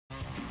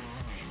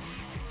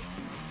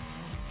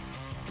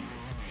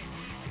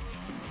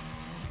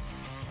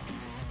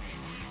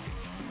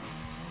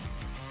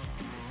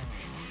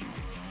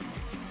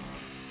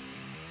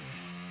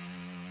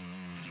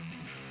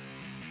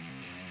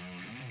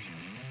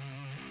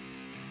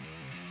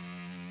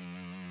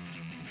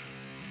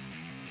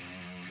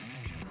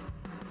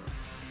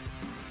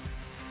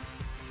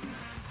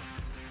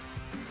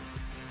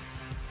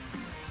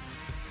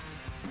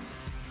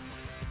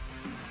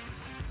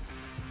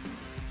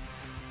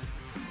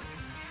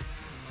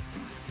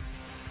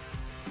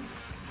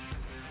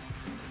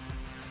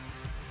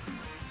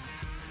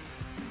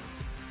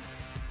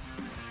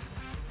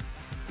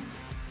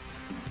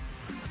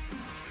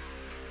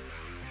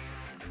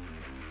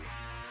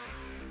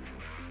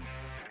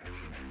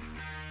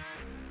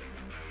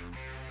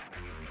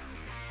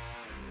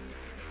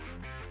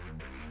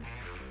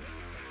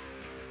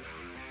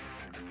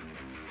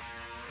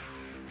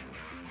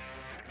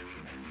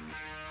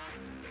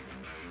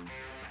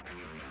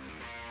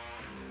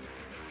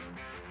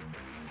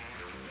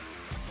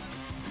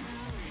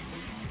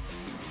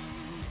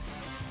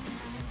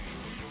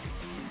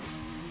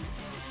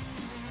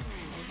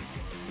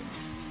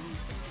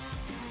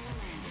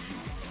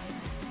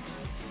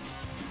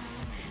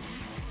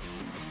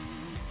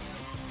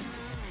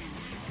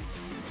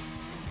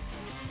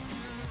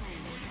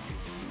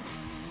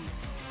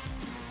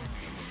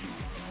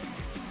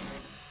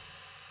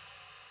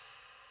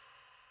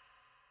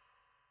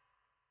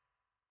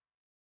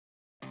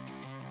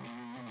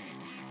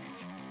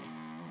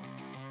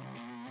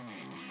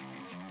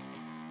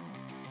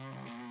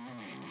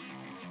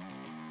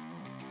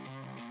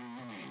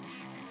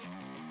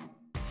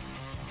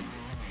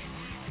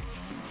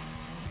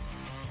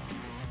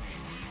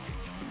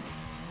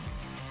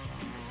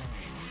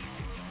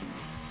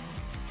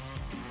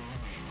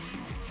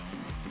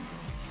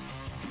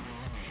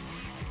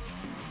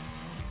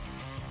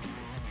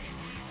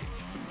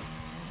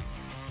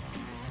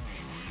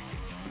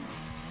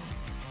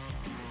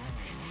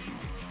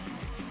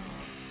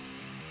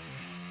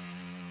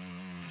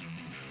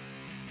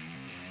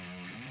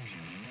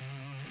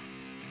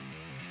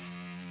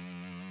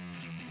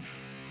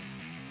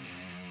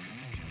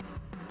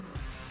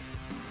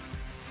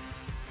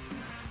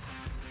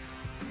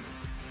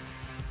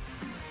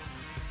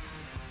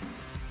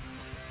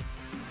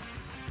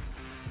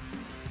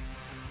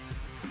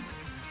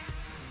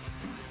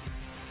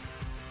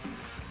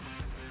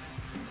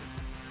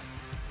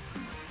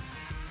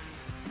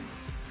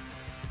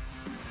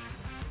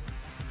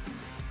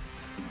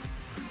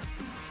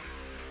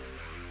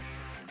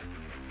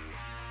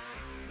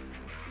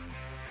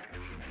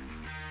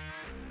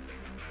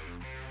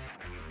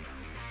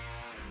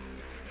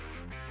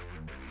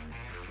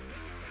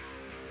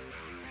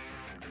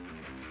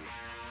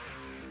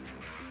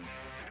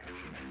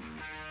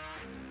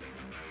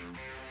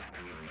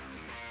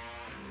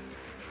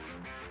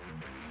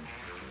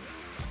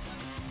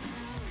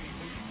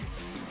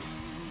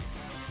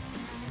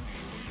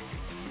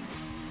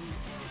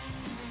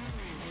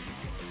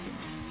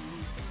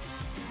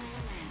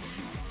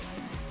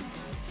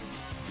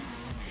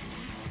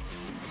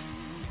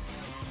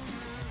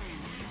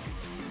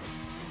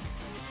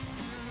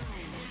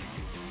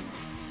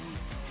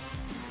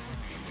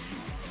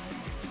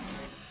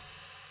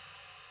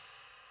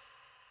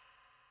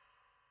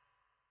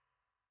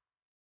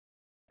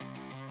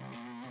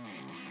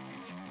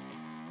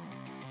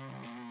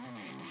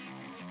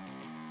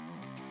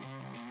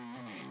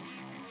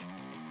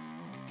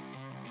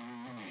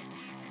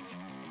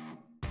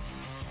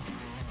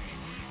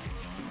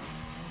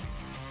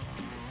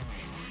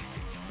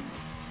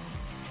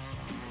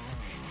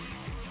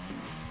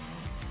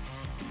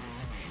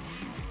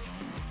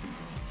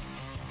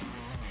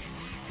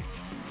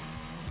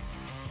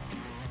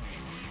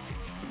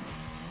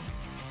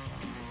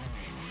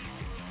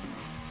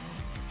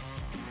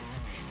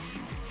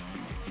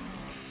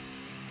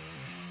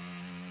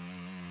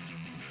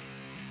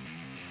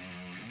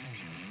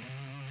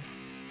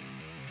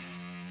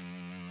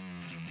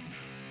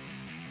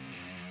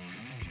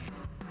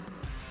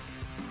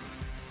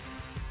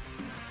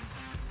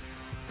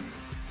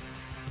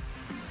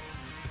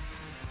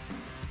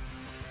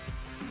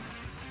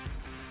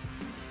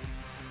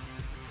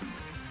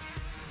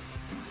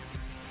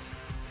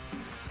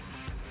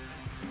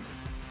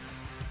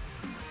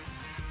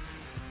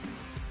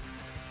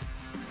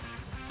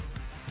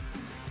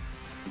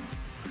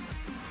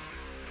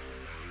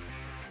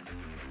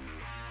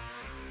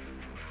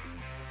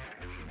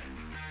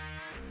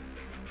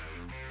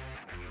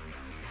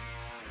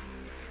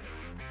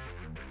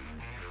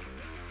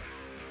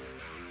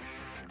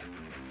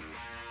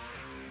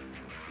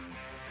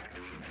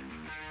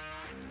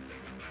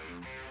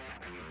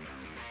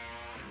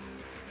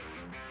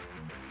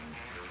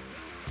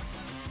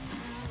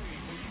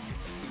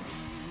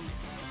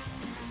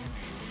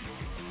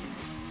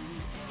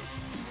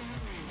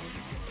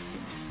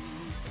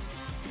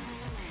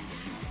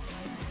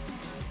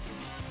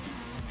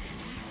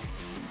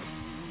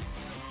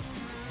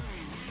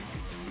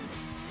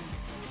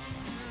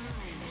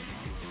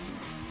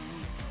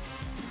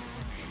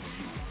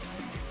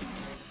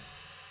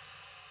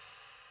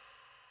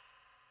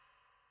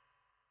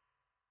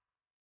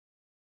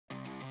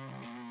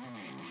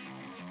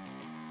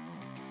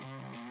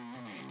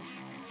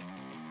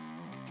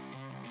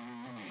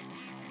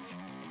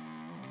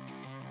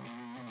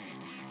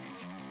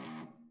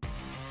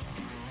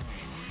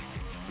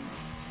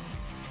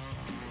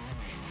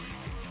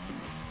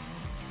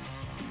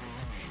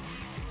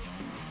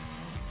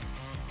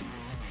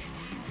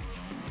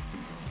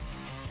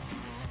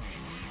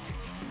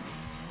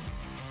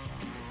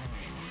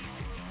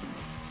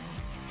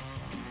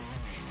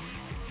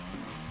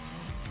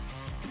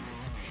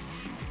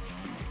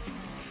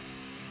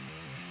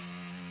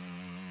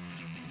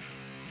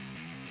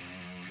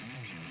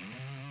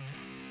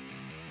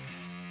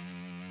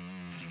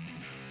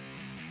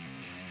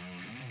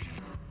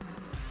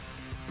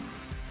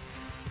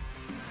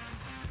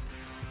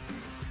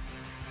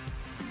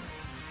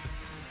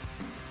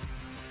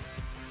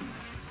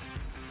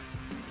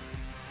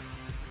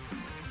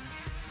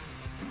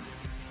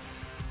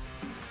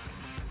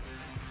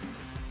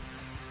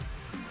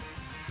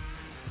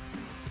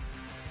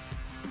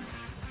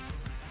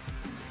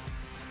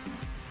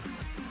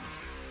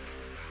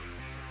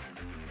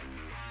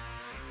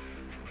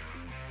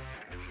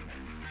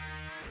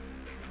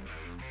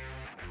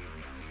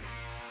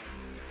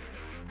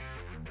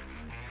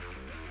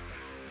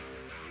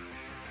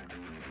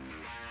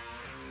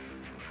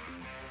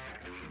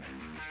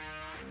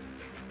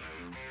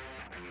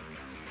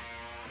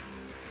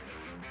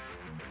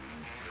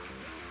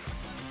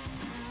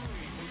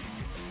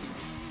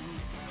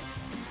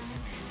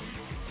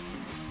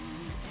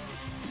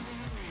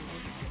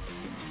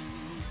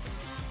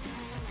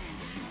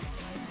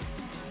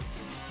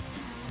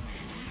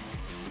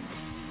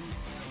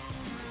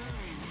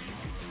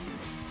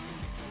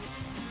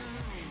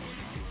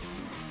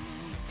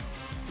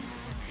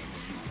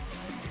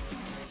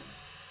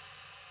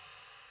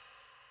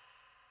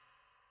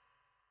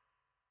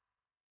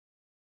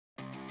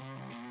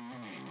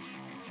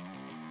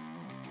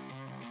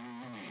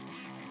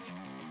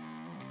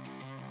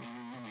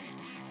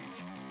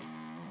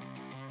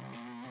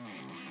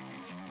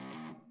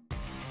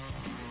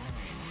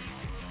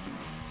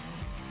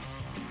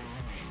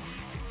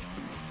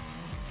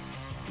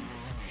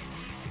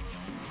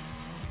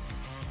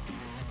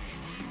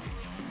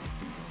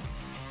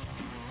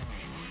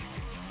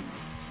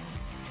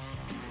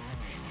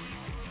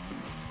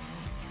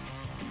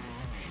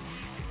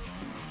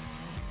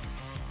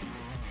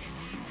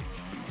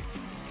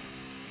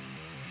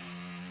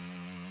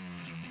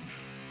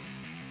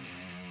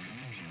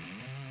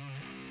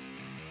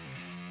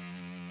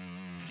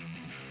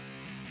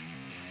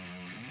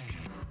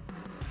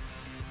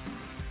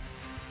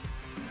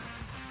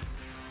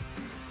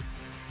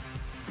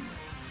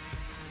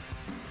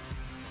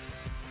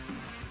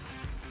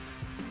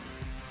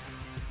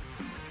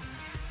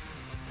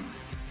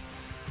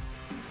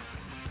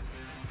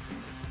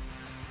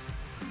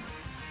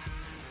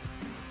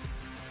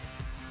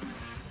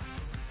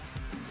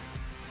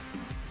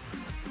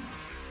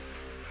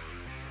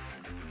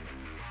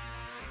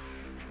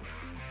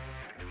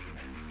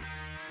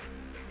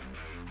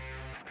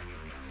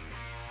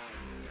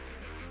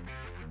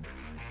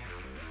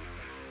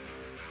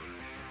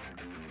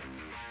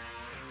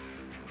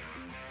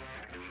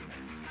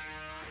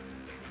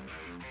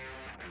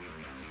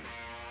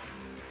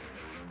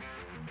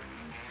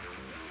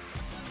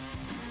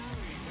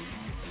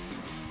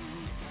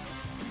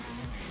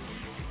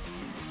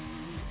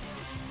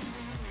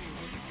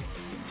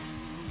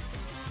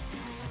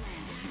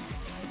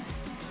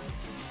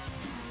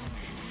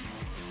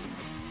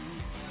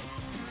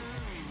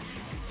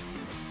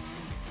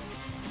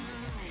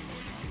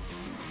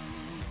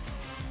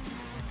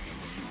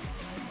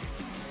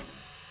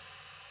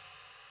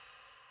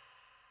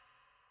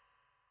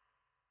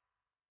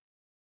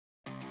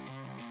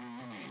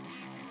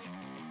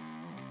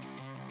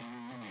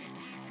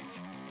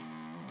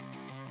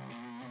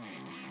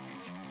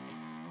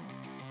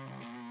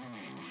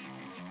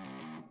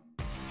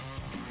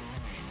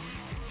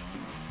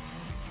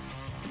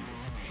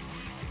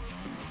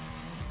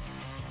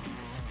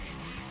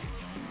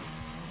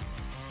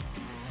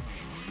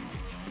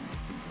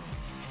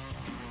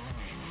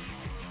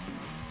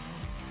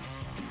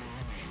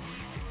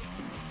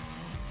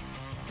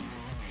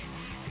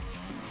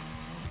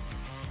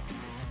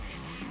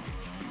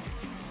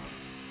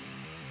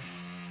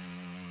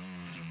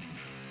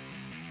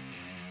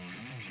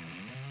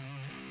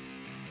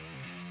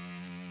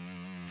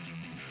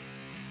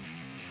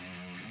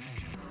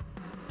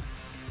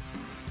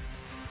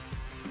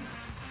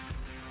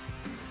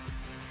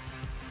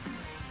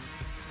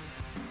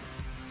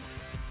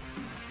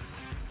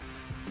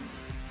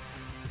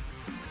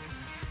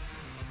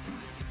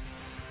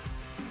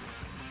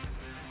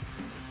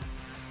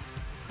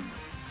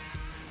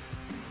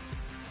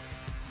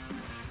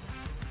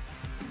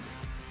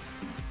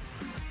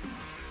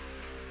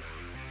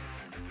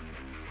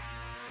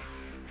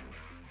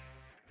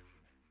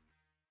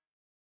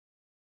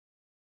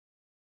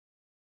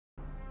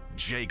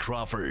Jay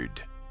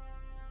Crawford,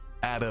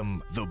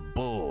 Adam the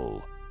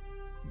Bull,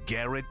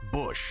 Garrett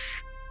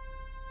Bush,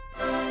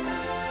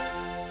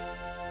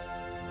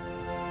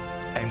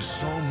 and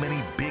so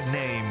many big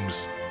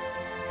names,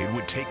 it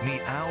would take me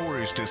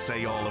hours to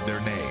say all of their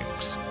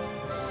names.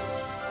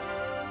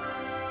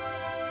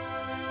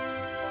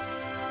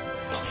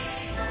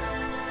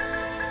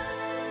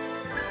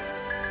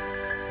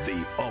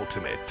 The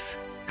ultimate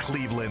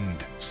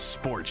Cleveland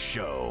sports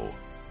show.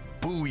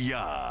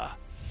 Booyah!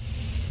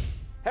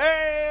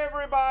 Hey,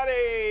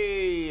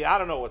 everybody! I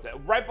don't know what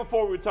that. Right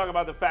before we were talking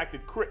about the fact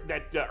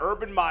that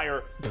Urban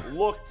Meyer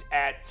looked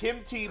at Tim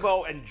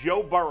Tebow and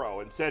Joe Burrow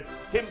and said,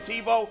 Tim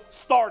Tebow,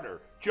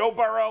 starter. Joe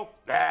Burrow,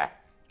 nah.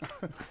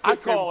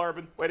 Good call,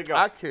 Urban. Way to go.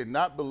 I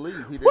cannot believe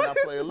he did not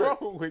play a lick.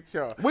 What's wrong with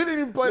y'all? We didn't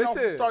even plan on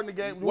starting the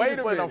game. We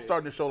didn't plan on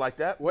starting the show like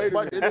that.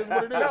 But it is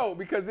what it is. No,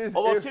 because it's...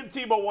 Although Tim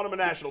Tebow won him a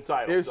national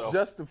title. It's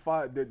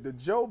justified. The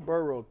Joe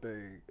Burrow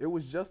thing, it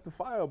was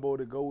justifiable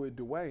to go with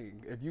Dwayne.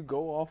 If you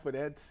go off of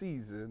that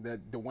season,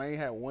 that Dwayne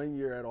had 1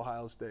 year at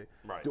Ohio State.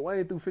 Right.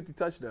 Dwayne threw 50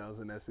 touchdowns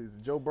in that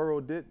season. Joe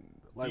Burrow didn't.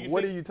 Like,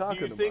 what are you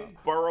talking about? Do you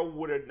think Burrow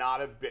would have not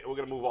have been... We're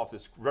going to move off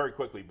this very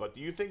quickly, but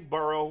do you think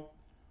Burrow...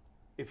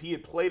 if he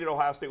had played at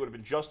Ohio State, would have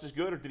been just as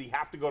good, or did he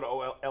have to go to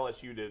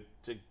LSU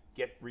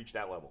to reach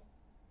that level?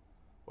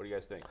 What do you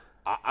guys think?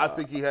 I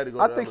think he had to go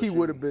to LSU. I think he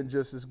would have been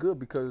just as good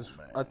because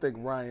I think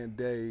Ryan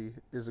Day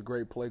is a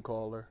great play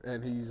caller,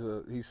 and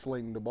he's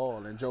slinging the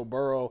ball. And Joe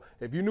Burrow,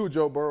 if you knew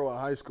Joe Burrow in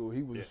high school,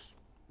 he was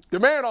the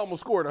man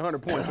almost scored 100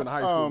 points in a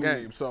high school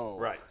game. So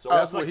so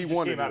that's what he just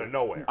wanted. Came out of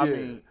nowhere. I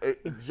mean,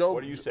 Joe.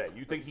 What do you say?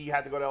 You think he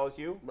had to go to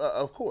LSU?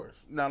 Of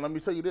course. Now let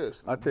me tell you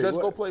this. Just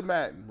go play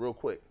Madden real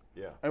quick.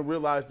 Yeah. And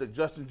realize that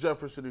Justin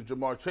Jefferson and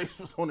Jamar Chase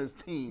was on his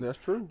team. That's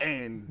true.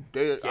 And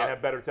they can't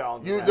have better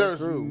talent.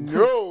 There's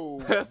no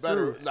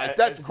better. Like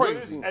that's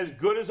crazy. As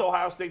good as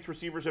Ohio State's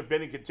receivers have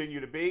been and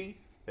continue to be,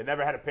 they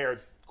never had a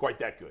pair quite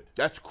that good.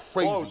 That's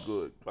crazy Close,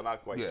 good, but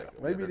not quite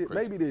that good.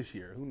 Maybe this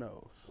year. Who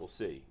knows? We'll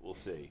see. We'll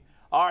see.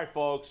 All right,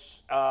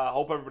 folks.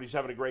 Hope everybody's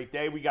having a great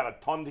day. We got a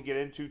ton to get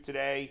into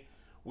today.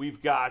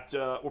 We've got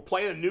we're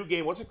playing a new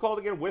game. What's it called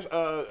again?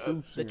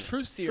 The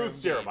Truth Serum. Truth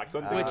Serum. I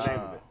couldn't think of the name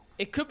of it.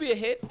 It could be a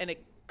hit, and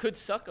it could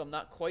suck. I'm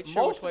not quite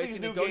sure Most which way of these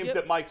it's new go games yet,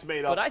 that Mike's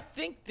made up. but I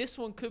think this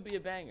one could be a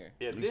banger.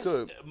 Yeah,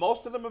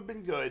 most of them have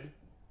been good.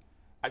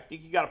 I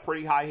think you got a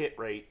pretty high hit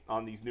rate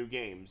on these new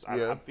games.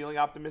 I'm feeling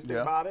optimistic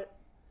about it.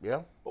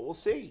 Yeah. But we'll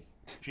see.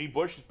 G.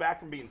 Bush is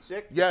back from being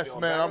sick. Yes,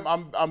 man.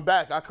 I'm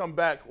back. I come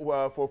back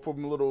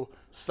from a little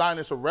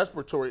sinus or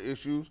respiratory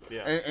issues.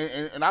 Yeah.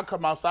 And I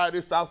come outside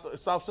this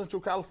South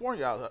Central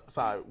California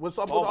outside. What's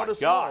up with all this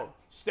God.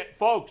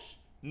 Folks,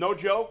 no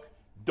joke.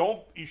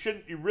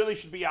 You really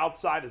should be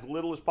outside as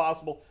little as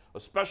possible,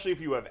 especially if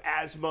you have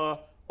asthma,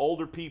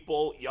 older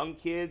people, young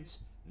kids.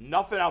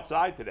 Nothing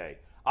outside today.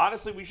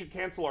 Honestly, we should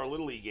cancel our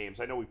Little League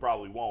games. I know we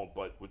probably won't,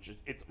 but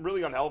it's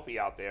really unhealthy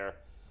out there.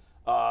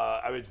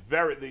 I mean,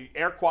 the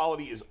air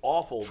quality is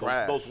awful.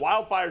 Those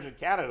wildfires in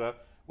Canada,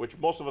 which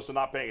most of us are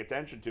not paying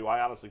attention to,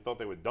 I honestly thought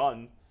they were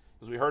done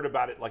because we heard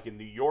about it like in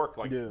New York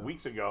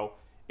weeks ago.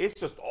 It's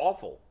just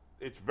awful.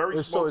 It's very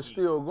smoky. So it's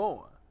still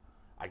going.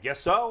 I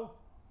guess so.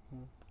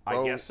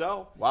 I guess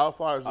so.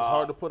 Wildfires is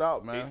hard to put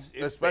out, man,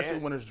 especially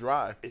when it's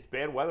dry. It's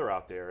bad weather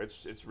out there.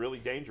 It's really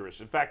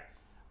dangerous. In fact,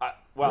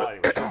 anyway,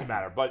 it doesn't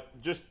matter. But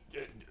just,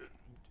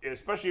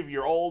 especially if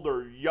you're old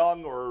or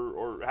young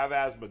or have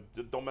asthma,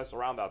 don't mess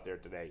around out there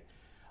today.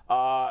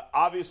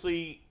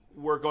 Obviously,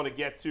 we're going to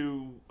get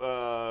to,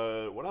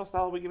 what else the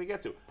hell are we going to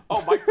get to?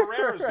 Oh, Mike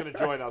Pereira is going to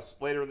join us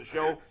later in the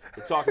show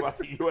to talk about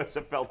the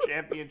USFL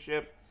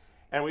Championship.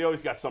 And we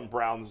always got some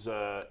Browns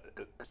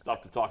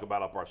stuff to talk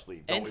about up our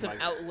sleeve. And some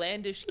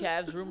outlandish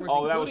Cavs rumors,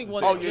 including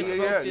one that that just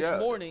broke this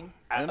morning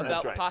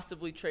about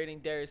possibly trading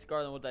Darius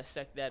Garland. We'll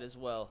dissect that as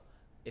well,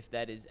 if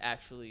that is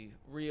actually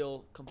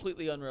real,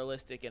 completely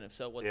unrealistic, and if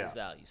so, what's his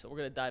value. So we're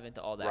going to dive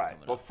into all that coming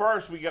up. But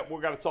first, we're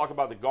going to talk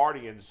about the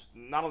Guardians,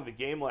 not only the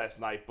game last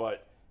night,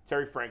 but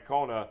Terry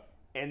Francona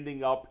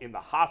ending up in the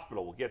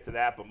hospital. We'll get to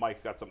that, but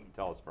Mike's got something to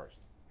tell us first.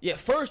 Yeah,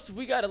 first,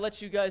 we got to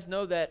let you guys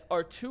know that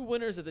our two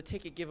winners of the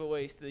ticket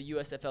giveaways to the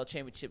USFL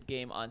Championship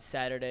game on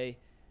Saturday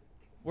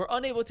were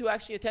unable to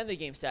actually attend the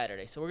game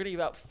Saturday. So we're going to give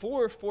out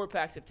four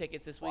packs of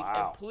tickets this week.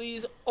 And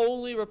please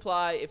only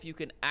reply if you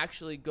can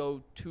actually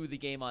go to the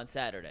game on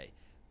Saturday.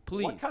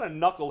 Please. What kind of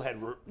knucklehead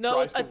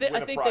tries to win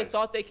I think they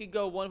thought they could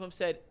go. One of them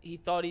said he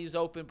thought he was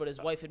open, but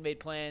his wife had made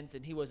plans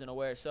and he wasn't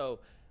aware. So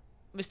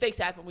mistakes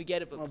happen. We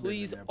get it. But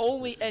please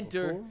only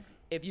enter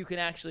if you can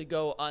actually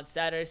go on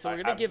Saturday. So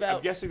we're going to give out.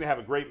 I'm guessing they have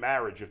a great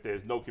marriage if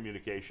there's no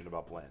communication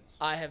about plans.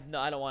 I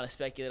don't want to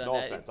speculate on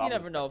that. Offense, you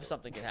never know if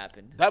something can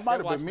happen. That might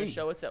have been me. The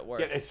show, it's at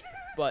work.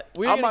 But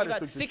we're going to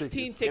give out 16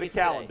 tickets Get a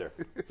calendar.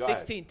 today.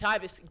 16.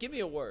 Tyvis, give me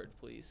a word,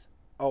 please.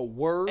 A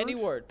word? Any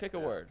word. Pick a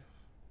word.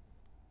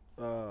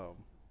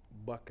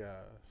 Buckeyes.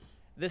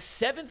 The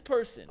 7th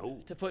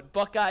person to put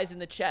Buckeyes in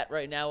the chat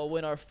right now will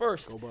win our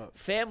first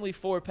family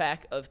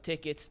 4-pack of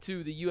tickets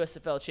to the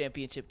USFL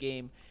Championship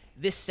game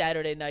this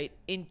Saturday night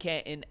in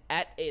Canton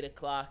at 8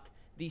 o'clock.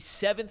 the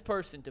 7th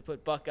person to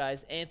put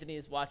Buckeyes. Anthony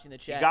is watching the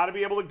chat. You got to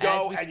be able to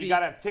go, and you got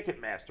to have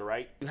Ticketmaster,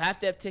 right? You have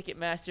to have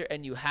Ticketmaster,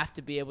 and you have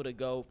to be able to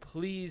go.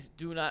 Please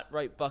do not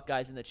write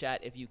Buckeyes in the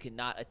chat if you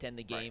cannot attend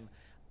the game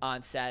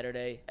on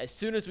Saturday. As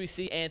soon as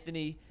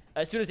Anthony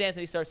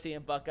starts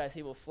seeing Buckeyes,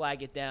 he will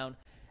flag it down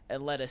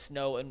and let us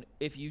know. And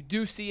if you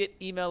do see it,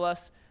 email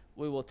us.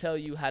 We will tell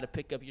you how to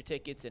pick up your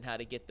tickets and how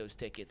to get those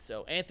tickets.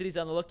 So Anthony's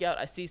on the lookout.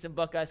 I see some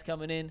Buckeyes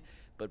coming in.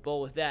 But,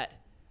 Bull, with that,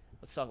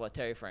 let's talk about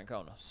Terry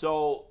Francona.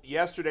 So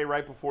yesterday,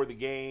 right before the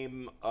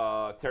game,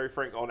 Terry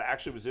Francona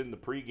actually was in the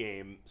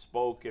pregame,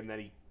 spoke, and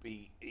then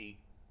he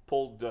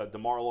pulled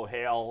DeMarlo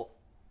Hale,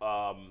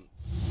 one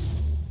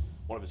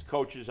of his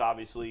coaches,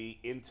 obviously,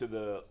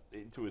 into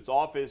his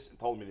office and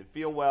told him he didn't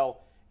feel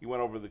well. He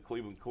went over to the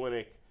Cleveland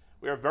Clinic.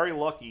 We are very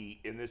lucky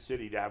in this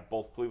city to have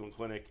both Cleveland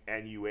Clinic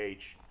and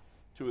UH,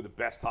 two of the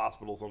best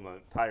hospitals on the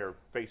entire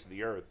face of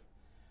the earth.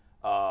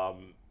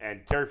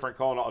 And Terry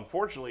Francona,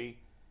 unfortunately,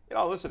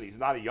 listen, he's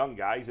not a young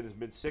guy. He's in his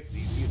mid-60s.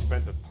 He has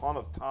spent a ton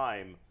of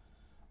time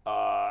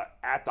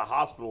at the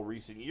hospital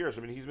recent years.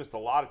 I mean, he's missed a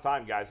lot of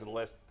time, guys, in the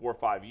last 4 or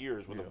 5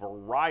 years with a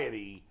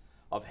variety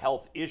of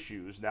health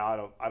issues.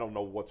 Now, I don't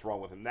know what's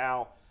wrong with him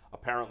now.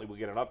 Apparently, we'll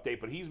get an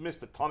update. But he's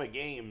missed a ton of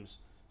games,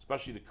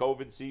 especially the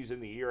COVID season,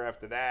 the year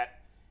after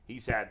that.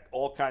 He's had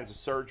all kinds of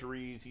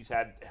surgeries. He's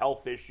had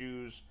health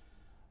issues.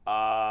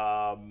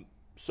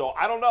 So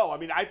I don't know. I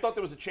mean, I thought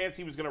there was a chance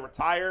he was going to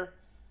retire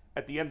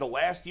at the end of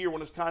last year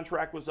when his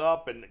contract was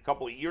up, and a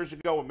couple of years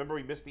ago, remember,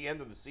 he missed the end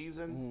of the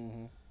season.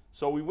 Mm-hmm.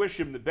 So we wish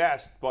him the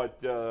best, but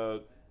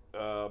once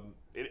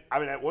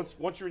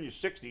you're in your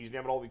 60s and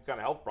having all these kind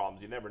of health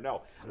problems, you never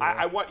know.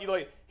 Yeah.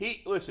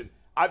 Listen,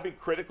 I've been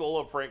critical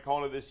of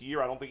Francona this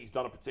year. I don't think he's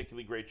done a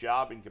particularly great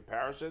job in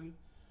comparison,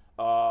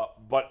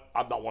 but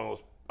I'm not one of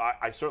those.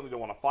 I certainly don't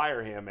want to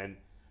fire him,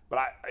 but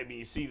I mean,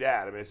 you see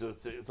that. I mean,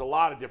 it's a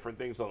lot of different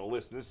things on the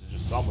list, and this is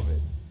just some of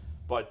it.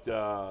 But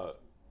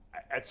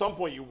at some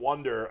point, you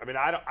wonder. I mean,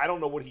 I don't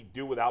know what he'd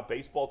do without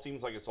baseball. It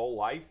seems like his whole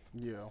life.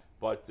 Yeah.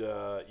 But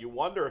you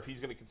wonder if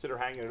he's going to consider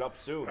hanging it up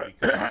soon.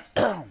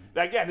 Because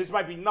again, this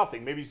might be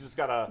nothing. Maybe he's just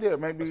got a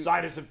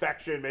sinus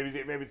infection. Maybe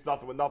it's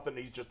nothing with nothing.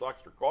 He's just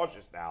extra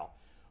cautious now.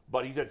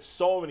 But he's had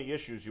so many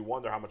issues. You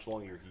wonder how much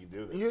longer he can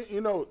do this.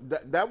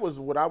 That was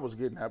what I was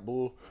getting at,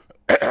 Bull.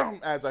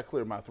 As I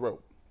clear my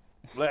throat.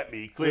 Let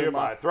me clear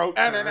my throat.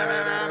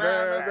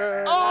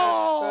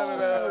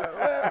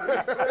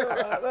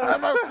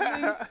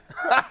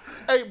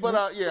 Hey,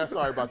 but yeah,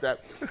 sorry about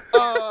that.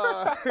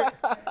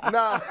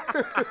 Nah.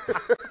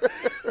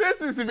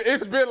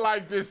 It's been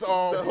like this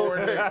all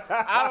morning.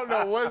 I don't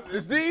know what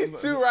it's these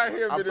two right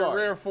here been in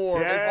rare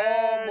form. It's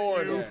all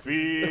morning. You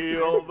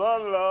feel the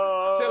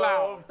love. Chill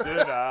out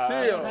tonight.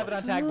 Chill. Don't have it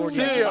on tag board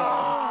Chill. yet.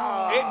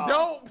 And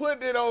don't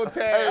put it on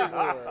tag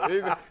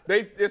board.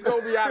 It's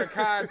gonna be out of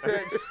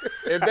context.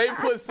 If they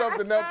put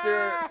something up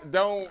there,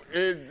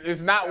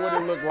 it's not what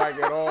it looked like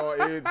at all.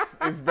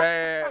 It's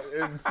bad.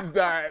 It's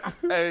not.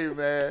 Hey,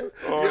 man.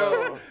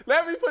 Yo,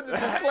 let me put the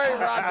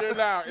disclaimer out there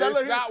now.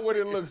 It's not what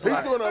it looks like.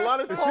 He's doing a lot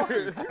of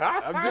talking.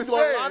 I'm just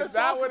saying, it's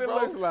not what it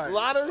looks like. A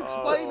lot of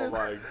explaining. Oh,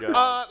 my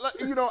God.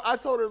 I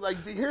told her,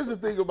 here's the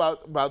thing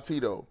about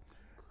Tito.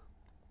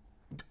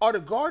 Are the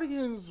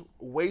Guardians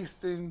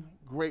wasting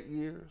great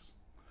years?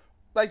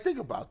 Think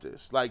about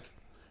this.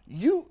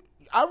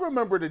 I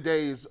remember the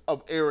days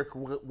of Eric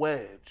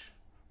Wedge,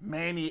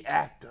 Manny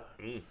Acta.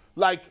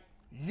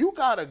 You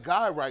got a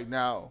guy right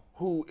now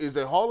who is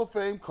a Hall of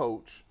Fame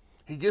coach.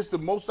 He gets the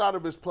most out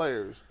of his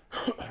players.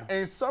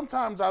 And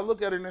sometimes I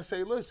look at it and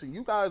say, listen,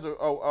 you guys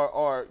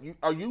are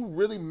you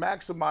really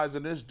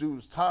maximizing this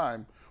dude's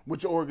time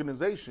with your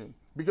organization?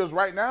 Because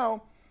right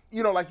now,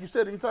 like you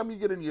said, anytime you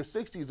get in your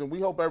 60s, and we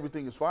hope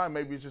everything is fine,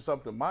 maybe it's just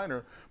something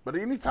minor, but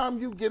anytime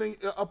you get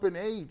up in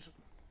age,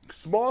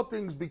 small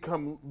things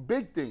become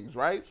big things,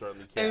 right?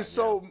 Certainly can. And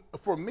so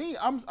for me,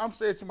 I'm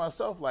saying to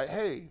myself,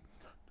 hey,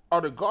 are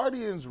the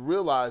Guardians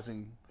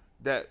realizing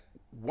that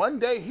one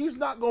day he's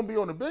not going to be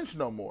on the bench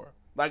no more?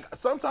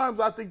 Sometimes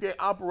I think they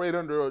operate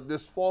under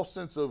this false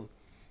sense of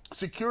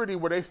security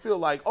where they feel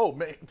like, oh,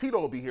 man, Tito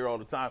will be here all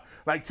the time.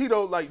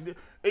 Tito,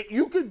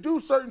 you can do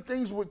certain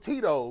things with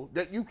Tito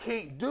that you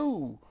can't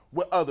do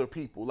with other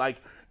people.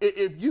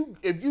 If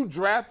you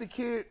draft a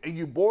kid and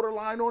you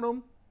borderline on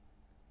him,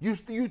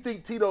 you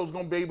think Tito's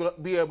going to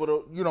be able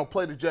to,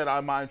 play the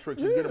Jedi mind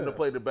tricks and get him to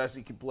play the best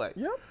he can play.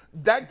 Yep.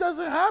 That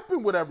doesn't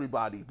happen with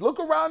everybody. Look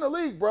around the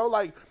league, bro.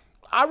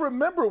 I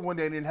remember when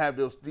they didn't have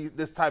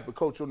this type of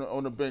coach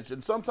on the bench,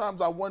 and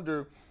sometimes I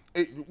wonder,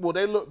 will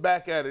they look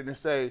back at it and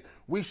say,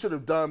 we should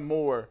have done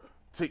more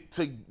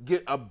to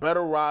get a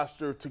better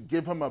roster, to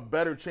give him a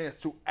better chance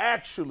to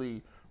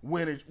actually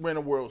win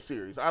a World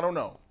Series? I don't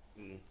know.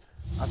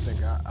 I think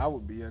I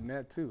would be in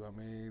that too. I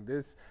mean,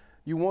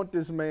 you want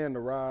this man to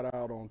ride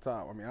out on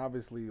top. I mean,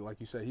 obviously, like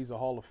you said, he's a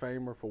Hall of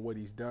Famer for what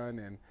he's done,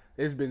 and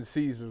it's been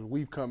seasons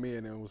we've come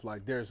in and it was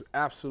like there's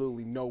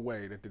absolutely no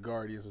way that the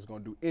Guardians is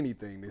going to do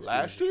anything this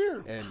last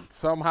year. And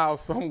somehow,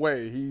 some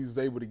way, he's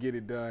able to get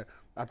it done.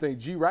 I think,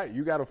 G. Wright,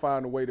 you got to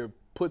find a way to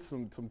put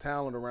some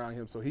talent around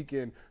him so he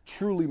can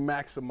truly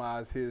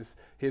maximize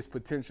his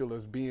potential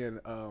as being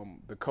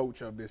the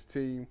coach of this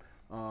team.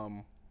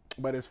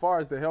 But as far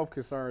as the health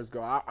concerns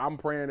go, I'm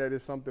praying that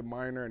it's something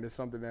minor and it's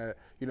something that,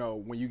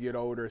 when you get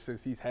older,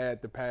 since he's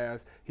had the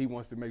past, he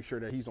wants to make sure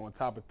that he's on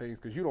top of things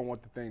because you don't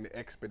want the thing to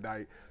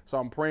expedite. So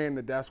I'm praying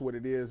that that's what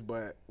it is.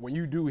 But when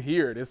you do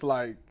hear it, it's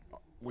like,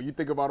 when you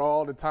think about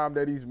all the time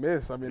that he's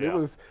missed, I mean, it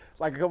was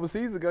like a couple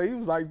seasons ago, he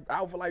was like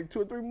out for like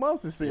 2 or 3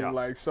 months, it seemed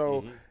like.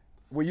 So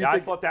when you I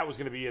thought that was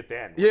going to be it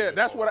then. Yeah,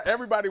 that's what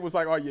everybody was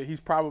like, oh, yeah, he's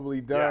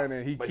probably done,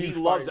 and he but keeps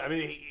he loves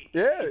fighting.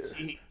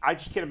 I mean, I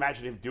just can't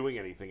imagine him doing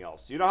anything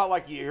else. You know how,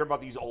 like, you hear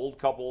about these old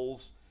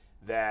couples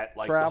that,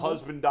 like, Travel? the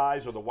husband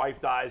dies or the wife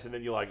dies, and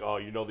then you're like, oh,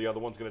 the other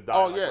one's going to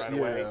die right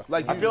away.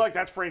 Like, I feel like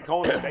that's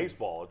Francona in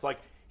baseball. It's like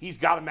he's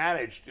got to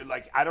manage.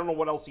 Like, I don't know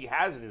what else he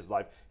has in his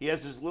life. He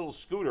has his little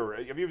scooter.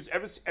 Have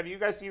you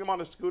guys seen him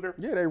on a scooter?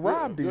 Yeah, they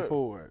robbed him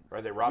for it.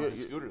 Right, they robbed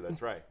his scooter.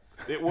 That's right.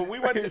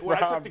 When I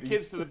took the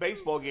kids to the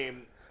baseball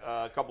game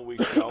a couple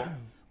weeks ago,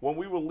 when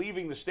we were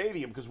leaving the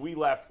stadium, because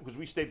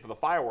we stayed for the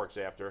fireworks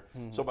after.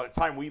 So by the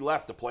time we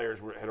left, the players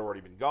had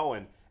already been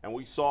going, and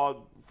we saw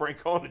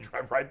Francona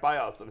drive right by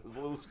us in his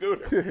little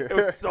scooter.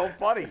 It was so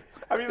funny.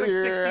 I mean, like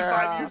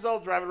 65 years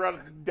old driving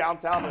around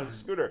downtown on a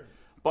scooter.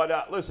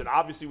 But listen,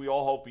 obviously we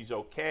all hope he's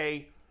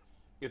okay.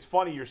 It's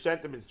funny, your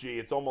sentiments, G.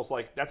 It's almost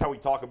like that's how we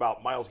talk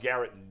about Myles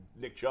Garrett and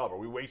Nick Chubb. Are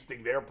we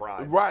wasting their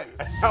prime? Right.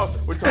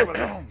 We're talking about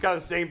kind of the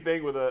same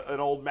thing with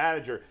an old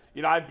manager.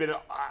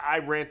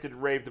 I ranted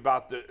and raved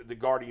about the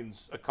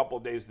Guardians a couple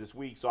of days this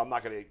week, so I'm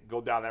not going to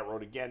go down that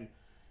road again.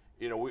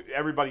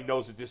 Everybody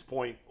knows at this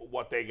point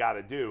what they got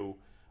to do.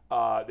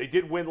 They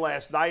did win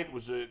last night.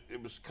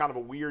 It was kind of a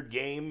weird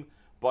game,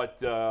 but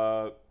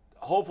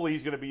hopefully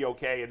he's going to be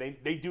okay. And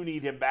they do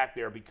need him back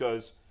there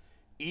because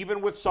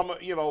even with some,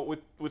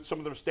 with some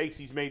of the mistakes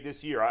he's made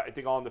this year, I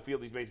think on the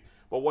field he's made.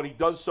 But what he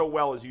does so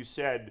well, as you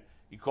said,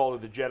 you call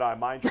it the Jedi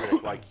mind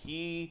trick. Like,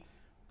 he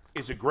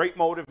is a great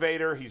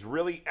motivator. He's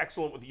really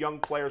excellent with young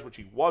players, which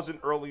he wasn't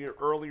earlier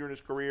in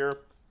his career.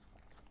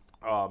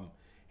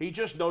 He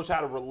just knows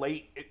how to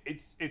relate.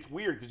 It's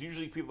weird because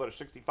usually people that are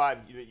 65,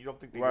 you don't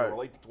think they can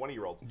relate to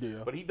 20-year-olds.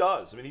 Yeah. But he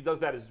does. I mean, he does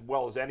that as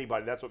well as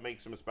anybody. That's what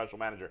makes him a special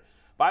manager.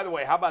 By the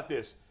way, how about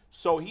this?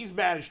 So he's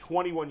managed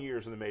 21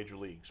 years in the major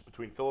leagues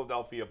between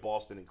Philadelphia,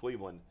 Boston, and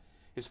Cleveland.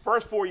 His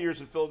first 4 years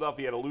in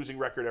Philadelphia had a losing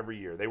record every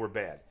year. They were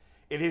bad.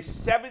 In his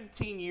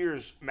 17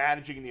 years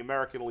managing in the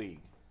American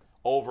League,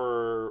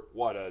 over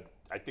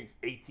I think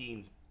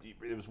 18,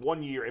 it was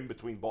 1 year in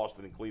between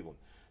Boston and Cleveland.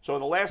 So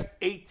in the last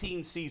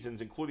 18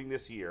 seasons, including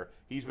this year,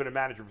 he's been a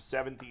manager for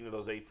 17 of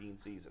those 18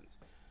 seasons.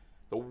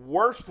 The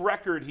worst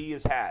record he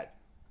has had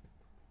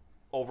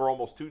over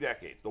almost 2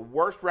 decades, the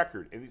worst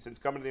record since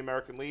coming to the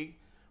American League,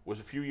 was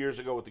a few years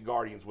ago with the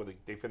Guardians when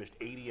they finished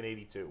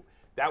 80-82.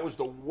 That was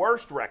the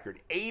worst record,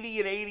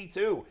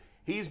 80-82.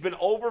 He's been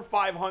over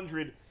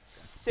 500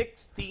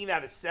 16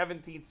 out of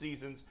 17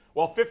 seasons.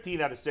 Well,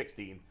 15 out of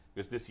 16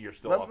 because this year's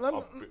still up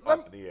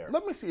in the air.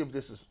 Let me see if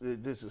this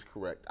is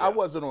correct. Yeah. I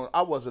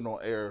wasn't on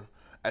air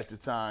at the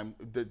time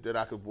that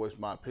I could voice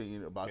my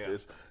opinion about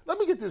this. Let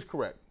me get this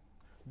correct.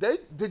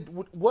 Did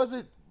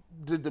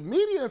the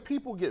media and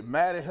people get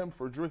mad at him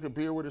for drinking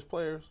beer with his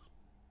players?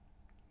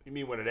 You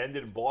mean when it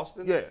ended in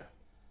Boston? Yeah.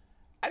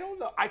 I don't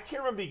know. I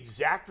can't remember the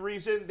exact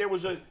reason. There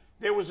was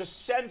a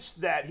sense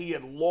that he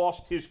had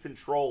lost his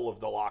control of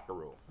the locker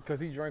room. Because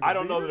he drank I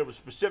don't know that it was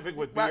specific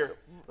with beer.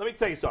 Let me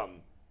tell you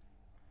something.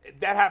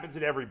 That happens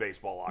in every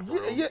baseball locker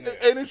room. Yeah,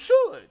 and it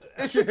should.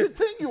 It should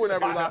continue in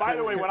every locker room. By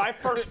the way, when I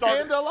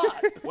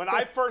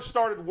first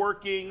started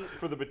working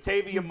for the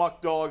Batavia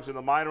Muck Dogs in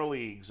the minor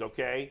leagues,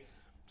 okay,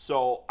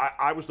 so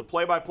I was the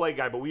play-by-play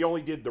guy, but we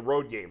only did the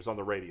road games on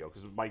the radio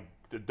because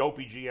the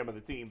dopey GM of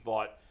the team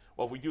thought,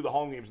 well, if we do the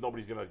home games,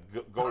 nobody's going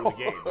to go to the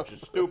game, which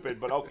is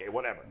stupid, but okay,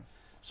 whatever.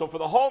 So for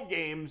the home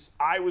games,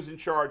 I was in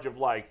charge of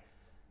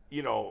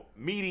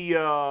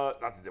media.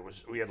 Not that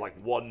we had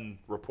one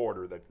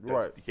reporter that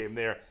came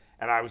there,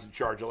 and I was in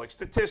charge of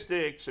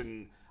statistics,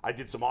 and I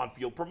did some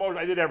on-field promotion.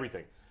 I did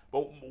everything.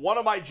 But one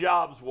of my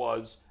jobs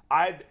was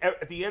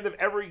at the end of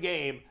every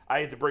game, I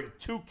had to bring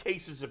 2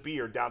 cases of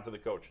beer down to the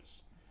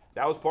coaches.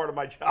 That was part of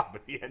my job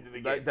at the end of the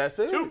game. That's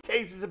it. 2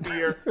 cases of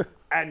beer,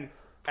 and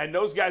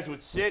those guys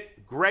would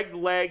sit. Greg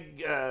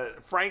Legg,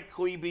 Frank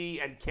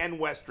Klebe, and Ken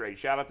Westray.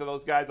 Shout out to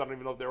those guys. I don't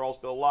even know if they're all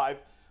still alive,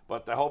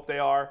 but I hope they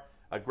are.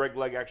 Greg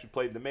Legg actually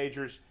played in the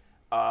majors,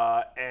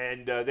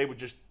 and they would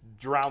just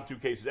drown 2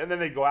 cases, and then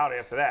they'd go out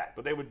after that.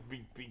 But they would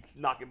be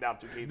knocking down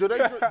 2 cases.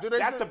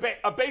 That's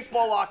a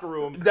baseball locker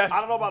room. I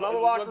don't know about other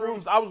locker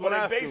rooms. I was but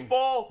in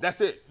baseball, that's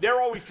it. They're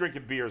always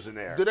drinking beers in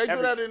there. Do they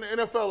do that in the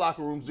NFL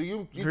locker rooms? Do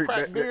you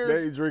crack beers?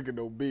 They ain't drinking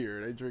no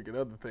beer. They drinking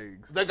other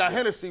things. They got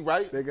Hennessy,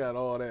 right? They got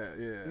all that,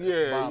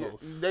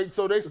 bottles.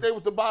 So they stay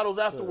with the bottles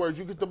afterwards.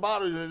 You get the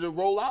bottle and they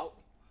roll out?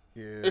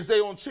 Yeah. Is they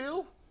on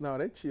chill? No,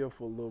 they chill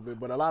for a little bit,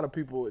 but a lot of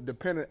people,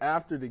 depending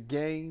after the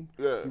game,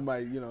 Yeah. you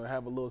might,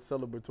 have a little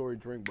celebratory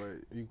drink, but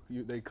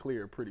they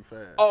clear pretty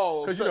fast.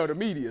 Oh, because so- the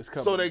media's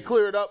coming. So they in.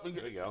 clear it up.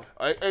 There you go.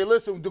 Hey,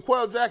 listen,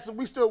 DeQuell Jackson,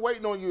 we still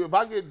waiting on you. If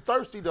I get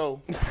thirsty,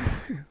 though.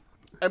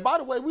 And by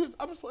the way,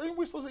 ain't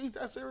we supposed to eat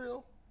that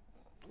cereal?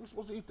 We're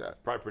supposed to eat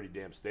that. Probably pretty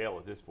damn stale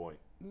at this point.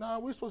 Nah,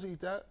 we're supposed to eat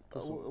that.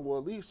 Well,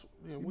 at least.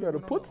 Yeah, You better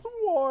put some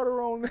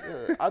water on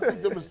there. Yeah, I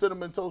think them is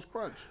Cinnamon Toast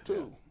Crunch,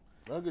 too.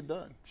 They'll get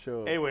done.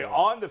 Sure. Anyway,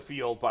 on the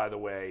field, by the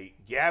way,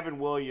 Gavin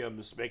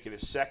Williams making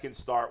his second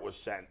start was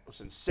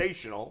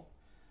sensational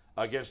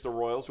against the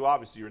Royals, who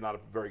obviously are not a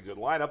very good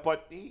lineup,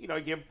 but he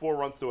gave him 4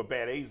 runs to a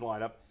bad A's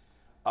lineup.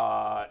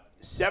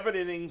 7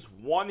 innings,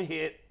 1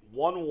 hit,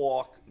 1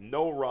 walk,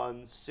 no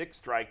runs,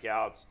 6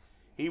 strikeouts.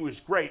 He was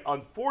great.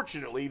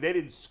 Unfortunately, they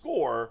didn't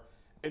score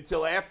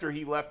until after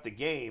he left the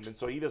game, and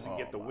so he doesn't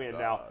get the win. gosh.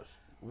 Now,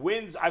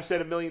 wins, I've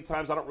said a million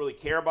times, I don't really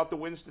care about the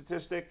win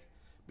statistic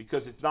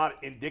because it's not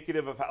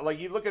indicative of how, like,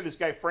 you look at this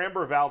guy,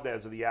 Framber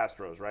Valdez of the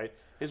Astros, right?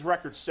 His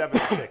record's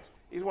 7-6.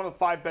 He's one of the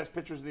 5 best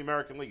pitchers in the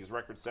American League. His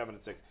record's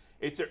 7-6.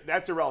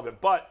 That's irrelevant,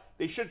 but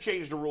they should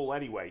change the rule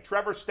anyway.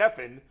 Trevor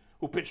Stephan,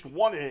 who pitched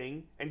 1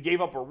 inning and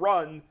gave up a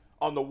run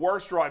on the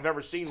worst throw I've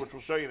ever seen, which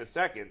we'll show you in a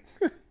second,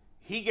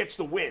 he gets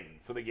the win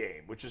for the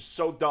game, which is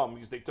so dumb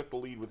because they took the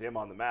lead with him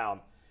on the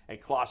mound,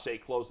 and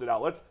Clase closed it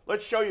out.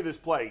 Let's show you this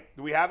play.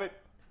 Do we have it?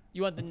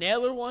 You want the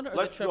Naylor one or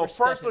the Trevor First,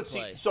 Stephan let's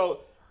play? see.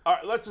 So, all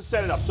right, let's just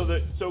set it up.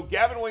 So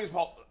Gavin Williams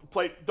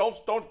played.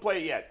 Don't play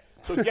it yet.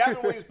 So Gavin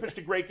Williams pitched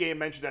a great game.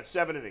 Mentioned that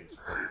 7 innings.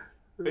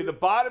 In the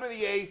bottom of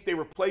the 8th, they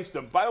replaced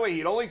him. By the way, he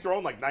had only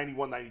thrown like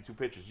 91, 92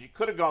 pitches. You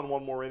could have gone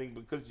 1 more inning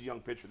because he's a young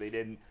pitcher. They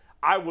didn't.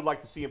 I would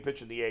like to see him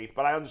pitch in the 8th,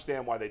 but I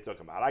understand why they took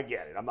him out. I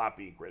get it. I'm not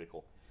being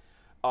critical.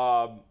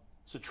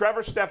 So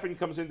Trevor Stephan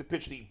comes in to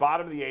pitch the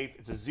bottom of the 8th.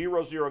 It's a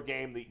 0-0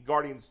 game. The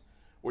Guardians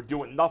were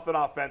doing nothing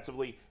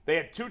offensively. They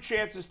had 2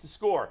 chances to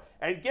score.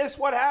 And guess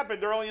what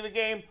happened early in the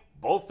game?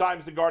 Both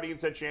times the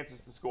Guardians had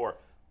chances to score.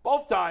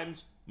 Both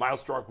times,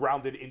 Myles Garrett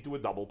grounded into a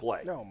double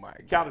play. Oh, my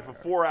God. Counted for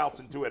 4 outs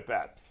and 2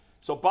 at-bats.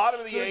 So bottom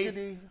of the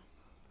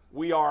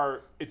 8th,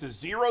 it's a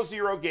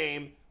 0-0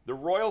 game. The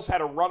Royals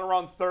had a runner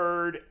on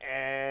third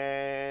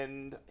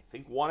and I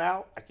think 1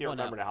 out. I can't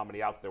remember now how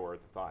many outs there were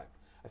at the time.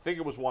 I think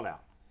it was 1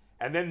 out.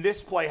 And then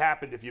this play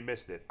happened if you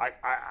missed it. I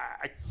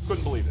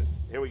couldn't believe it.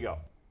 Here we go.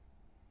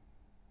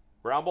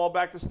 Ground ball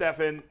back to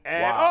Stephan.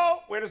 And,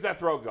 where does that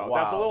throw go? Wow.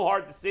 That's a little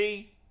hard to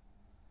see.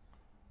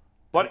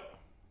 But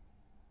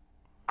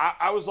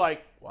I was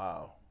like,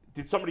 Wow.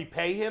 did somebody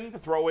pay him to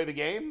throw away the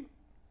game?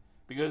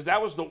 Because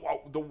that was the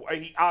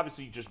he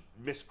obviously just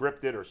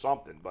misgripped it or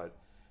something. But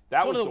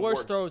that was one of the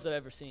worst throws I've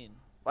ever seen.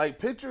 Like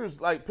pitchers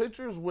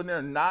when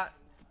they're not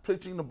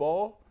pitching the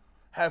ball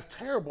have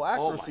terrible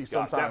accuracy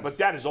sometimes. But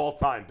that is all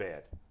time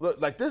bad. Look,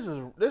 like this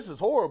is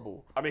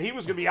horrible. I mean, he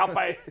was going to be out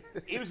by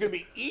he was going to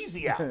be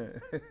easy out.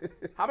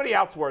 How many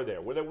outs were there?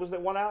 Was there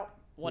 1 out?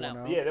 1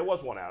 out. Yeah, there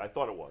was 1 out. I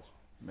thought it was.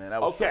 Man,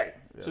 that was Okay.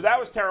 Yeah. So that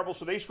was terrible.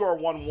 So they score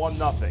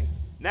 1-0.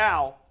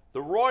 Now,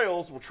 the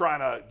Royals were trying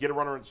to get a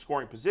runner in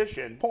scoring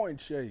position Point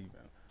shaving.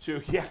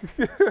 to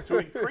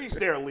increase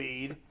their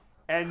lead.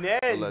 And then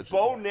Allegedly.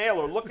 Bo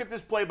Naylor, look at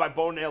this play by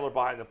Bo Naylor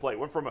behind the plate.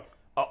 Went from an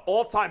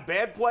all-time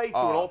bad play to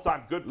an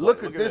all-time good play.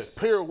 Look at this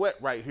pirouette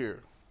right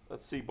here.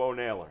 Let's see Bo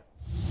Naylor.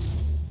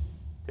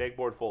 Take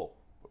board full.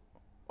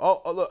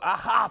 Oh, look,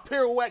 aha,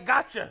 pirouette,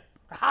 gotcha.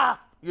 Aha,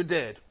 you're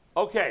dead.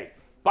 Okay.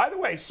 By the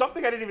way,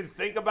 something I didn't even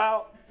think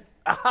about.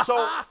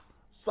 So,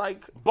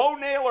 Psych. Bo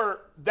Naylor,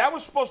 that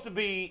was supposed to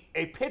be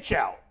a pitch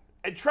out.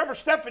 And Trevor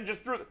Stephan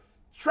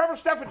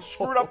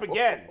screwed up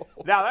again.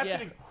 Now, that's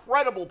an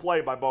incredible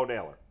play by Bo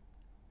Naylor.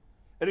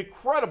 An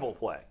incredible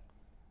play.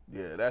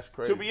 Yeah, that's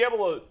crazy. To be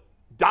able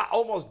to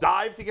almost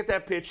dive to get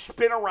that pitch,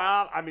 spin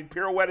around,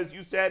 pirouette, as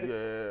you said,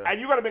 and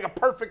you got to make a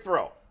perfect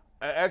throw.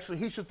 Actually,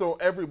 he should throw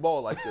every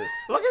ball like this.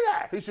 Look at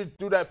that. He should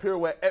do that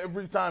pirouette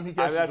every time he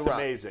catches That's the rock.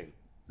 amazing.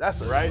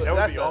 That's Right? That would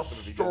that's be a awesome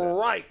if he did that.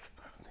 strike.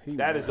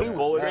 That is a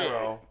bullet bad.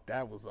 throw.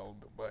 That was on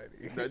the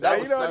money. That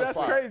was that's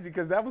fire. crazy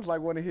because that was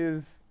like one of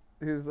his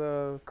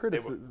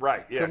criticisms.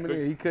 right, yeah, Coming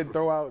in, he couldn't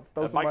throw Mike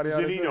somebody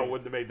out. Zunino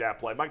wouldn't have made that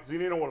play. Mike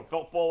Zunino would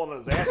have fallen on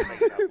his ass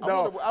making that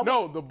play.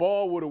 No, the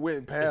ball would have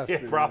went past Yeah,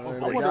 it. probably.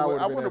 And I the guy wonder,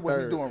 would've I been wonder at what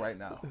he's third. doing right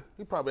now.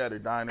 He probably at a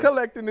diner.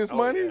 Collecting his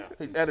money. yeah.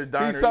 He at a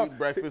diner, eating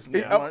breakfast, He's,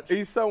 eating lunch.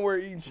 he's somewhere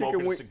eating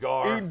Smoking a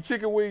cigar. eating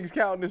chicken wings,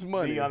 counting his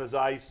money. Knee on his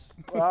ice.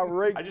 I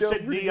I just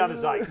said knee on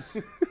his ice.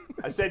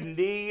 I said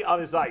knee on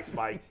his ice,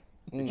 Mike.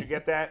 Did you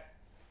get that?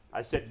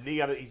 I said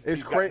knee on his ice.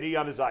 He's got knee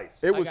on his ice.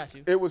 got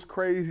you. It was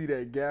crazy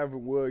that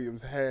Gavin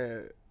Williams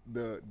had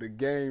the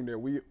game that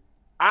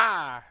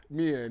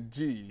me and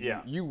G.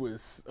 Yeah. You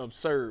was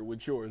absurd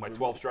with yours. My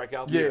 12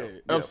 strikeouts? Yeah,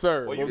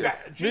 absurd. Well, you But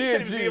got G me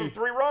said and he was giving him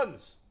 3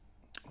 runs.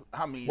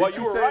 I mean, Well, did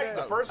you were say right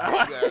that? the first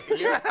one.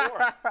 Yeah,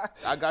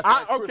 I got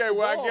that okay, crystal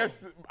well, ball. I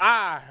guess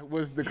I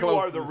was the You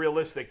closest. are the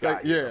realistic guy.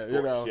 Like, here, yeah, of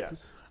you course, know.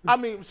 Yes. I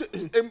mean,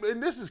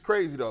 and this is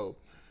crazy though.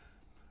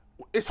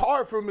 It's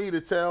hard for me to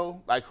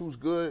tell like who's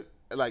good,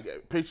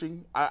 like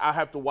pitching. I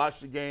have to watch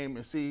the game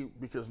and see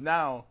because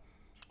now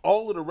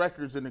all of the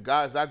records and the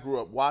guys I grew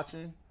up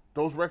watching,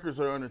 those records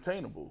are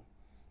unattainable.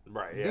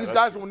 Right. Yeah, These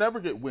guys will never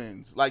get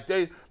wins. I used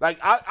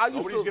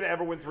nobody's to. going to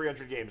ever win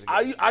 300 games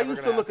again. I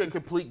used to look at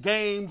complete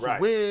games, Right.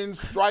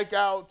 wins,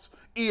 strikeouts,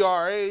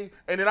 ERA,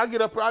 and then I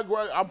get up.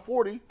 I'm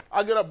 40.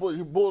 I get up.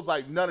 Bulls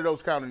like none of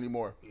those count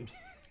anymore.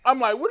 I'm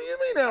like, what do you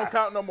mean they don't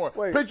count no more?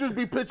 Wait. Pitchers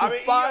be pitching I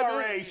mean, 5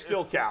 ERA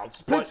still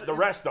counts, but the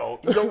rest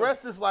don't. The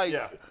rest is like,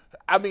 Yeah.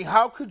 I mean,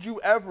 how could you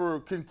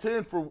ever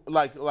contend for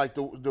like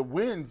the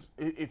wins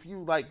if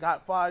you like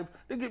got 5?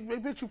 They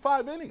pitch you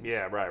 5 innings.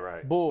 Yeah,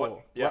 right. Bull.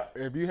 But, yeah.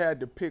 If you had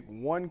to pick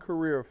one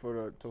career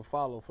to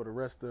follow for the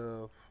rest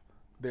of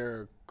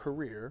their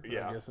career,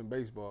 Yeah. I guess in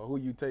baseball, who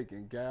you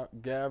taking,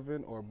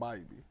 Gavin or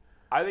Bybee?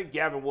 I think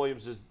Gavin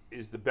Williams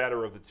is the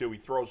better of the two. He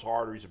throws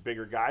harder. He's a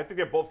bigger guy. I think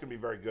they're both going to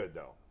be very good,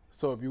 though.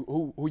 So if you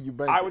who you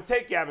banking? I would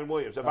take Gavin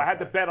Williams. If I had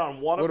to bet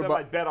on one of them,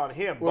 I'd bet on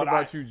him. What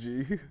about you,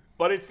 G?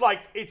 But it's like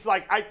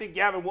I think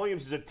Gavin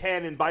Williams is a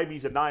 10 and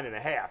Bybee's a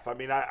 9.5. I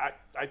mean, I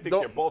think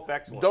they're both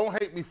excellent. Don't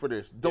hate me for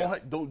this. Do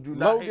not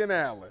Logan hate,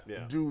 Allen.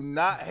 Yeah. Do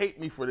not hate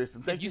me for this.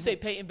 And thank If you say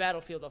Peyton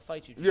Battlefield, I'll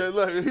fight you. Jim. Yeah,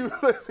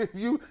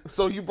 look.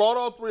 So you brought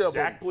all 3 of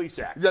them. Zach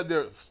Plesac. Yeah,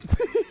 there's.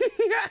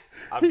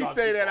 I've He gone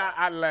say too that far.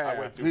 I laugh. I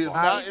went too He is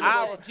far. not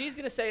in the G's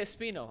gonna say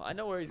Espino. I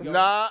know where he's going.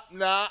 Nah,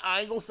 I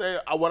ain't gonna say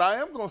it. What I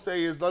am gonna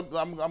say is I'm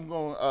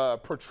gonna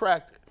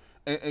protract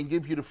and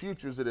give you the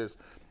futures of this.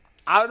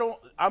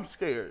 I'm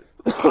scared.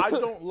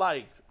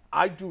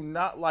 I do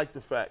not like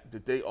the fact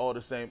that they all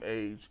the same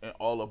age and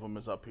all of them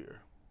is up here.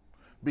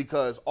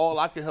 Because all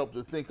I can help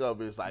to think of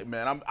is like,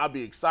 man, I'll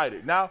be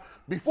excited. Now,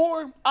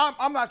 before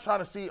I'm not trying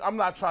to see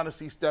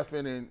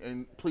Stephen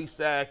and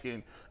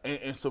Plesac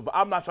and Savant.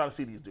 I'm not trying to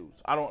see these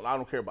dudes. I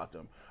don't care about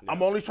them. Yeah.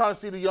 I'm only trying to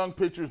see the young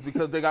pitchers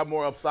because they got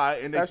more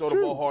upside and they throw the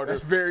ball harder.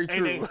 That's very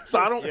true. So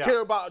I don't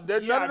care about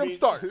none of them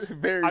starts.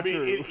 Very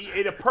true.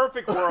 In a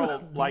perfect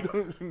world, like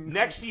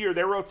next year,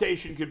 their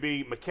rotation could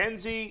be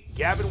McKenzie,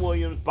 Gavin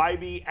Williams,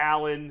 Bybee,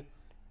 Allen,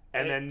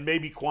 and then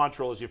maybe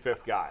Quantrill as your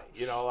 5th guy.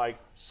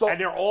 And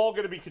they're all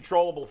going to be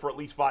controllable for at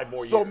least 5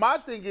 more years. So my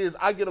thing is,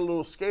 I get a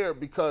little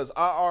scared because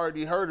I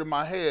already heard in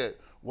my head,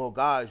 well,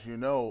 guys,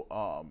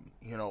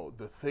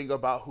 the thing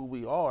about who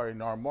we are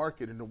in our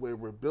market and the way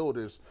we're built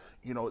is,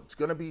 it's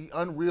going to be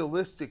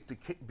unrealistic to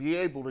be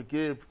able to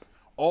give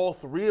all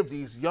 3 of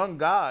these young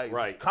guys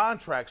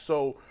contracts.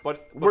 So I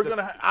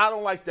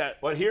don't like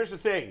that. But here's the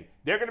thing.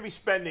 They're going to be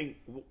spending,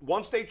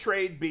 once they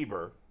trade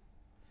Bieber,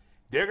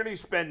 they're going to be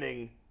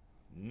spending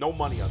no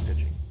money on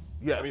pitching.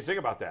 Yes. I mean, think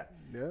about that.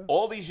 Yeah.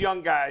 All these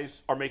young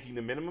guys are making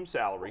the minimum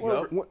salary.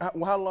 Well,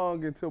 how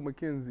long until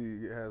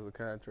McKenzie has a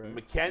contract?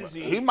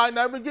 McKenzie. He might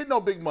never get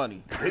no big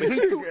money. He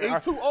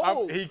too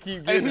old. He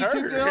keep getting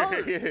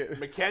hurt.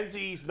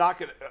 McKenzie's not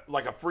going to,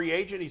 like a free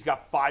agent, he's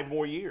got 5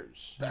 more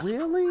years.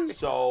 Really?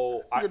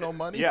 So you get no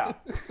money. Yeah.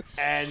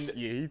 And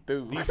Yeah, he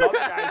threw. these other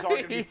guys aren't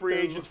going to be free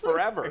agents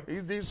forever.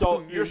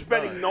 So you're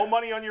spending no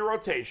money on your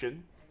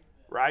rotation.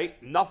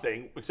 Right?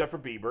 Nothing except for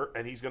Bieber,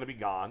 and he's going to be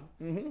gone.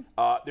 Mm-hmm.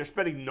 They're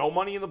spending no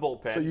money in the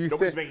bullpen. Nobody's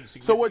making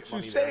significant so what you're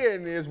money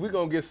saying is we're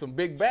going to get some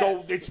big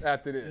bats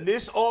after this.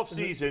 This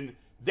offseason,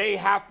 they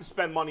have to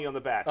spend money on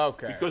the bats.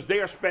 Okay. Because they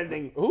are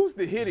spending Who's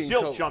the hitting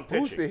zilch coach? on pitching.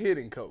 Who's the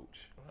hitting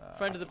coach?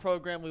 Friend of the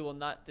program, we will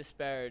not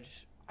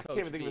disparage. I can't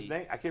even think of his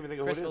name. I can't even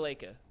think of Chris who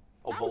it is. Valleca.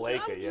 Oh,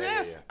 Valleca,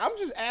 yeah. I'm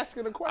just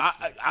asking a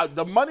question.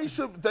 The money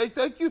should.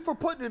 Thank you for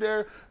putting it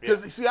there.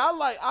 Because see, I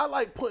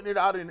like putting it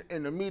out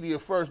in the media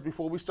first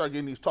before we start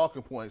getting these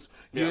talking points.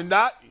 Yeah. You're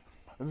not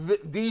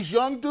these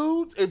young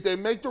dudes. If they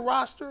make the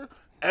roster,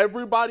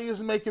 everybody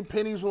is making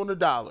pennies on the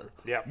dollar.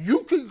 Yeah.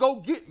 You can go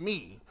get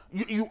me.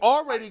 You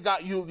already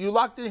got you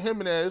locked in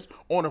Jimenez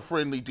on a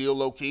friendly deal,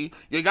 low key.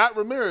 You got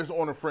Ramirez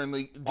on a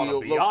friendly deal,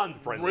 beyond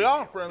friendly.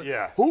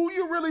 Yeah. Who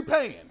you really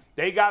paying?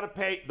 They got to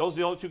pay. Those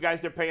are the only 2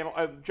 guys they're paying.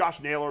 Josh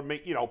Naylor,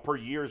 per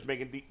year is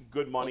making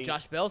good money. Well,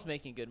 Josh Bell's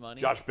making good money.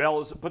 Josh Bell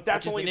is, but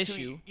that's Which is only an a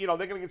issue. they're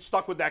going to get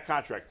stuck with that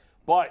contract.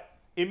 But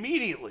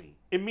immediately,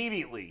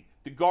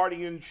 the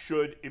Guardians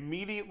should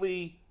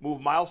immediately move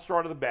Myles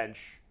Garrett to the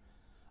bench.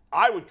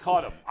 I would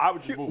cut him. I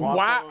would just move on.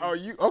 Why from him, are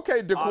you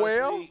okay,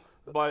 DeQuail? honestly,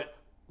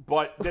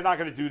 but they're not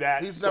going to do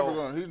that. He's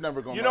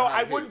never going.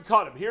 I wouldn't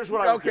cut him. Here's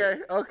what I would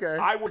do. Okay.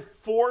 I would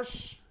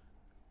force.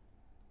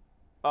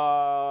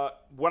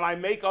 When I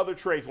make other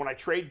trades, when I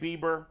trade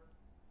Bieber,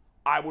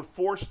 I would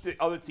force the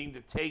other team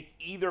to take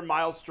either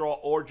Myles Garrett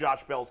or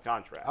Josh Bell's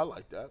contract. I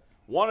like that.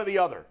 One or the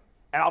other.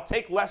 And I'll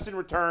take less in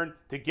return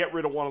to get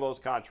rid of one of those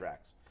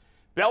contracts.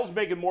 Bell's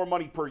making more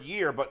money per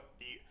year, but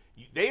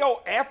they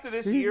owe after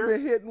this year.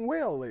 He's been hitting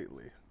well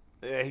lately.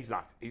 Yeah, he's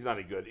not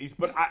any good.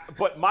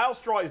 But Myles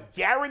Garrett is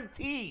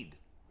guaranteed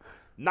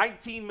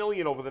 $19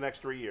 million over the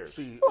next 3 years.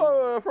 See,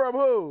 From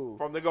who?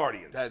 From the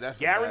Guardians. That's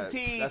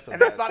guaranteed, that's and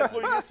that's not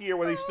including this year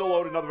where they still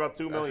owed another about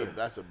 $2 million.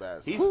 That's a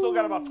bad. He's still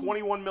got about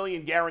 $21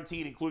 million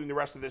guaranteed, including the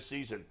rest of this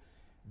season.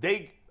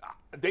 They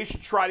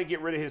should try to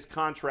get rid of his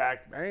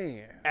contract.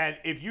 Man. And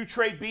if you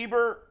trade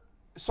Bieber,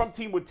 some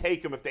team would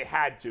take him if they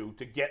had to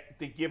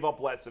give up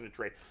less in a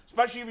trade.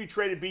 Especially if you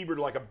traded Bieber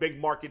to like a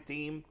big market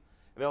team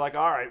And they're like,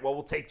 all right, well,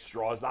 we'll take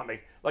Straws, not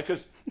make – like,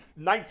 because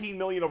 $19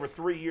 million over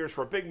 3 years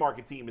for a big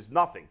market team is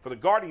nothing. For the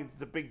Guardians,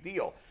 it's a big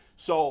deal.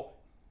 So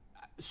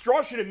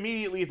Straw should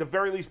immediately, at the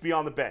very least, be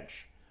on the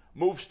bench.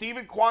 Move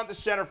Steven Kwan to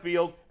center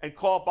field and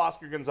call up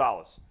Oscar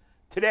Gonzalez.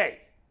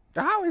 Today.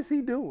 How is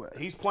he doing?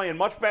 He's playing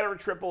much better in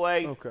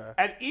AAA. Okay.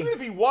 And even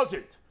if he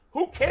wasn't,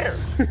 who cares?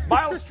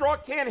 Myles Straw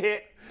can't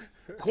hit.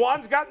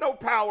 Kwan's got no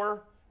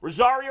power.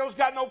 Rosario's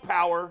got no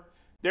power.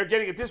 They're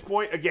getting, at this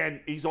point,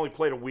 again, he's only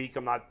played a week.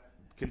 I'm not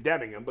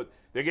condemning him, but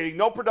they're getting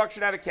no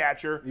production out of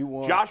catcher.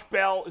 Josh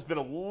Bell has been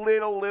a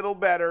little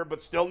better,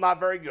 but still not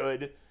very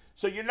good.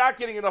 So you're not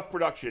getting enough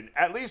production.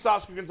 At least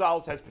Oscar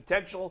Gonzalez has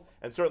potential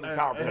and certainly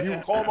power. But you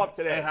call him up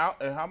today.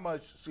 And how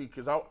much? See,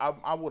 because I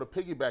want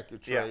to piggyback your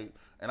trade,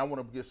 and I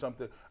want to get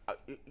something.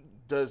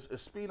 Does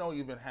Espino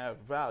even have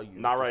value?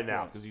 Not right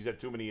now because he's had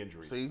too many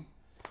injuries. See,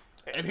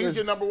 and he's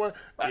your number one.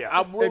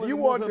 Yeah. If you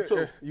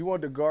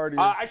want the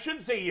Guardians, I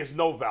shouldn't say he has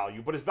no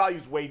value, but his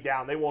value's way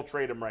down. They won't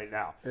trade him right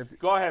now.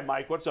 Go ahead,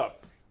 Mike. What's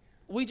up?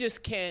 We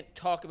just can't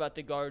talk about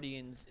the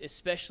Guardians,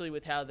 especially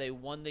with how they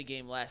won the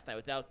game last night,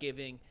 without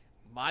giving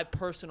my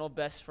personal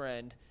best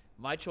friend,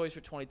 my choice for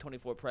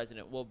 2024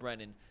 president, Will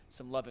Brennan,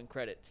 some love and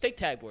credit. Stay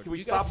tag board. Can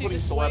we stop putting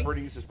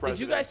celebrities as president?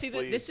 Did you guys see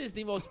that? This is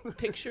the most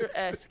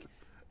picturesque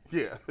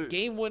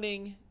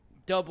game-winning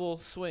double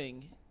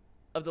swing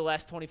of the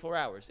last 24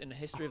 hours in the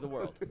history of the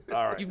world.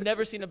 All right. You've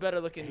never seen a better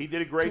looking. He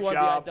did a great 2 RBI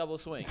job. Double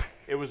swing.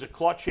 It was a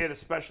clutch hit,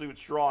 especially with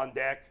Straw on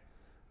deck.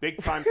 Big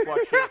time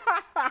clutch hit.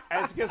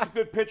 And it's against a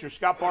good pitcher.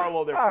 Scott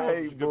Barlow, their closer,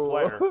 is a good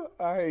player.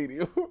 I hate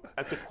you.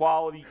 That's a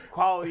quality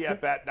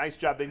at bat. Nice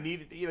job. They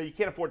needed, you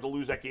can't afford to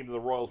lose that game to the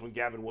Royals when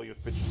Gavin Williams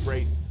pitches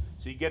great.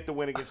 So you get the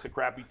win against the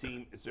crappy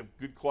team. It's a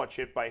good clutch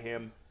hit by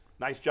him.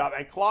 Nice job.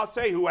 And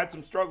Clase, who had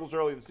some struggles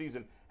early in the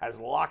season, has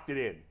locked it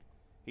in.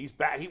 He's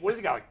back. What has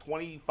he got, like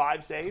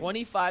 25 saves?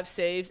 25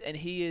 saves, and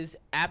he is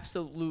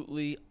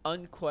absolutely,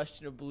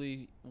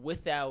 unquestionably,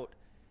 without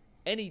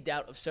any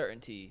doubt of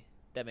certainty.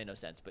 That made no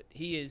sense, but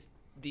he is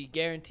the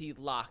guaranteed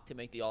lock to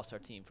make the All-Star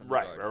team from the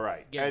Guardians.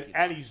 Right.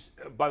 And he's,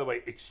 by the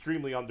way,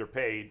 extremely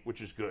underpaid, which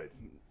is good.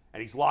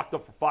 And he's locked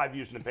up for 5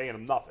 years and they're paying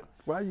him nothing.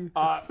 Why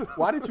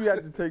did you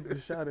have to take the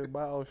shot at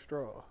Myles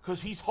Straw?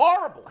 Because he's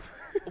horrible.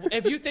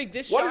 If you think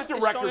this what shot is the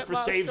is record for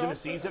Myles saves Straw? in a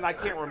season? I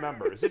can't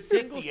remember. Is it 58?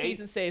 Single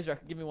season saves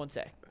record. Give me 1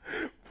 sec.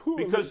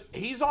 Because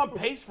he's on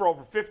pace for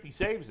over 50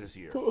 saves this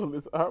year. Pool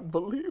is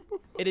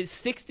unbelievable. It is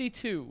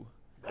 62.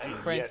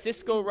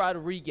 Francisco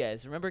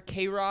Rodriguez. Remember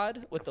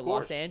K-Rod with the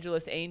Los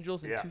Angeles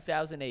Angels in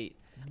 2008?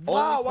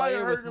 Only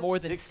player with more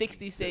than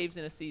 60 saves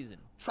in a season.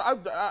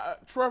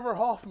 Trevor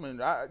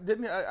Hoffman. I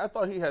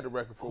thought he had the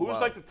record for a while.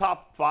 Who's like the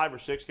top 5 or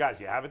 6 guys?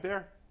 You have it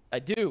there? I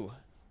do.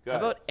 How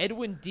about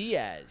Edwin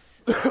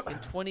Diaz in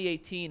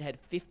 2018 had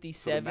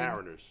 57. For the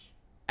Mariners.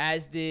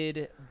 As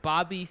did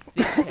Bobby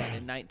Thigpen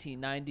in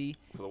 1990.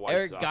 For the White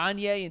Eric Sox.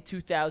 Gagne in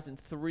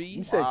 2003.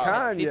 You said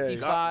Kanye.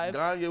 55.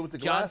 Gagne with the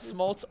John glasses?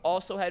 Smoltz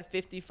also had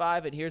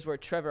 55, and here's where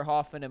Trevor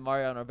Hoffman and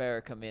Mariano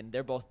Rivera come in.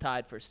 They're both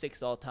tied for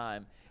 6th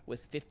all-time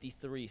with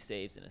 53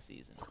 saves in a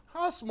season.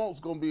 How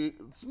Smoltz gonna be?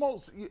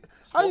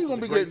 How you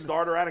gonna be great getting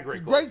starter and a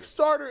great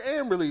starter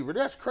and reliever?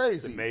 That's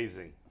crazy. It's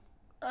amazing.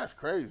 That's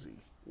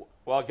crazy.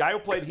 Well, a guy who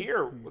played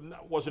here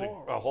wasn't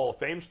a Hall of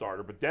Fame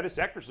starter, but Dennis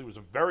Eckersley was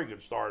a very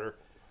good starter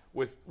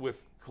with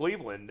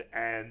Cleveland,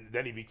 and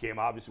then he became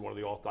obviously one of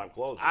the all-time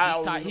closers.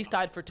 He's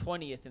tied for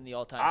 20th in the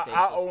all-time saves.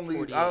 I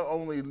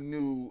only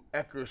knew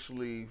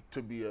Eckersley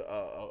to be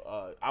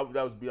that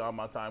was beyond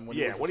my time. When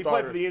when he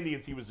played for the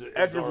Indians, he was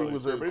Eckersley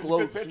was a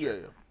good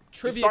pitcher. Yeah.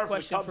 Trivia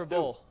question for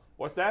Bull.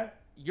 What's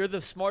that? You're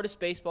the smartest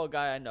baseball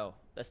guy I know.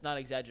 That's not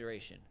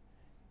exaggeration.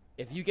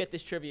 If you get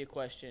this trivia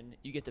question,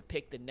 you get to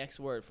pick the next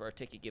word for our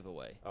ticket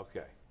giveaway.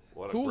 Okay.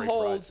 What a Who great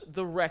holds prize.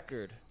 the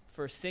record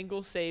for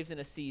single saves in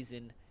a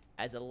season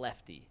as a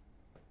lefty?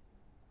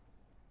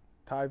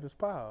 Tyvus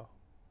Powell.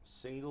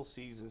 Single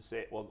season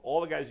save. Well,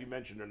 all the guys you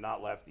mentioned are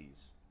not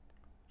lefties.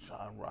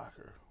 Sean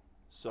Rocker.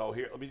 So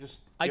here, let me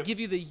just. I give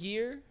you the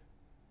year,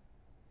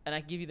 and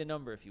I give you the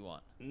number if you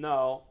want.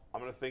 No,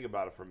 I'm going to think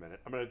about it for a minute.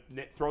 I'm going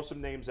to throw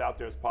some names out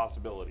there as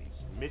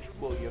possibilities. Mitch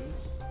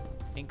Williams.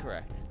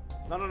 Incorrect.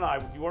 No.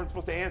 You weren't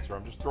supposed to answer.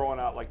 I'm just throwing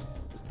out,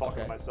 just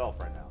talking to myself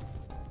right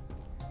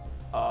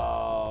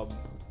now.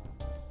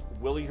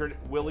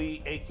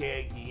 Willie,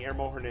 a.k.a.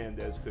 Guillermo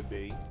Hernandez, could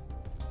be.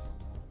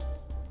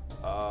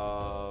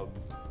 Lefties.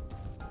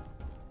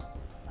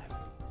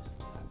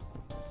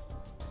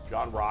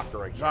 John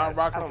Rocker, I guess. John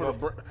Rocker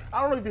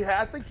I don't know if he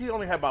had. I think he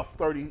only had about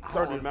 30. I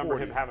don't remember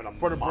him having a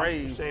for the monster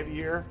Braves save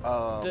year.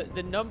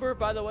 The number,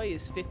 by the way,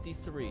 is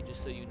 53,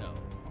 just so you know.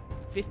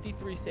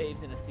 53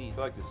 saves in a I season.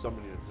 feel like there's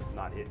somebody that's just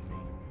not hitting me.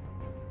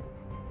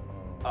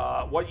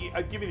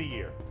 Give me the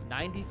year.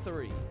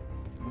 93.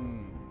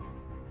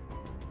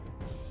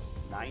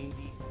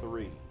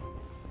 93.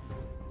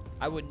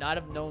 I would not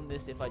have known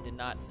this if I did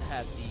not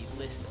have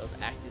the list of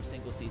active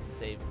single season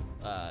saves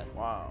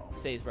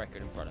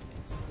record in front of me.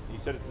 You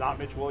said it's not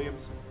Mitch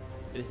Williams?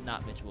 It is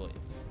not Mitch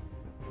Williams.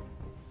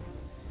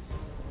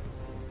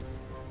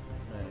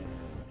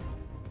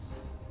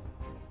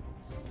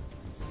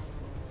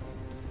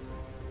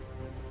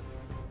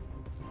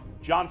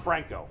 John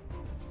Franco.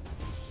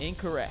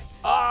 Incorrect.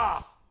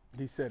 Ah!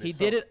 He said it. He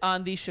did it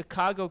on the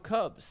Chicago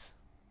Cubs.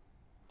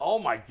 Oh,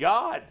 my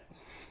God.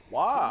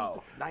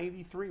 Wow.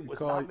 93 was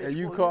not Mitch And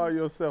you Williams? call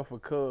yourself a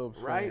Cubs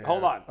Right? fan.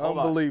 Hold on.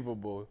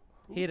 Unbelievable.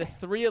 He had a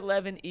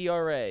 3.11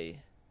 ERA.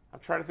 I'm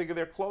trying to think of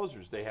their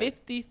closers. They had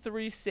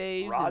 53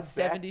 saves Rod in Beck.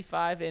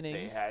 75 They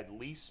innings. had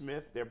Lee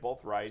Smith. They're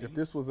both righties. If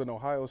this was an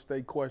Ohio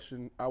State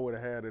question, I would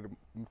have had it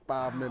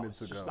 5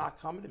 minutes It's ago. just not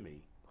coming to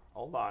me.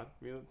 Hold on.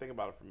 Let me think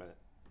about it for a minute.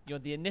 You know,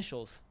 the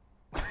initials.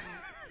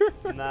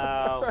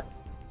 No.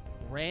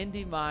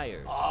 Randy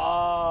Myers.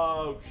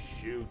 Oh,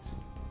 shoot.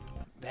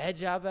 Bad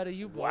job out of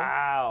you, boy.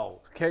 Wow.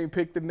 Can't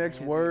pick the next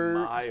word.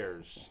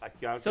 Myers. I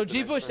can't So, pick the G.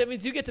 next Bush, word. that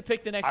means you get to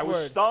pick the next I was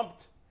word.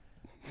 stumped.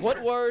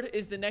 What word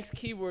is the next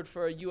keyword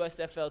for a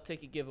USFL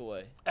ticket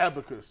giveaway?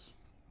 Abacus.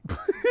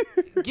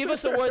 Give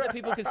us a word that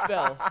people can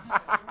spell.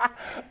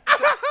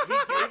 He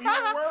gave you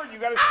a word. You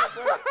got to stick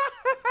with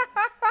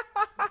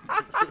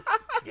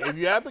it. Gave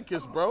you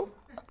abacus, bro.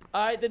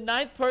 All right, the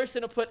 9th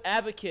person to put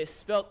abacus,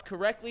 spelt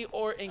correctly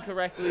or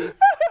incorrectly,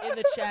 in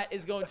the chat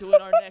is going to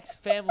win our next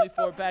family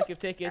four-pack of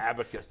tickets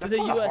Abacus. to That's the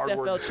not a hard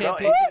word USFL to spell.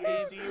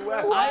 Championship game. ABCUS.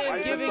 I Why am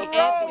is it giving so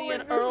Anthony and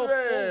with Earl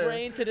this full man?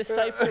 reign to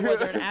decipher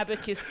whether an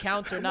abacus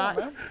counts or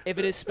not. If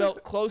it is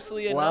spelt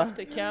closely enough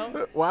to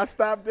count. Why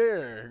stop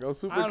there? Go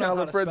I don't know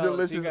how to spell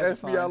it, so you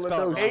guys are fine. Spell it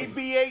wrong.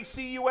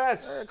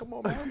 ABACUS. Hey, come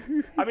on,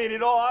 man. I mean,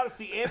 in all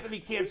honesty, Anthony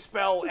can't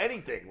spell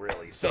anything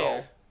really.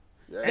 So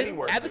Fair. any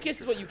word. Abacus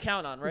is what you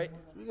count on, right?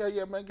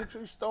 Yeah, man. Get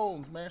your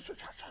stones, man.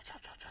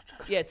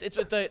 Yeah, it's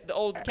with the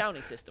old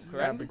counting system,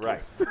 correct?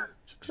 Right. So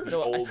I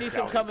Old see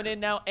some counting coming in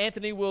now.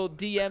 Anthony will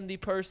DM the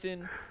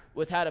person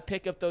with how to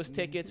pick up those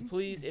tickets.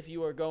 Please, if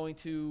you are going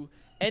to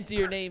enter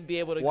your name, be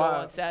able to go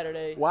on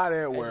Saturday. Why that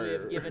as we have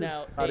word? given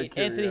out. Out Hey, of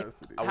Anthony,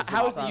 curiosity.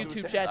 how is the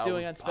YouTube chat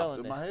doing on spelling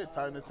in this? my head,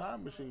 tying the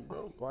time machine,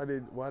 bro.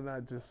 Why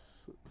not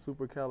just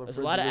supercalifragilistic? There's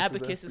a lot of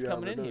abacuses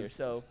coming in here,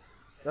 so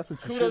That's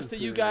what you kudos to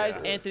should've you said. guys.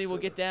 Anthony will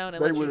get down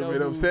and They let you would know have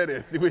been who- upset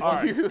if with All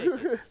right.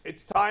 you.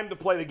 It's time to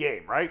play the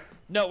game, right?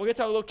 No, we're going to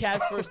talk a little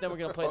Cavs first, then we're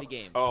going to play the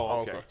game. Oh,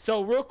 okay.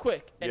 So real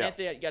quick, and Yeah.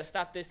 Anthony, you got to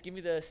stop this. Give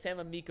me the Sam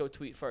Amico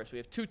tweet first. We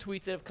have 2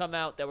 tweets that have come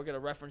out that we're going to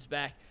reference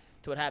back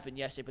to what happened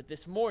yesterday. But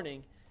this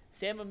morning,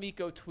 Sam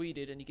Amico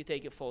tweeted, and you can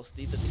take it full,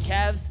 Steve, that the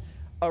Cavs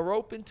are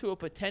open to a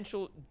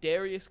potential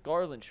Darius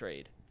Garland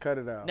trade. Cut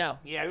it out. Now,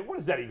 Yeah, what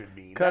does that even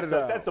mean? Cut that's it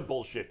a, out. That's a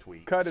bullshit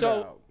tweet. Cut it so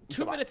out.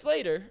 2 minutes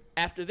later,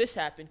 after this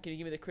happened, can you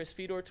give me the Chris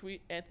Fedor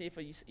tweet, Anthony,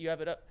 if you have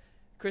it up?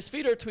 Chris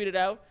Fedor tweeted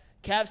out,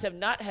 Cavs have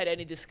not had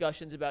any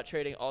discussions about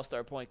trading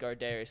all-star point guard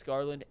Darius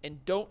Garland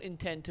and don't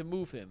intend to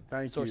move him,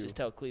 Thank sources you.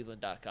 tell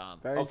Cleveland.com.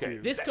 Thank Okay.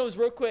 you. This comes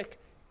real quick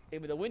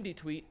with a windy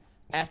tweet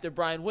after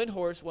Brian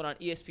Windhorst went on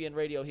ESPN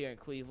radio here in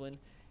Cleveland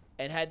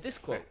and had this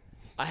quote.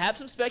 I have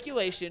some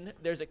speculation.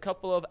 There's a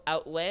couple of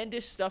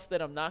outlandish stuff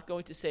that I'm not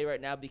going to say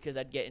right now because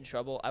I'd get in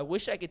trouble. I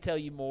wish I could tell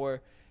you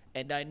more,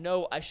 and I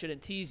know I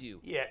shouldn't tease you.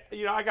 Yeah,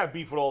 I got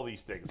beef with all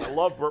these things. I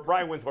love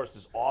Brian Windhorst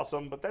is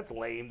awesome, but that's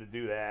lame to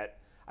do that.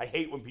 I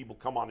hate when people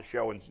come on the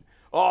show and,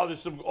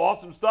 there's some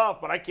awesome stuff,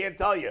 but I can't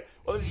tell you.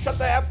 Well, then shut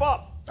the F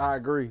up. I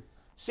agree.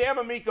 Sam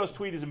Amico's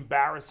tweet is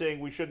embarrassing.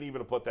 We shouldn't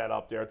even have put that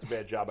up there. It's a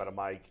bad job out of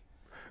Mike.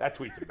 That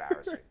tweet's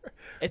embarrassing.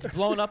 It's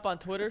blown up on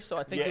Twitter, so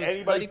I think Yeah, it was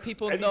anybody letting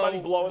people anybody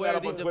know blowing where that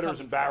up on these are Twitter is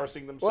coming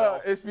embarrassing Well,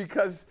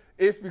 themselves.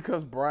 it's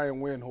because Brian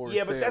Windhorst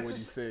Yeah, but said that's what he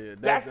just,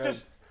 said. that's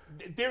just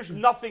there's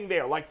nothing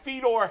there. Like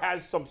Fedor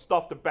has some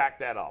stuff to back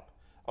that up.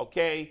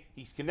 Okay,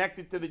 he's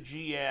connected to the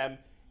GM.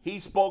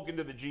 He's spoken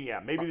to the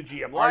GM. Maybe the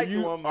GM lied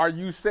to him. Are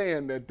you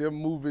saying that them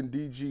moving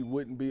DG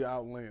wouldn't be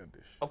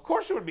outlandish? Of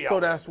course it would be. So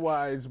outlandish. that's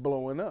why it's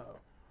blowing up.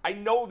 I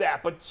know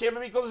that, but Sam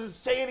Amico doesn't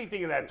say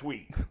anything in that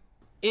tweet.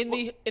 In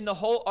the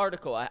whole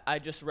article, I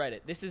just read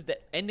it. This is the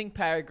ending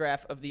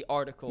paragraph of the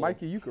article.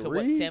 Mikey, you can to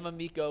read? what Sam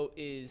Amico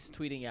is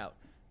tweeting out.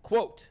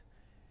 Quote,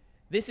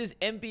 this is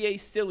NBA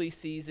silly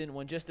season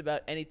when just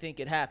about anything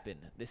could happen.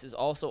 This is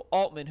also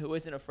Altman, who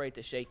isn't afraid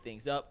to shake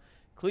things up.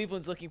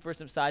 Cleveland's looking for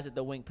some size at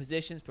the wing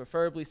positions,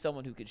 preferably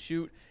someone who can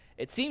shoot.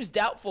 It seems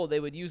doubtful they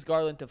would use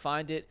Garland to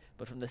find it,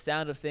 but from the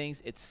sound of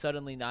things, it's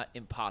suddenly not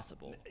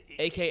impossible.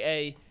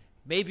 AKA,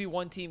 maybe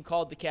one team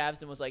called the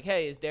Cavs and was like,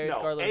 hey, is Darius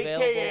Garland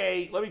available?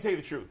 AKA, let me tell you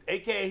the truth.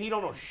 AKA, he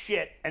don't know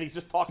shit, and he's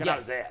just talking out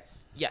his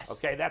ass. Yes.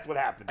 Okay, that's what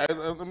happened. And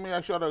let me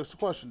ask y'all this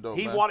question, though,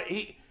 man.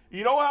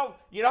 You know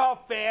how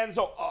fans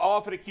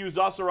often accuse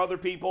us or other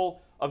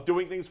people of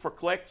doing things for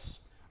clicks?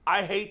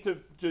 I hate to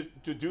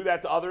do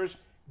that to others.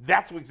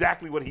 That's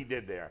exactly what he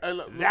did there.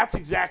 That's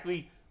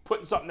exactly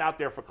putting something out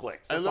there for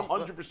clicks. That's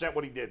 100%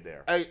 what he did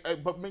there. Hey,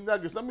 but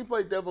McNuggets, let me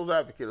play devil's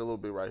advocate a little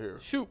bit right here.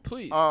 Shoot,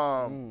 please.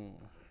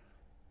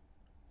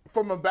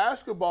 From a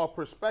basketball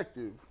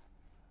perspective,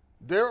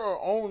 there are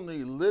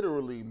only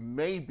literally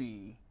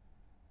maybe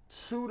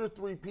 2 to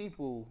 3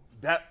 people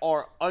that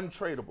are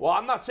untradeable. Well,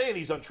 I'm not saying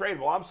he's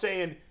untradeable. I'm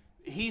saying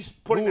he's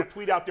putting that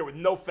tweet out there with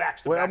no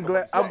facts to back I'm up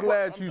glad. what he's I'm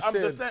glad you I'm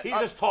said. just saying- He's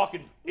just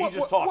talking. He's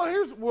just talking. Well,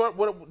 here's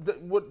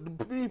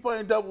what me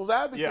playing devil's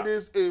advocate Yeah.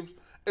 is if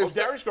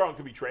Darius Garland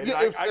could be traded. yeah,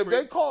 I if agree.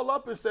 they call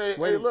up and say,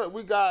 hey, look,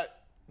 we got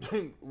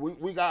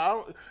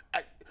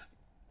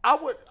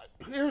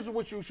Here's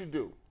what you should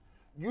do.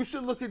 You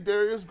should look at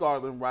Darius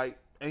Garland, right?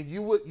 And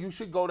you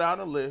should go down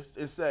a list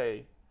and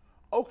say,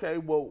 okay,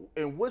 well,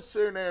 in what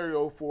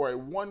scenario for a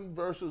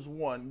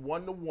 1-versus-1,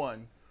 1-to-1,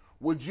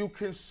 would you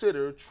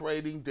consider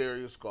trading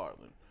Darius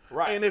Garland?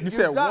 Right. And if You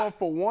said 1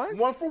 for 1?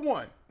 1 for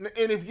 1.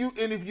 And if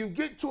you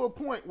get to a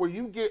point where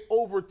you get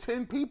over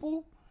 10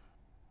 people,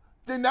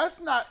 then that's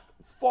not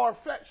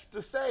far-fetched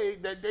to say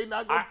that they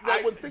not gonna,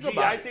 that would think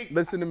about it.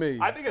 Listen to me.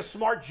 I think a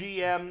smart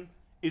GM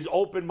is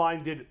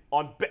open-minded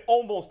on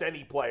almost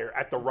any player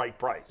at the right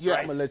price. Yeah, right?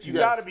 I'm gonna let You you-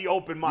 got to be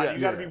open-minded. Yeah.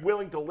 You got to be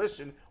willing to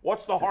listen.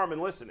 What's the harm in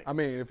listening? I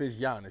mean, if it's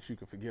Giannis, you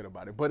can forget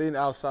about it. But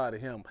outside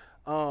of him,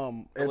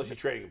 Unless you're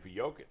trading him for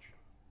Jokic.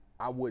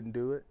 I wouldn't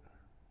do it.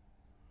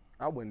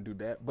 I wouldn't do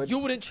that. But You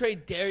wouldn't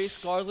trade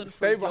Darius Garland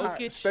stay for behind,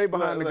 Jokic? stay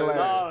behind the No,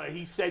 glass. No,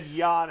 he said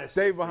Giannis.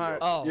 Stay behind.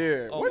 Oh,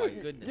 yeah. oh What my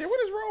is- goodness. Yeah,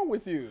 what is wrong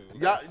with you?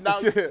 Yeah, now,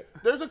 Yeah.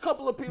 there's a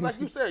couple of people, like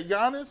you said,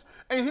 Giannis.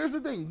 And here's the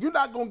thing. You're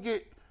not going to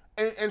get –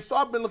 and so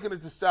I've been looking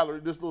at this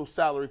little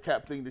salary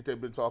cap thing that they've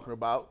been talking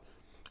about.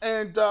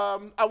 And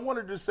I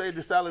wanted to say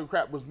the salary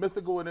cap was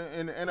mythical in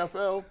the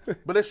NFL,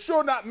 but it's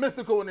sure not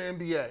mythical in the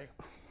NBA.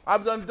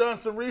 I've done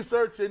some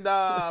research, and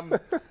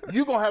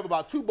you're going to have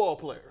about 2 ball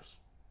players.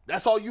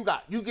 That's all you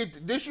got. You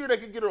get this year, they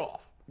can get it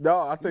off.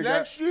 No, I think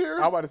Next year?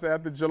 I'm about to say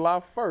after July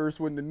 1st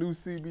when the new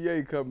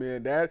CBA come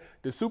in, that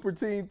the super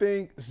team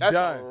thing is That's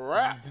done. a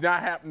wrap. It's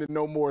not happening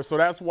no more. So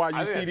that's why you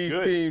I think see that's these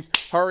good.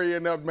 teams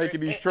hurrying up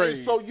making these And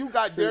trades. so you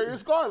got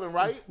Darius Garland,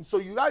 right? So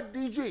you got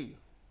DG.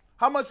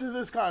 How much is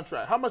his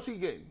contract? How much he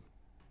getting?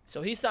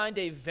 So he signed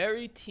a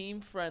very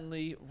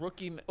team-friendly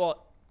rookie –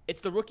 well,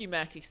 it's the rookie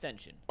max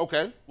extension,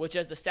 Okay. which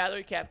as the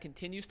salary cap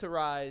continues to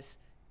rise,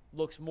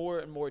 looks more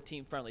and more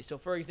team-friendly. So,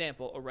 for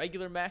example, a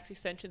regular max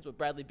extension is what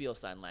Bradley Beal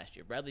signed last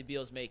year. Bradley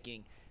Beal's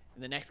making,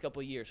 in the next couple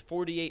of years,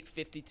 48,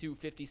 52,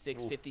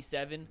 56,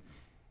 57.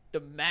 The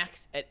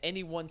max at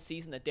any one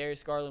season that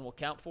Darius Garland will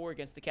count for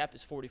against the cap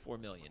is $44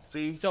 million.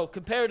 See? So,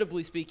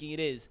 comparatively speaking, it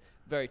is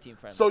very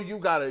team-friendly. So you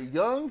got a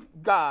young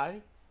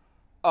guy,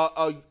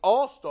 a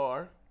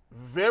all-star,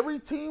 very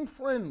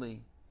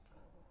team-friendly.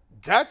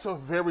 That's a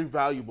very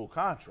valuable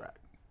contract.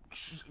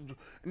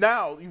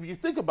 Now, if you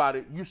think about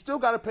it, you still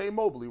got to pay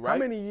Mobley, right? How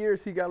many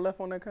years he got left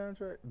on that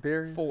contract?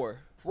 Darius? 4.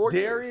 4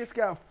 years. Darius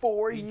got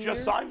 4 He years.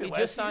 just signed it He last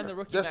just signed year. the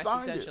rookie Just max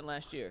signed it. extension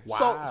last year.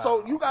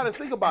 So you got to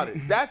think about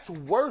it. That's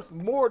worth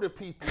more to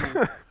people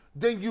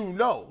than you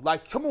know.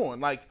 Like, come on.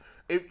 Like,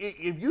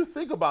 if you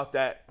think about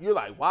that, you're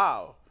like,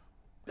 wow,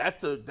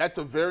 that's a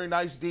very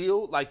nice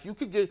deal. Like, you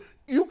could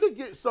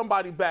get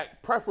somebody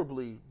back,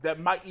 preferably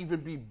that might even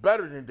be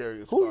better than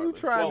Darius Who Garland. you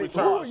trying Well,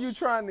 to? Who are you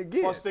trying to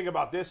get? Plus, think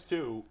about this,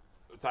 too,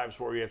 times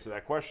before we answer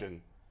that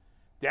question.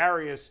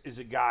 Darius is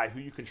a guy who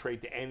you can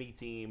trade to any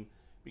team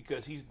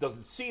because he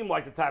doesn't seem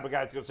like the type of guy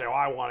that's going to say, oh,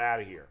 I want out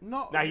of here.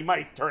 No. Now, he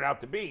might turn out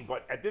to be,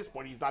 but at this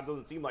point,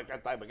 doesn't seem like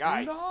that type of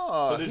guy.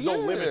 No, So there's no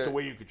yeah. limit to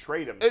where you could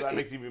trade him. So that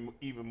makes it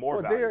even more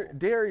Well, valuable.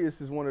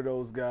 Darius is one of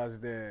those guys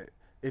that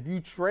if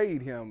you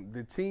trade him,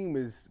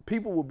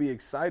 people will be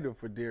excited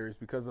for Darius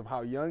because of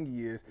how young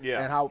he is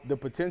and how the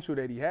potential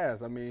that he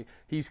has. I mean,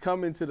 he's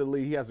come into the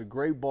league. He has a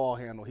great ball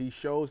handle. He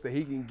shows that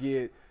he can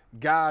get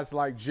guys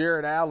like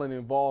Jared Allen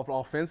involved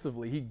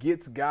offensively. He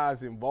gets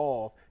guys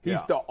involved.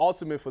 He's the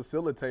ultimate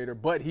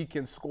facilitator, but he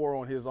can score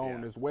on his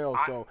own as well.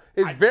 So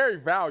it's very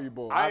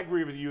valuable. I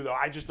agree with you, though.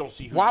 I just don't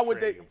see who Why you're would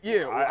they? trading him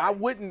Yeah, for. I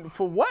wouldn't.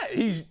 For what?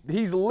 He's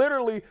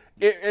literally.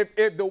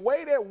 If the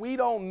way that we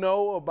don't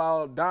know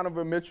about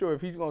Donovan Mitchell,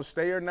 if he's going to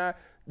stay or not,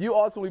 you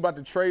ultimately about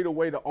to trade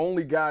away the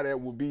only guy that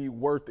would be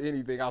worth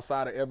anything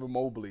outside of Evan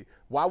Mobley.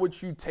 Why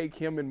would you take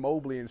him and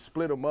Mobley and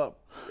split them up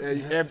and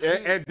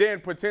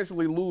then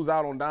potentially lose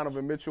out on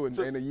Donovan Mitchell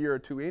in a year or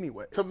two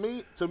anyway? To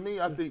me,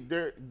 I think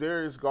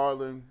Darius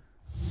Garland.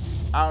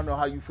 I don't know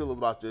how you feel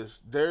about this.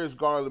 Darius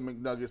Garland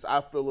McNuggets,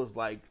 I feel is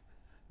like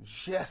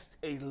just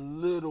a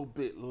little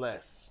bit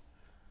less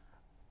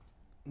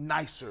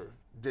nicer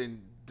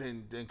than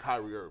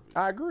Kyrie Irving.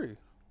 I agree.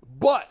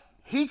 But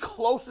he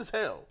close as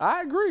hell.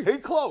 I agree. He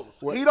close.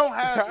 Well, He don't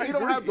I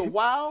have the agree.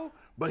 wow,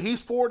 but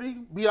he's 40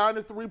 beyond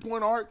the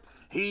 3-point arc.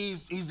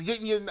 He's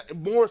getting you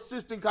more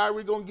assists than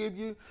Kyrie gonna give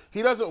you.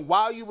 He doesn't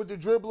wow you with the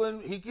dribbling.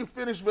 He can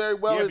finish very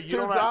well. Yeah, His but you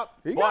don't teardrop.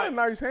 He got a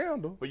nice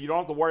handle. But you don't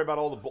have to worry about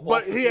all the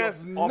But he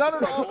has none of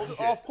the bullshit.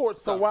 off-court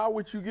So stuff. why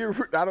would you get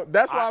rid?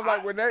 That's why I'm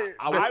like, when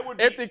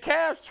if the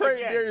Cavs trade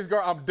again, Darius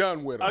Garland, I'm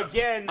done with him.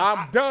 Again,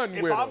 I'm done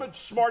with If I'm him. a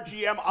smart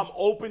GM, I'm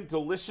open to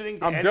listening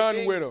to I'm anything.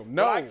 done with him.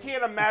 No. But I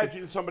can't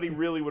imagine somebody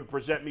really would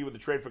present me with a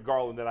trade for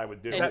Garland that I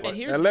would do. And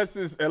here's Unless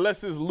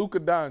it's Luka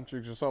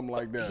Doncic or something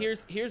like that.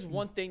 Here's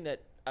one thing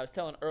that I was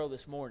telling Earl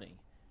this morning.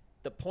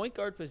 The point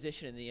guard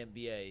position in the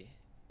NBA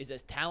is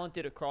as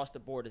talented across the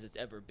board as it's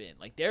ever been.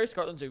 Like, Darius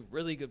Garland's a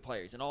really good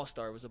player. He's an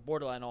all-star. Was a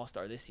borderline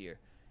all-star this year.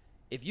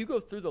 If you go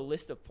through the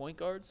list of point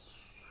guards,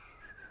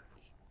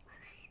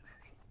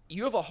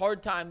 you have a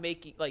hard time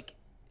making, like,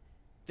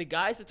 the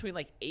guys between,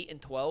 like, 8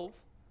 and 12,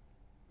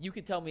 you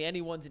can tell me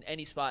anyone's in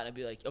any spot, and I'd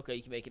be like, okay,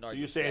 you can make an So argument.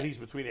 you're for saying that. he's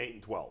between 8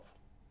 and 12?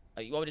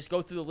 You want me to just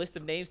go through the list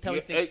of names? Tell me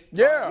if they...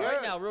 Yeah.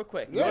 Right now, real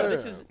quick. Yeah. So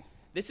this is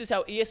This is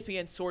how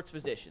ESPN sorts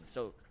positions.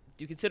 So,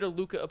 do you consider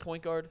Luka a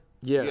point guard?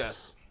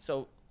 Yes.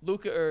 So,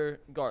 Luka or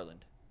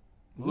Garland?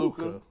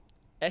 Luka.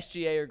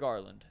 SGA or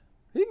Garland?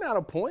 He's not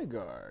a point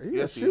guard. He's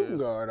Yes, a he shooting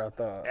is. guard, I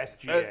thought.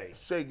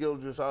 SGA. Shea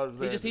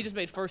Gilgeous-Alexander. He just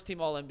made first team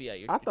All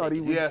NBA. I thought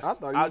he was. Yes. I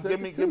thought he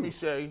was give me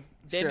Shea.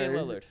 Damian Shea.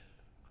 Lillard.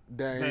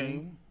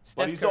 Dame. Steph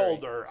But he's Curry.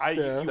 older.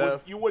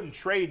 Steph. You wouldn't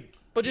trade.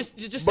 But just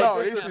No, say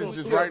this first is round. just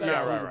Who's right better?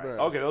 now. Yeah, who's right. better?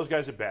 Okay, those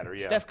guys are better.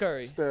 Yeah. Steph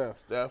Curry.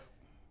 Steph.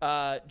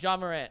 John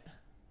Morant.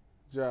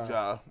 Ja.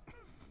 Ja.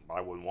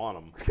 I wouldn't want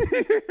him.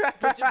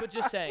 But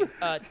just saying.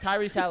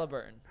 Tyrese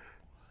Halliburton.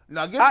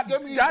 Now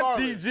give me got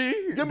Garland.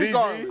 DG. Give me DG.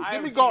 Garland. I Give me haven't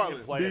seen him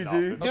Garland. play DG.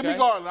 enough. Give me Okay.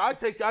 Garland. I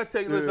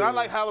take. Listen, I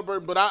like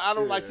Halliburton, but I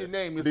don't like your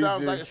name. It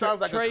sounds DJ.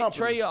 like a company.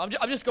 Trey Young.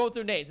 I'm just going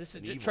through names. This is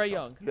just Trey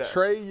Young. Yes.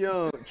 Trey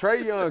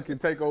Young can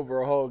take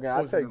over a whole game.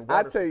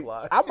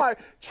 I might.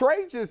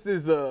 Trey just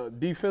is a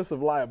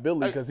defensive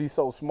liability because he's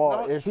so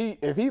small. No.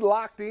 If he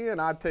locked in,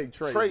 I'd take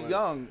Trey. Trey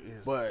Young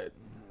is. But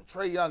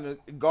Trey Young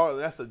and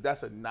Garland.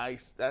 That's a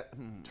nice.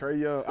 Trey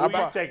Young. Who are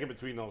you taking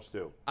between those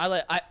two?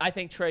 I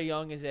think Trey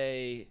Young is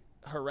a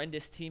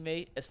horrendous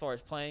teammate as far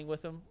as playing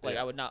with him. Like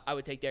Yeah. I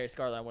would take Darius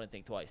Garland. I wouldn't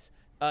think twice.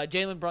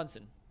 Jalen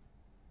Brunson.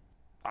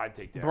 I'd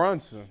take that.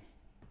 Brunson.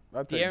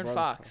 I'd take De'Aaron Brunson.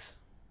 Fox.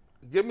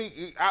 Give me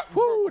Whew,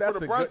 for that's the a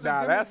good- Brunson.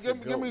 nah, that's a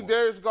give good me one.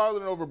 Darius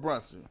Garland over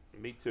Brunson.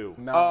 Me too.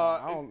 No,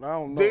 I don't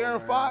know. De'Aaron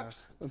man.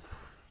 Fox.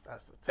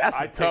 That's a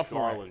I'd tough take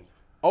one. Garland.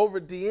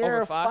 Over De'Aaron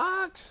Over Fox?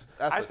 Fox?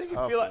 That's I a think you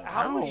tough feel like one. how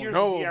I many don't years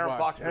know has De'Aaron about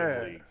Fox been in that.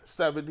 the league?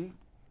 70.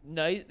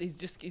 No,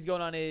 he's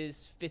going on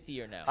his 5th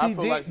year now. See,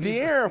 feel like he's-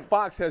 De'Aaron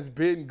Fox has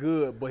been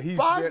good, but he's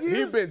 5 been,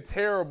 years? been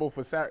terrible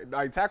for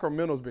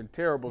Sacramento's been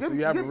terrible, so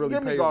you haven't really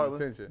give me paid him Garland.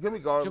 attention. Give me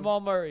Garland.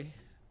 Jamal Murray.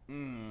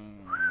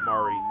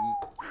 Murray.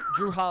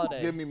 Drew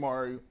Holiday. Give me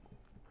Murray.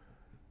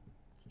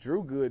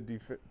 Drew good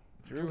defense.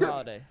 Drew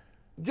Holiday.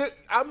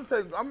 I'm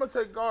gonna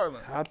take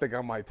Garland. I think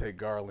I might take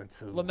Garland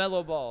too.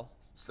 LaMelo Ball.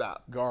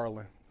 Stop.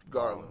 Garland.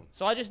 Garland.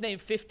 So I just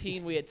named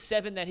 15. We had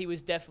 7 that he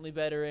was definitely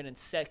better in, and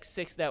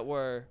 6 that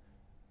were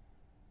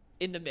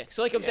in the mix.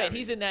 So like I'm saying,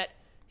 he's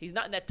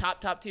not in that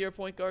top tier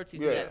point guards.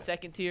 He's in that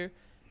second tier.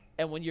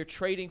 And when you're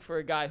trading for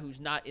a guy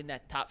who's not in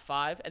that top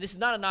 5, and this is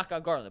not a knock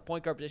on Garland, the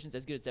point guard position's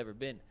as good as it's ever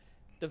been.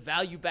 The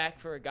value back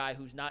for a guy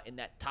who's not in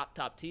that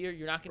top tier,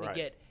 you're not going to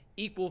get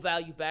equal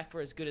value back for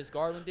as good as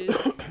Garland is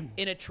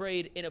in a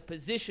trade in a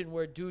position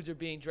where dudes are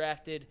being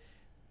drafted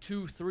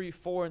 2, 3,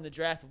 4 in the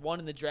draft, 1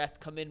 in the draft,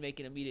 come in, make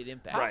an immediate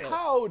impact. Right. So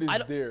How old is I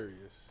don't-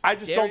 Darius? I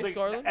just Darius don't think,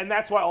 Garland? and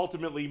that's why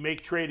ultimately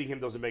trading him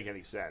doesn't make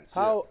any sense.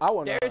 I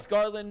want to. Darius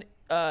Garland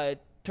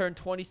turned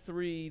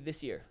 23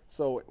 this year.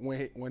 So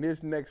when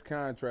his next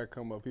contract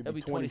come up, he'll He'll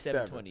be be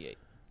 27, 27. 28.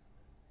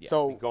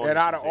 So, Going and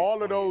out of into his all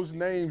of 28. those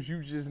names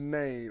you just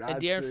named, And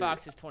I'd De'Aaron say,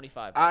 Fox is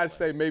 25. by the way. I'd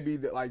say maybe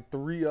that like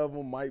 3 of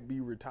them might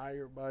be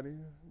retired by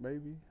then,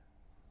 maybe.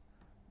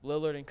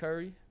 Lillard and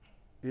Curry,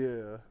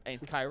 Yeah.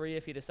 and Kyrie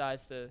if he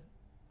decides to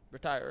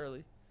retire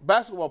early.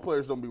 Basketball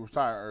players don't be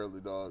retiring early,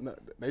 dog. No,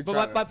 they But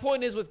try my to-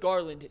 point is with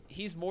Garland,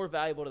 he's more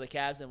valuable to the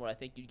Cavs than what I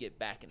think you'd get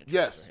back in a trade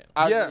Yes. for him.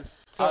 I agree.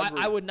 Yes. So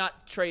agree. I would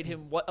not trade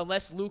him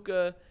unless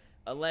Luka,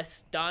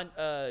 unless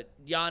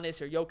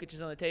Giannis or Jokic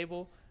is on the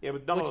table. Yeah,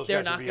 but none of which those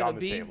they're guys not would be gonna on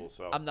the table.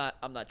 So I'm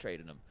not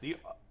trading them.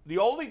 the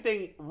only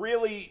thing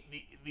really,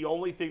 the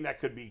only thing that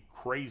could be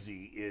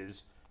crazy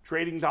is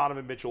trading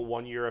Donovan Mitchell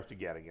 1 year after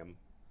getting him.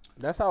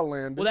 That's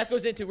outlandish. Well, that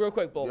goes into real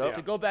quick, Bull. Yep.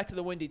 To go back to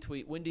the Windy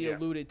tweet, Windy Yeah.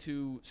 alluded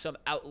to some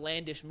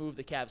outlandish move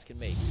the Cavs can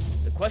make.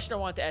 The question I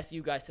wanted to ask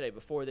you guys today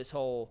before this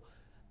whole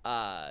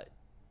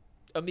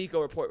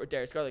Amico report with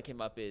Darius Garland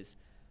came up is,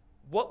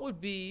 what would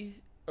be,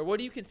 or what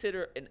do you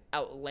consider an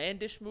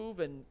outlandish move?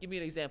 And give me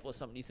an example of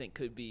something you think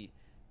could be,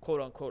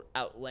 quote unquote,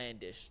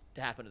 outlandish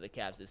to happen to the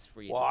Cavs this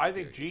free Well, agency I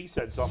think period. G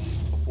said something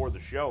before the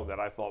show that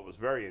I thought was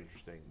very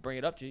interesting. Bring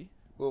it up, G.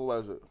 What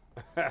was it?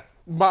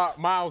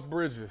 Miles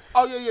Bridges.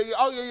 Oh yeah.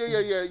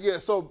 Oh yeah.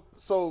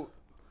 So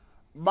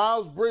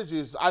Miles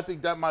Bridges, I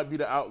think that might be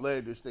the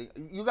outlandish thing.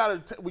 You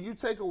gotta when you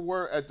take a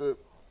word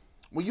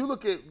when you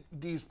look at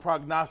these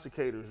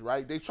prognosticators,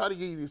 right? They try to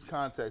give you these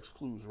context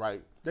clues,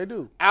 right? They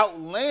do.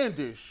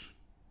 Outlandish.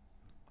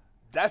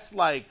 That's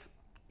like,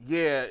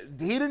 yeah.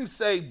 He didn't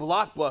say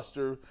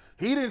blockbuster.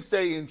 He didn't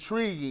say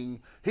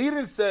intriguing. He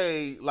didn't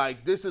say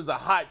like this is a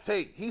hot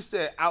take. He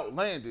said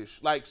outlandish.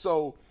 Like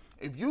so.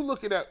 If you're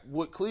looking at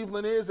what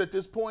Cleveland is at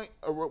this point,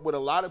 with a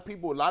lot of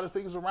people, a lot of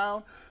things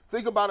around,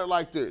 think about it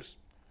like this.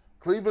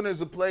 Cleveland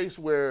is a place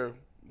where,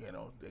 you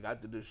know, they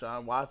got the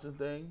Deshaun Watson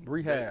thing.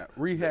 Rehab.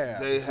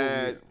 They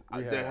had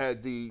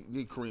the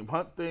Kareem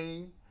Hunt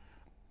thing.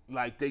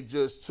 Like they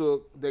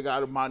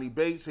got Imani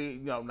Bates.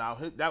 Now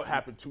that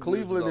happened 2 years ago.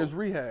 Cleveland is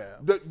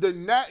rehab. The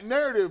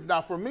narrative,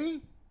 now for me,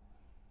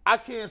 I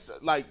can't say,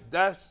 like,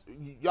 that's,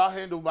 y'all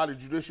handle by the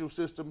judicial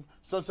system.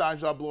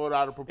 Sometimes y'all blow it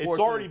out of proportion.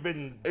 It's already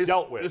been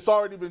dealt with. It's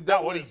already been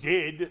dealt What with. he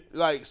did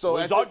Like, so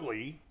was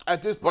ugly,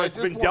 at this but point, it's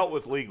been dealt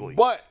with legally.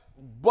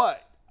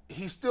 But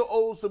he still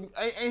owes some,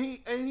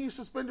 and he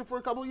suspended for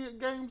a couple of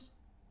games.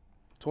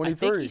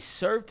 23. I think he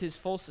served his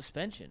full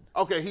suspension.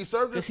 Okay, he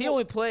served his Because he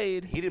only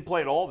played. He didn't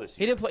play at all this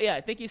year. He didn't play. Yeah,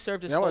 I think he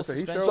served his Yeah, I full wanna say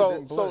he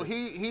suspension. showed- So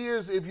he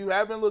is. If you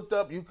haven't looked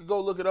up, you could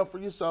go look it up for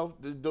yourself.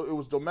 It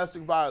was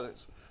domestic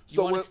violence. You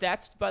So want when, his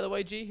stats, by the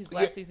way, G? His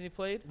last season he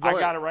played? I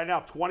got it right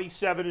now.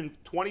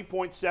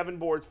 20.7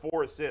 boards,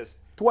 4 assists.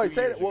 Wait, 2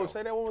 say years that- whoa, ago.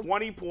 say that one more-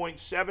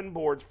 20.7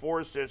 boards, 4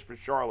 assists for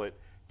Charlotte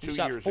 2 He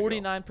shot years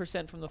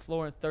 49% from the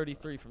floor and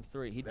 33 from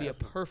 3. He'd be a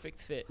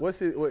perfect fit. What's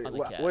his on the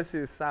Cavs. what's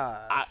his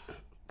size?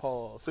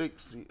 Pause.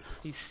 6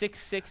 He's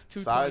 6'6",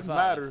 225. size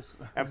matters.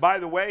 ago. And by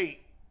the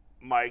way,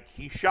 Mike,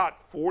 he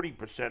shot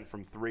 40%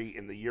 from 3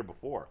 in the year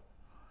before.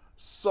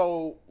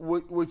 So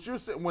what you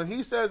say when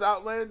he says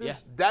outlandish, Yeah.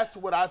 that's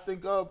what I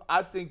think of.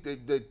 I think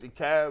that the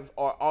Cavs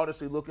are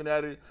honestly looking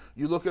at it.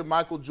 You look at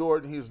Michael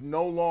Jordan; he's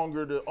no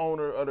longer the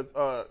owner of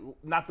the,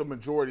 not the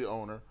majority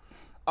owner,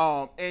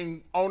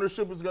 and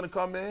ownership is going to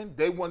come in.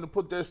 They want to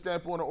put their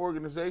stamp on the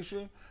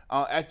organization.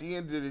 At the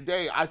end of the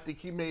day, I think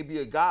he may be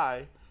a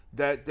guy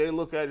that they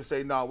look at and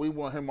say, "No, we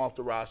want him off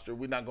the roster.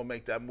 We're not going to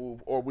make that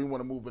move, or we want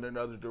to move in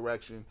another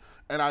direction."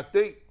 And I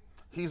think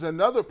he's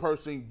another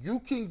person you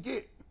can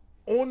get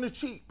on the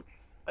cheap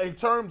in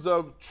terms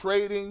of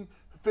trading,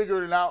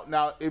 figuring it out.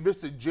 Now, if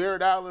it's a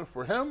Jared Allen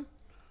for him,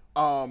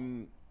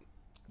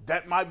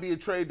 that might be a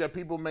trade that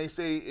people may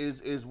say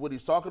is what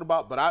he's talking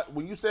about. But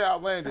when you say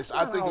outlandish,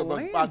 I think of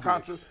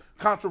a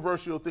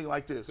controversial thing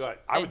like this. Good.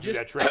 I would do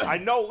that trade. I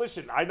know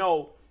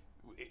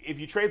if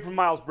you trade for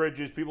Miles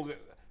Bridges,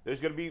 there's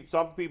going to be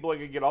some people that are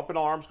going to get up in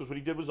arms because what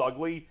he did was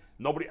ugly.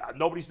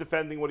 Nobody's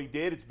defending what he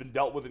did. It's been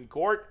dealt with in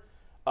court.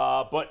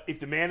 But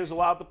if the man is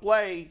allowed to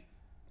play,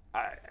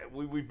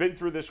 we've been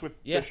through this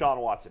with Deshaun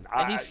Watson.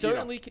 And he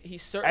certainly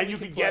and you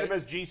can get him,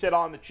 as G said,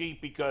 on the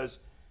cheap because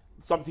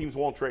some teams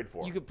won't trade for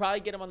him. You could probably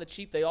get him on the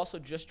cheap. They also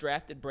just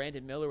drafted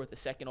Brandon Miller with the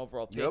 2nd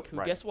overall pick,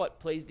 who, guess what,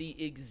 plays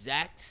the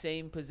exact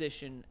same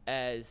position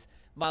as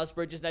Myles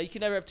Bridges. Now, you can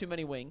never have too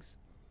many wings.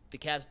 The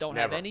Cavs don't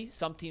have any.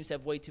 Some teams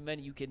have way too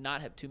many. You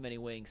cannot have too many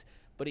wings,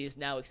 but he is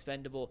now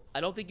expendable.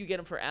 I don't think you get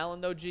him for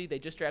Allen, though, G. They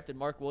just drafted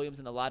Mark Williams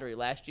in the lottery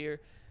last year,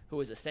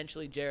 who is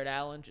essentially Jared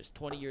Allen, just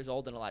 20 years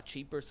old and a lot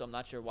cheaper, so I'm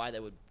not sure why they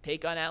would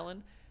take on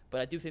Allen. But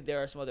I do think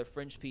there are some other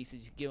fringe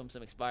pieces. You give him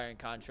some expiring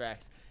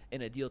contracts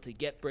in a deal to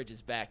get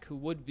Bridges back, who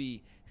would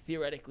be,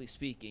 theoretically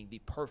speaking, the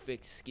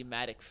perfect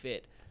schematic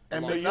fit.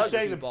 And so you're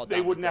saying that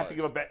they wouldn't have to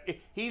give up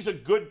 – he's a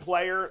good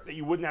player that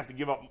you wouldn't have to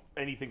give up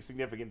anything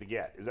significant to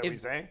get. Is that what you're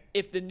saying?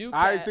 If the new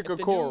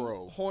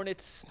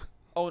Hornets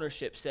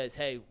ownership says,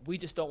 hey, we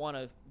just don't want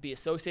to be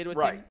associated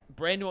with him,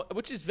 brand new,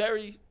 which is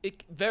very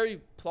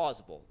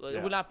plausible.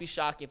 It would not be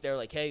shocking if they're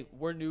like, hey,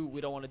 we're new,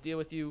 we don't want to deal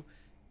with you.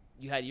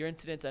 You had your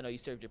incidents, I know you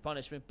served your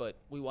punishment, but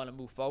we want to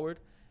move forward.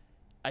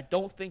 I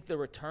don't think the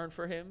return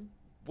for him,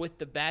 with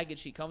the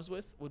baggage he comes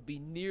with, would be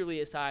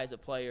nearly as high as a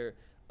player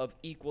of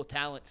equal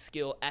talent,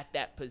 skill at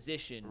that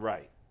position.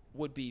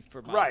 Would be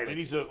for Myles Bridges. And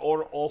he's an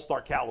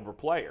all-star caliber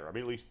player. I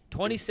mean, at least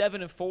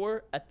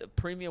 27-4 at the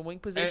premium wing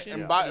position.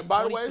 And by the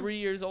way, 23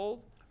 years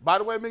old. By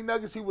the way,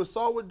 McNuggets, he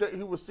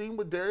was seen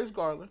with Darius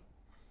Garland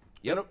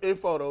in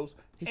photos.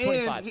 He's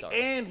 25,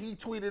 sorry. And he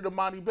tweeted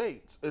Amani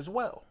Bates as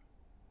well,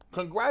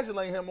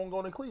 congratulating him on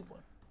going to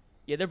Cleveland.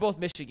 Yeah, they're both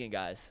Michigan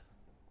guys.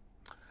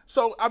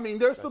 So I mean,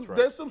 there's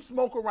some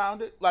smoke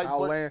around it. Like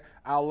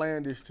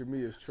outlandish to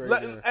me is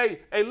trading.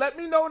 Hey, let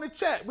me know in the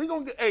chat. We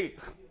gonna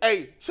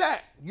get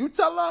chat. You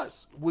tell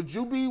us. Would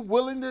you be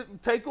willing to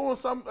take on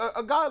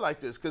a guy like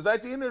this? Because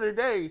at the end of the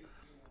day,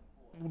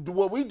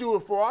 what we do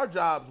it for our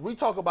jobs, we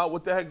talk about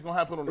what the heck's gonna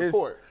happen on the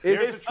court.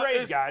 There's a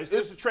trade, guys.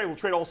 There's a trade. We'll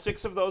trade all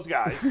 6 of those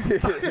guys.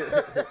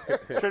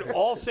 Trade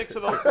all 6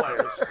 of those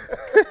players.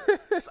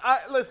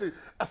 Listen,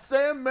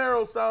 Sam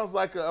Merrill sounds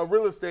like a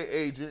real estate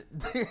agent.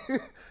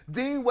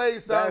 Dean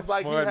Wade sounds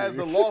he has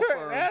a law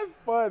firm. That's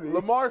funny.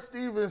 Lamar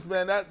Stevens,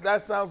 man,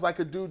 that sounds like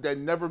a dude that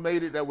never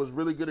made it, that was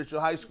really good at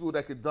your high school,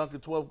 that could dunk in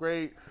 12th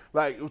grade,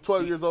 like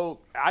 12 years old.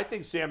 I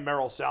think Sam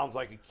Merrill sounds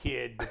like a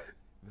kid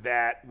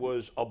that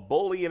was a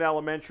bully in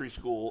elementary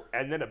school,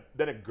 and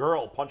then a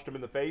girl punched him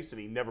in the face,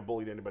 and he never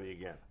bullied anybody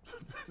again.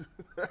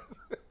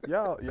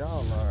 Y'all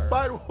are.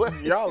 By the way,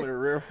 y'all are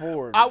rare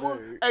forward.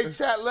 Hey,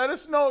 chat, let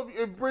us know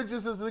if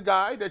Bridges is a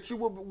guy that you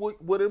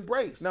would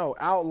embrace. No,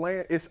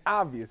 it's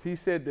obvious. He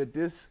said that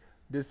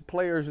this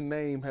player's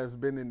name has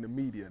been in the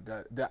media.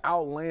 The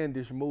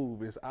outlandish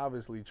move is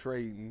obviously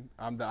trading.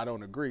 I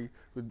don't agree.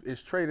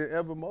 It's trading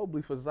Evan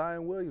Mobley for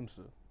Zion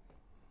Williamson.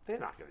 They're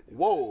not going to do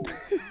Whoa.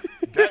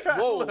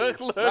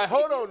 Look. Like,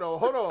 hold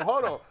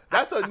on.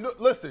 That's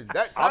listen,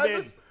 that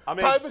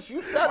Tybus,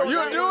 you sat on you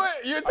that do one.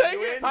 it? You take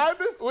it?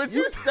 Tybus,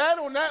 you sat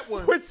on that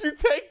one. Would you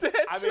take that?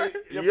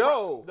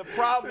 The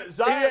problem is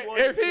Zion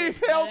Williamson. If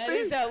he's healthy. That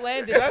is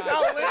outlandish. That's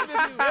outlandish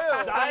as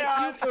hell.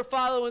 Thank you for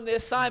following the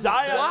assignment.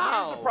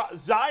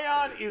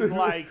 Zion is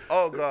like,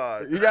 oh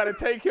God. You got to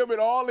take him and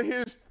all of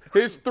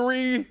his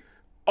 3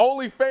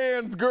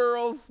 OnlyFans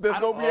girls that's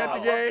going to be at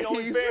the games.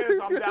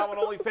 I'm down with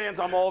OnlyFans.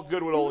 I'm all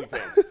good with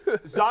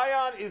OnlyFans.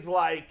 Zion is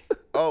like,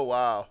 oh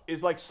wow,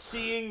 is like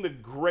seeing the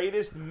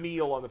greatest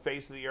meal on the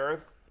face of the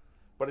earth,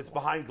 but it's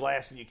behind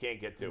glass and you can't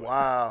get to it.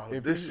 Wow.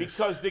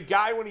 Because the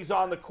guy, when he's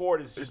on the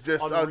court, is just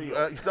unreal.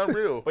 It's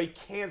unreal. But he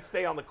can't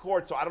stay on the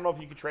court, so I don't know if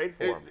you can trade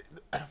for him.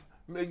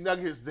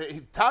 McNuggets,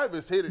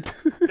 Tyvus hit it.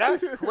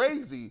 That's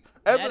crazy.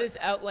 That is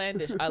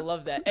outlandish. I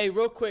love that. Hey,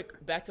 real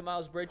quick, back to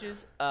Miles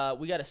Bridges.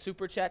 We got a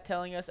super chat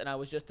telling us, and I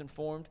was just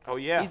informed. Oh,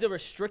 yeah. He's a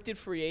restricted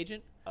free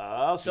agent.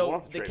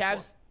 So the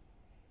Cavs.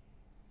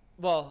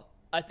 Well,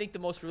 I think the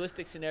most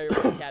realistic scenario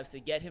for the Cavs to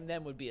get him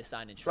then would be a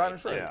sign and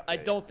trade. I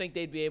don't think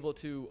they'd be able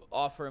to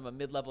offer him a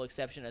mid-level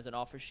exception as an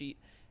offer sheet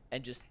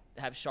and just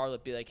have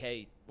Charlotte be like,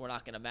 hey, we're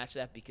not going to match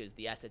that because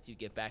the assets you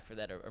get back for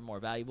that are more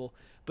valuable.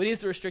 But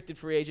he's a restricted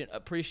free agent.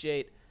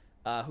 Appreciate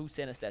who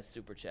sent us that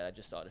super chat. I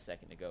just saw it a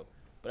second ago.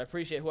 But I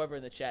appreciate whoever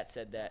in the chat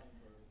said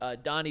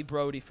that. Donnie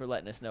Brody for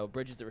letting us know.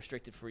 Bridges is a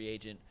restricted free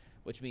agent,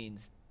 which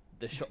means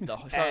the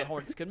Charlotte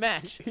Hornets could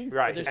match.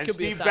 Right. And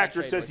Steve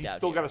Becker says he's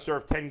still got to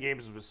serve 10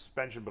 games of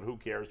suspension, but who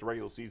cares? The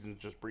regular season is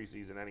just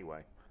preseason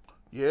anyway.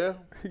 Yeah.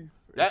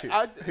 He's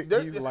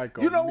like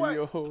you know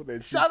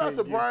what? Shout out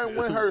to Brian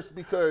Windhorst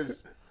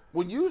because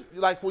when you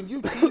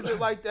tease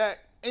it like that,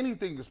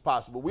 anything is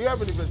possible. We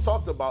haven't even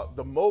talked about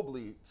the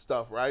Mobley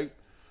stuff, right?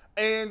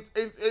 And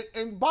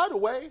by the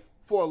way,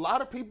 for a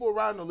lot of people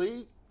around the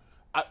league,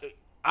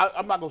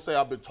 I'm not gonna say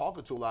I've been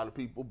talking to a lot of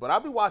people, but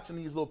I've been watching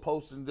these little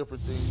posts and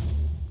different things.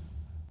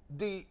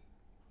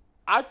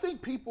 I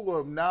think people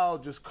are now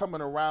just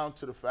coming around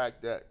to the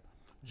fact that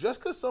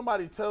just because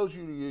somebody tells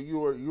you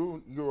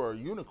you're a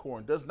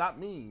unicorn does not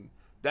mean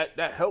that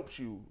helps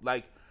you.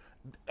 Like,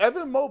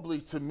 Evan Mobley,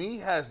 to me,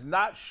 has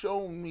not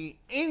shown me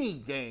any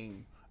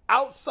game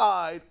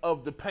outside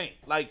of the paint.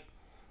 Like,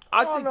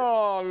 don't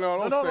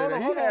say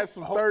that. He had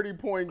some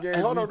 30-point games.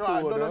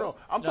 No.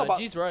 I'm talking about.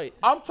 He's right.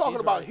 I'm talking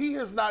about he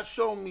has not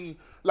shown me,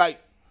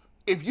 like,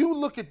 if you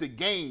look at the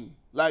game,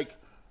 like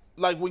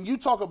when you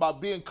talk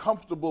about being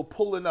comfortable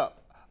pulling up,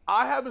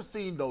 I haven't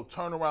seen no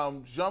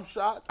turnaround jump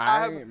shots.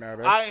 I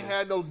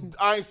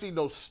ain't seen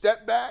no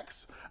step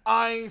backs.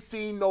 I ain't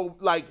seen no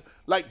like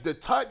the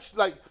touch.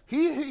 Like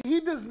he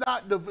has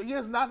not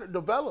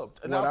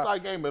developed an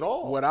outside game at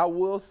all. What I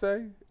will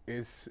say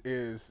is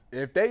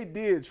if they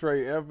did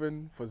trade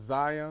Evan for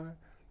Zion,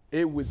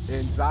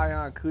 and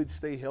Zion could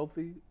stay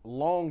healthy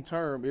long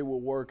term, it would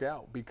work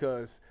out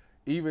because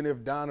even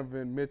if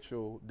Donovan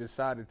Mitchell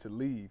decided to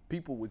leave,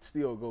 people would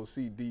still go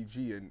see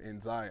DG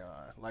and Zion.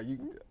 Like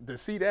to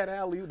see that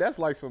alley, that's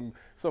like some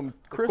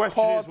Chris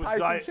Paul,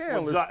 Tyson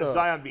Chandler stuff. Would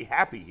Zion be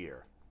happy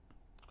here?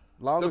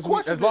 As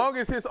long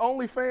as his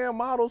OnlyFans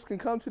models can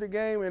come to the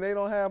game and they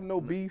don't have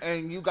no beef.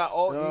 And you got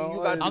all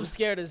you got. I'm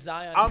scared of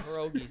Zion and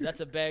pierogies.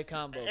 That's a bad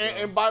combo.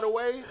 And by the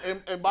way,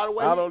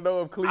 I don't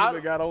know if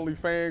Cleveland got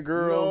OnlyFans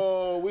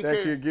girls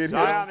that could get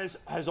Zion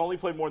has only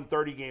played more than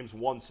 30 games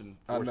once in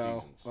 4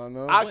 seasons. I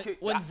know.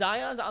 When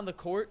Zion's on the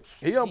court,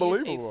 he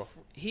unbelievable.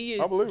 He is.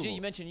 Unbelievable. Gee,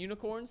 you mentioned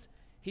unicorns.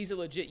 He's a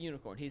legit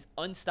unicorn. He's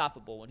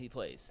unstoppable when he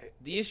plays.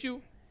 The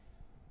issue,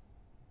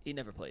 he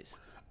never plays.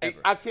 Ever.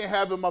 I can't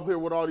have him up here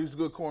with all these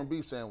good corned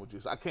beef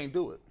sandwiches. I can't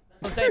do it.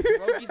 I'm saying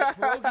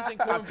pierogies and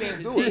corned beef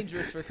is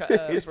dangerous for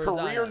his for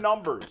career Zion.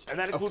 numbers, and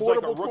that includes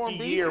like a rookie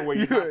year where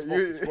you're not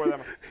supposed to score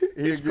them.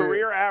 His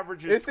career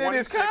average is it's in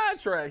his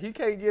contract. He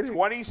can't get it.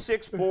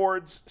 26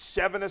 boards,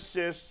 7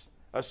 assists.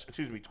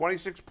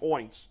 26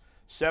 points,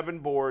 7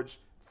 boards,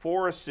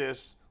 4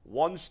 assists,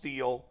 1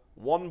 steal,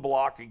 1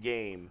 block a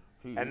game,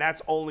 and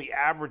that's only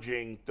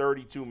averaging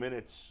 32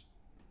 minutes.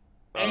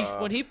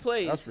 When he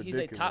plays, he's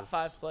a top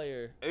 5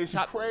 player,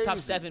 top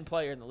 7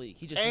 player in the league.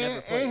 He just never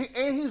plays.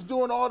 And he's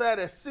doing all that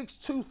at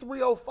 6'2",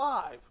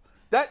 305.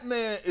 That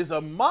man is a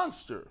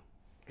monster.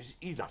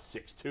 He's not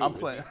 6'2". I'm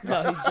playing.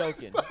 No, he's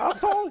joking. How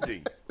tall is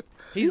he?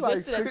 He's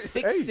listed at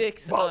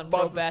 6'6" on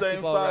Pro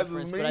Basketball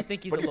Reference, but I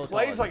think he's a little taller.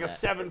 He plays like a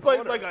 7 Plays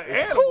footer. like an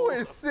animal. Who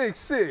is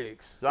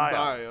 6'6"?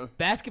 Zion.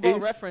 Basketball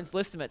Reference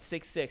lists him at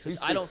 6'6", which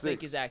I don't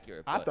think is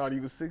accurate. I thought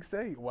he was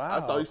 6'8". Wow. I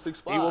thought he was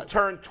 6'5". He will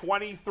turn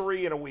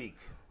 23 in a week.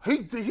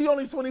 He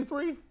only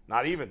 23?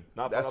 Not even.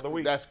 Not for another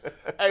week.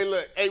 Hey,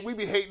 look. Hey, we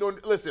be hating on.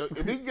 Listen, if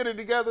he can get it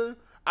together,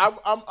 I'm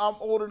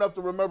old enough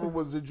to remember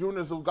when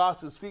Zajunas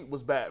Ilgauskas' feet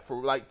was bad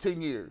for like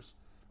 10 years,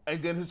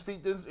 and then his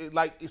feet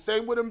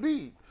same with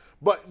Embiid.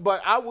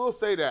 But I will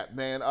say that,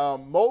 man,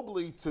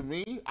 Mobley, to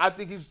me, I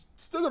think he's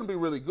still going to be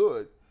really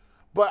good.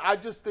 But I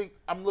just think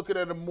I'm looking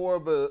at him more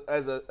of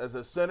as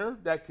a center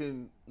that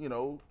can,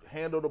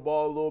 handle the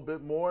ball a little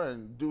bit more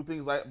and do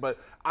things like. But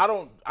I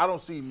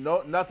don't see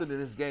nothing in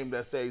his game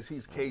that says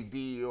he's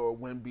KD or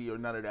Wemby or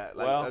none of that.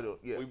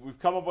 We've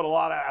come up with a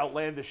lot of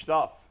outlandish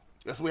stuff.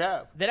 Yes, we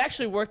have. That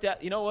actually worked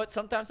out. You know what?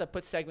 Sometimes I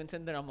put segments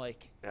in there. I'm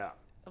like,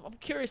 I'm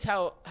curious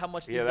how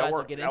much these guys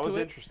will get into it. That was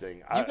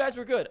interesting. You guys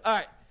were good. All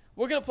right,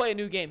 we're gonna play a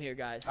new game here,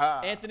 guys.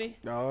 Anthony,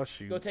 oh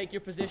shoot, go take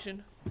your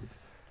position.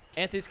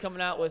 Anthony's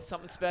coming out with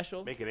something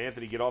special. Making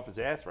Anthony get off his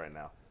ass right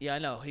now. Yeah, I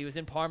know. He was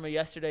in Parma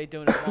yesterday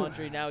doing his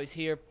laundry. Now he's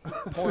here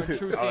pouring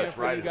true serum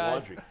for you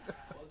guys.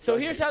 So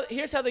here's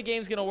how the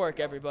game's gonna work,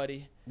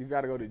 everybody. You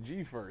got to go to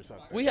G first. I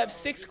think. We have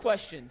 6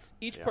 questions.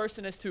 Each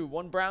person has 2.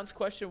 1 Browns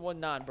question, 1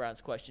 non-Browns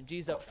question.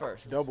 G's up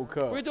first. Double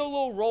cup. We're gonna do a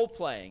little role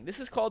playing.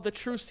 This is called the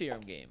True Serum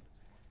game.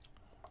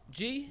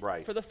 G,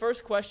 for the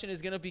first question,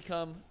 is gonna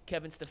become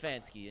Kevin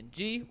Stefanski, and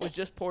G was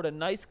just poured a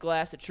nice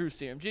glass of True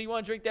Serum. G, you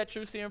want to drink that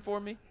True Serum for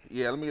me?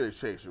 Yeah, let me get a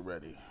chaser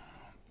ready.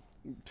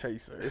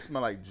 Chaser. It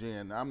smells like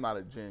gin. I'm not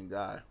a gin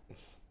guy.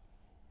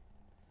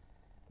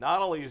 Not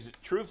only is it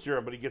Truth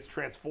Serum, but he gets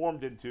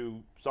transformed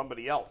into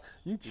somebody else.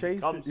 You chase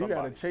it. You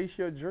got to chase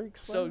your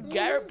drinks. So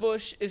Garrett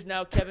Bush is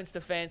now Kevin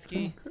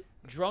Stefanski,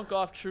 drunk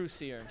off True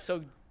Serum.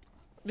 So,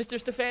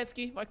 Mr.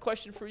 Stefanski, my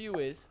question for you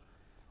is,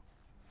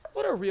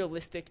 what are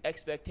realistic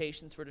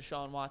expectations for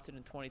Deshaun Watson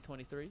in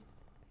 2023?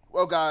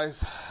 Well,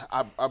 guys,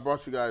 I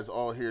brought you guys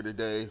all here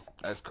today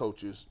as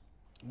coaches.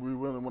 We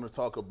really want to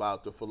talk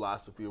about the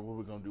philosophy of what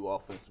we're going to do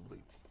offensively.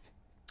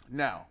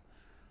 Now,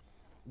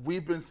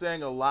 we've been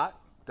saying a lot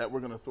that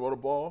we're going to throw the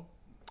ball.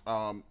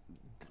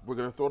 We're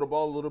going to throw the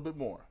ball a little bit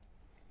more.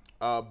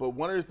 But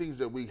one of the things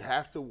that we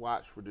have to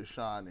watch for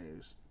Deshaun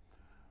is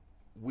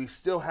we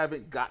still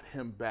haven't got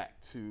him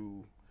back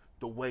to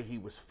the way he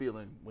was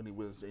feeling when he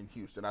was in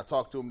Houston. I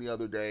talked to him the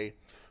other day.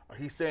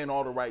 He's saying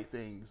all the right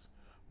things,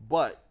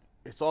 but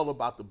it's all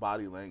about the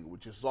body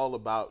language. It's all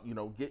about,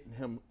 getting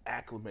him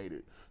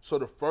acclimated. So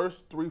the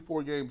first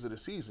 3-4 games of the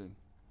season,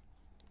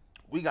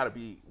 we got to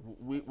be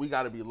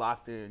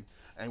locked in,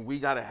 and we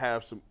got to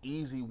have some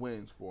easy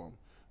wins for him.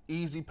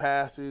 Easy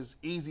passes,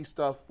 easy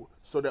stuff,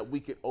 so that we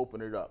can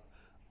open it up.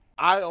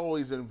 I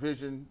always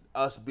envisioned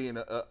us being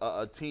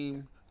a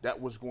team that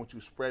was going to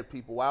spread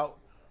people out.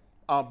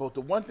 But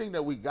the one thing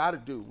that we got to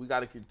do, we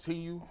got to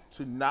continue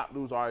to not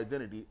lose our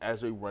identity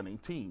as a running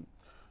team.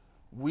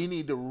 We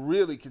need to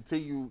really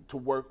continue to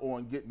work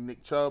on getting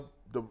Nick Chubb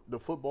the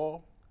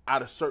football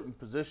out of certain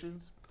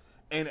positions.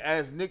 And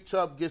as Nick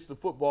Chubb gets the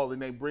football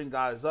and they bring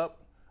guys up,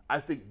 I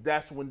think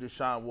that's when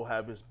Deshaun will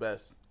have his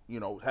best,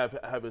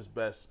 have his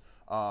best,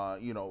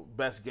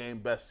 best game,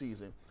 best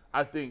season.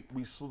 I think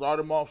we start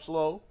him off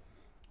slow,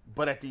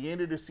 but at the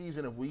end of the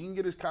season, if we can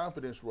get his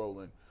confidence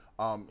rolling,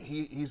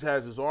 he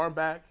has his arm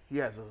back, he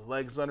has his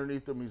legs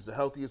underneath him, he's the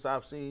healthiest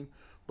I've seen.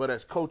 But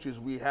as coaches,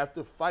 we have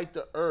to fight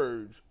the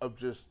urge of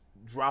just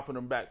dropping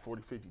him back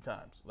 40, 50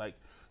 times. Like,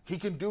 he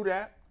can do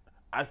that.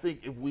 I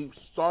think if we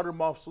start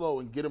him off slow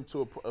and get him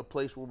to a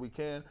place where we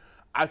can,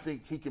 I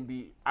think he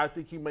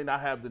may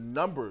not have the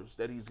numbers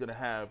that he's going to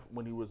have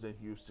when he was in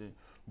Houston,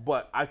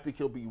 but I think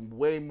he'll be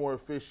way more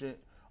efficient,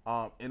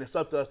 and it's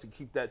up to us to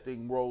keep that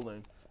thing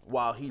rolling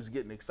while he's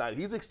getting excited.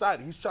 He's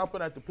excited. He's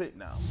chomping at the pit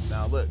now.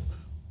 Now, look,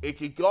 it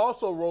could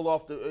also go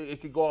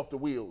off the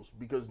wheels,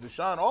 because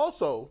Deshaun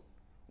also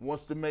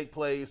wants to make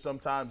plays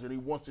sometimes, and he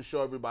wants to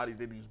show everybody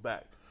that he's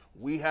back.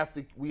 We have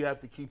to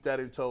keep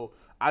that in tow.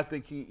 I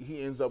think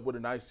he ends up with a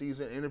nice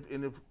season,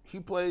 and if he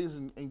plays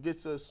and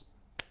gets us,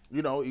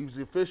 he's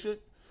efficient.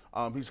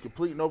 He's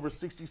completing over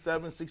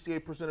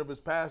 68% of his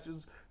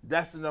passes.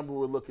 That's the number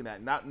we're looking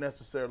at, not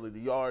necessarily the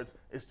yards.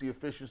 It's the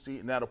efficiency,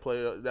 and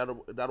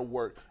that'll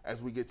work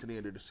as we get to the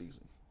end of the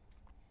season.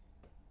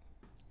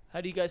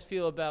 How do you guys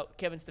feel about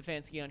Kevin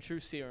Stefanski on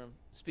True Serum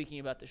speaking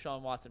about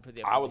Deshaun Watson for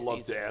the I upcoming would love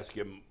season? to ask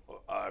him.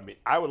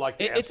 I would like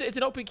to ask. It's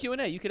an open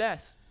Q&A. You could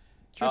ask.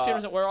 True Serum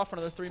doesn't wear off for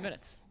another 3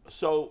 minutes.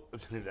 So,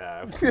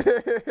 I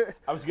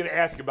was going to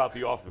ask about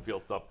the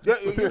off-the-field stuff. Yeah,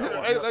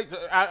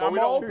 I'm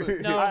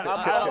open. I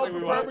don't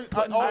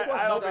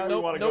think we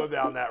want to go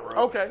down that road.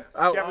 Okay.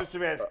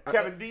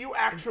 Kevin, do you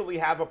actually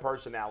have a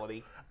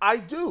personality? I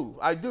do.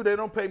 They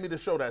don't pay me to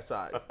show that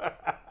side.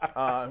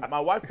 My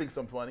wife thinks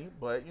I'm funny,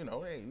 but,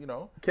 hey.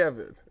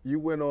 Kevin, you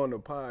went on the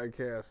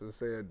podcast and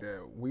said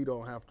that we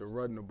don't have to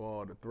run the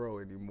ball to throw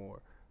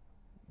anymore.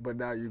 But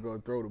now you're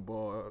going to throw the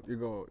ball. You're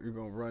going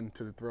to run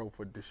to the throw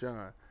for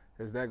Deshaun.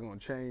 Is that going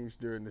to change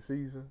during the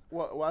season?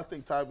 Well, I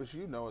think, Tybus,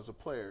 as a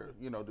player,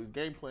 the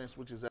game plan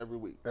switches every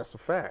week. That's a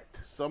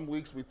fact. Some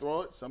weeks we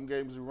throw it, some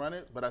games we run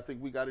it, but I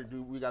think we got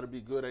to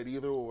be good at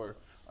either or,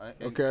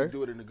 and to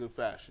do it in a good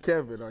fashion.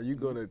 Kevin, are you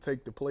going to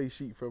take the play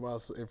sheet from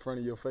us in front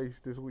of your face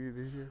this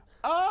year?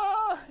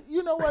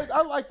 You know what?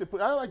 I like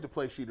the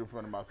play sheet in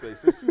front of my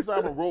face. It seems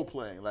I'm a role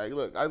playing. Like,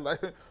 look,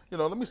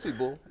 let me see,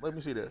 Bull. Let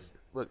me see this.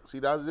 Look, see,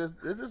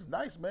 this is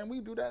nice, man. We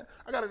do that.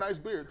 I got a nice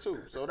beard too,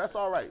 so that's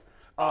all right.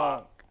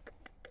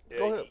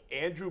 Go ahead.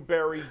 Andrew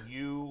Berry,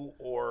 you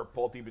or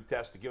Paul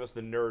DiBattista, give us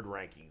the nerd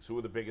rankings. Who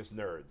are the biggest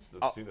nerds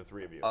between the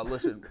three of you?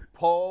 Listen,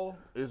 Paul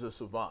is a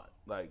savant.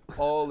 Like,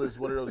 Paul is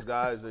one of those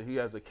guys that he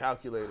has a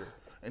calculator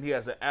and he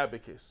has an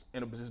abacus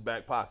in his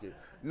back pocket.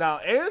 Now,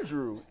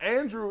 Andrew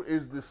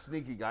is the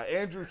sneaky guy.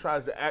 Andrew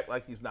tries to act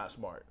like he's not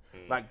smart.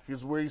 Like,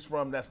 where he's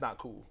from, that's not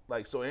cool.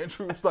 Like, so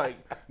Andrew's like,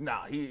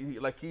 nah,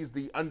 he's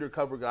the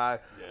undercover guy.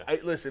 Yeah.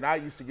 Listen, I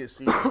used to get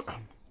C's.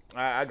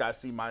 I got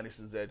C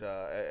minuses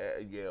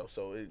at Yale,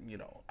 so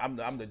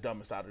I'm the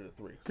dumbest out of the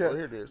three. So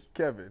here it is.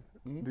 Kevin,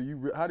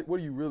 what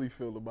do you really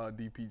feel about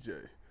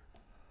DPJ?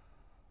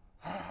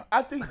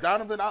 I think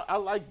Donovan. I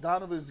like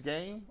Donovan's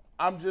game.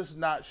 I'm just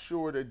not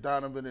sure that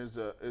Donovan is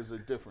a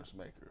difference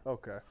maker.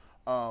 Okay.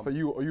 So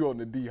you on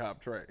the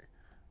D-Hop train?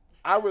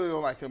 I really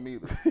don't like him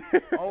either.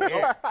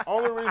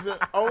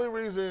 only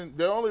reason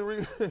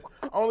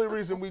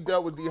we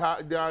dealt with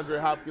DeAndre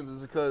Hopkins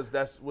is because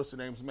that's what's the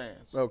name's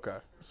man's. Okay.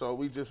 So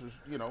we just was,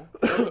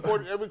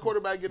 every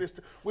quarterback get his.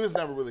 We was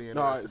never really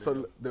interested. All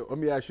right. So let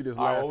me ask you this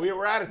All right, last. well,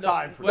 we're out of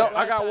time for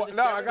I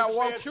got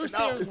one. True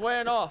serum's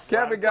wearing off.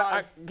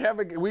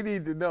 Kevin, we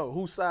need to know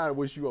whose side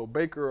was you on,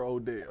 Baker or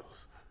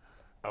Odell's?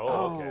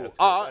 Oh, okay.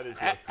 That is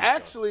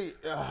actually,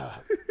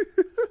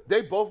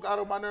 they both got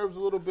on my nerves a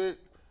little bit.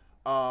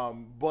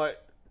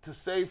 But to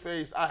save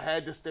face, I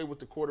had to stay with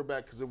the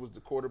quarterback because it was the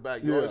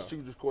quarterback. You always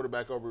choose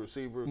quarterback over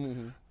receiver.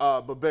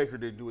 But Baker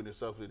didn't do it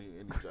himself any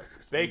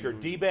justice. Baker,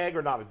 D-bag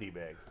or not a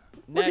D-bag?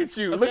 Look at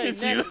you. Look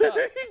at you.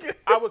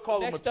 I would call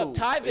him a Next tool. up,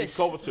 Tyvis.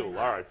 Call him a tool.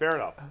 All right, fair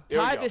enough.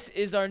 Tyvis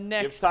is our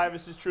next Give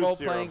Tyvis his truth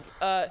role-playing.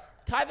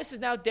 Tyvis is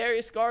now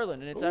Darius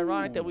Garland, and it's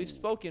ironic that we've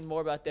spoken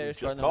more about Darius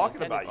just Garland.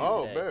 talking about you.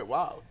 Oh, today. man,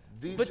 wow.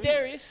 DG. But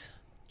Darius,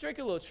 drink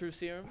a little true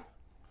serum.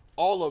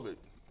 All of it.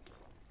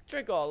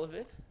 Drink all of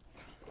it.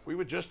 We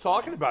were just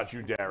talking about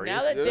you, Darius.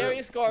 Now that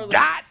Darius Garland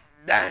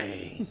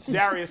Dang.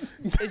 Darius.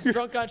 is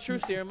drunk on true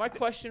serum, my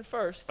question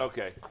first,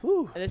 Okay.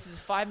 and this is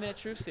 5-minute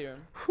true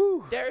serum.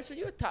 Darius, are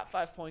you a top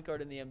 5 point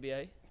guard in the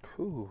NBA?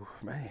 Ooh,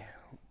 man.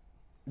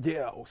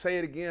 Yeah. Say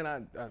it again.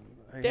 I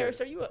Darius,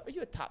 are you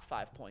a top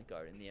 5 point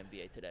guard in the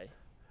NBA today?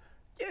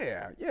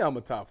 Yeah, I'm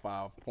a top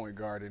 5 point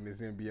guard in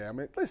this NBA. I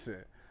mean,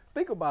 listen,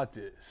 think about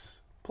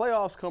this.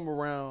 Playoffs come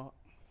around.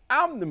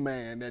 I'm the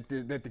man that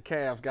the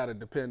Cavs got to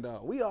depend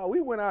on.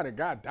 We went out and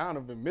got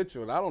Donovan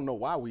Mitchell. And I don't know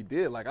why we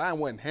did. Like, I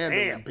wasn't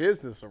handling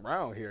business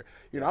around here.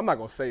 I'm not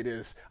gonna say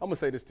this. I'm gonna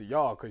say this to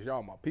y'all because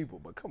y'all my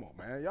people. But come on,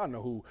 man, y'all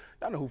know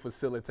who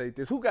facilitate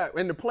this. Who got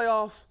in the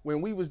playoffs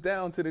when we was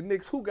down to the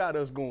Knicks? Who got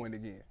us going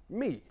again?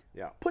 Me.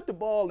 Yeah. Put the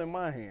ball in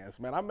my hands,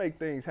 man. I make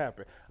things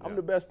happen. I'm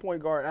the best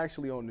point guard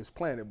actually on this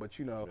planet. But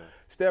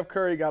Steph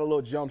Curry got a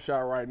little jump shot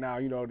right now.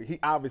 He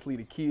obviously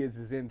the kids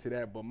is into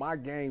that. But my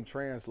game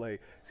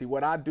translate. See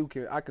what I do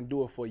I can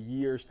do it for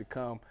years to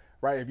come.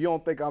 Right? If you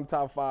don't think I'm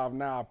top 5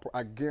 now,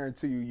 I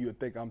guarantee you'll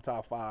think I'm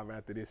top 5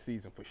 after this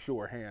season for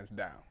sure, hands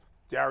down.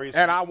 Darius.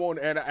 And I won't.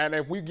 And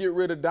if we get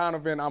rid of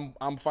Donovan,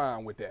 I'm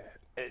fine with that.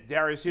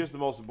 Darius, here's the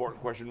most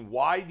important question.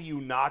 Why do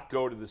you not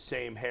go to the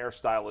same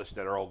hairstylist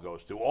that Earl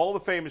goes to? All the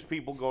famous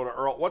people go to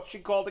Earl. What's she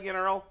called again,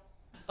 Earl?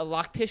 A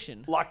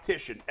loctician.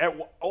 Loctician.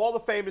 All the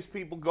famous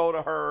people go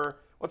to her.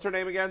 What's her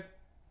name again?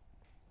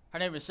 Her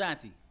name is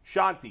Shanti.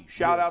 Shanti.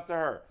 Shout out to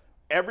her.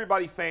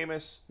 Everybody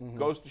famous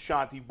goes to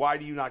Shanti. Why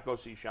do you not go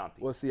see Shanti?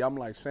 Well, see, I'm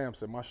like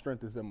Samson. My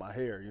strength is in my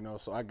hair,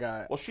 so I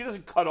got. Well, she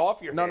doesn't cut off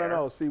your hair.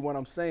 No. See, what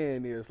I'm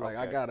saying is, like,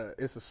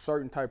 it's a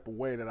certain type of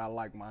way that I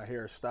like my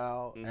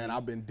hairstyle, and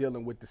I've been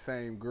dealing with the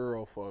same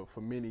girl for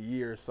many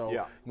years.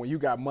 So when you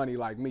got money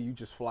like me, you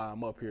just fly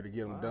them up here to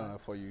get them done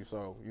for you.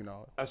 So,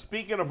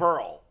 Speaking of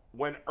Earl,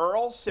 when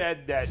Earl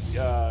said that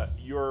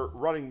your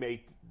running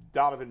mate,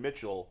 Donovan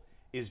Mitchell,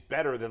 is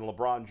better than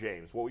LeBron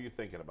James, what were you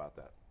thinking about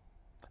that?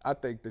 I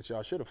think that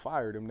y'all should have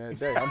fired him that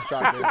day. I'm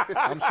shocked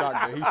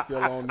that he's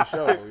still on the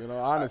show.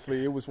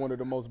 Honestly, it was one of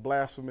the most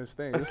blasphemous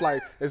things. It's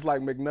like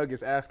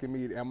McNuggets asking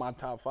me, "Am I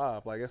top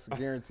 5?" Like, that's a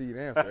guaranteed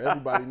answer.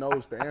 Everybody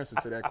knows the answer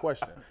to that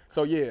question.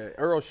 So yeah,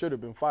 Earl should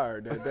have been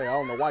fired that day. I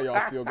don't know why y'all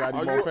still got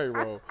him on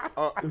payroll.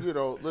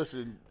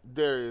 Listen,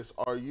 Darius,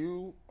 are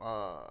you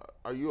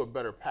a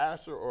better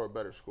passer or a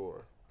better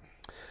scorer?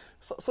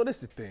 So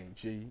this is the thing,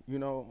 G.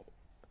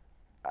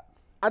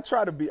 I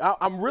try to be.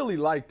 I'm really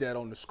like that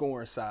on the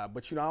scoring side,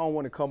 but I don't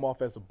want to come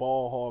off as a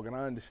ball hog, and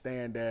I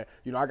understand that.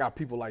 I got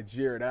people like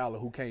Jared Allen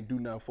who can't do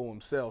nothing for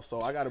himself,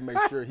 so I got to make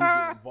sure he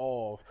get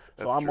involved.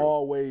 So I'm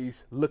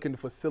always looking to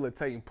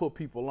facilitate and put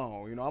people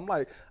on. I'm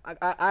like,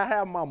 I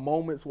have my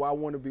moments where I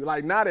want to be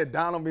like. Now that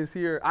Donovan's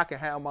here, I can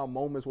have my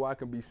moments where I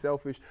can be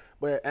selfish,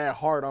 but at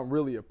heart, I'm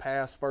really a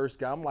pass first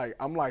guy.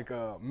 I'm like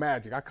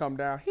Magic. I come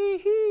down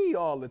hee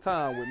all the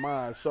time with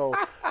mine. So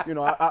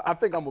I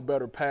think I'm a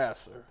better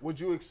passer. Would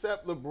you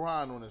accept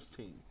LeBron on his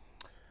team?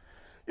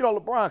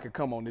 LeBron could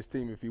come on this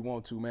team if he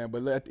want to, man.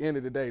 But at the end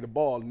of the day, the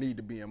ball need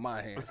to be in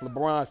my hands.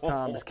 LeBron's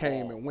time has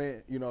came and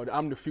went.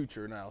 I'm the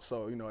future now.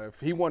 So, if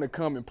he want to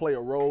come and play a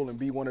role and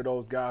be one of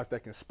those guys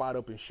that can spot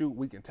up and shoot,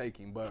 we can take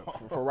him. But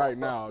for right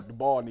now, the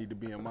ball need to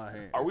be in my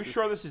hands. Are we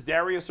sure this is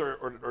Darius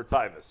or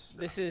Tyvis?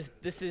 This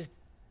is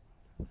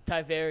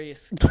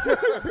Tyvarius.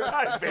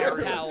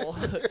 Tyvarius. Powell.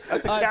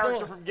 That's a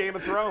character from Game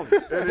of Thrones.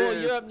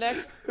 Bull, you're up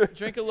next.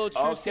 Drink a little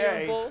true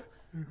serum, Bull.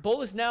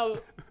 Bull is now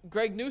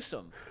Greg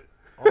Newsome.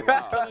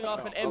 Coming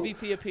off an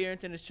MVP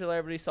appearance in his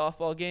celebrity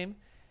softball game.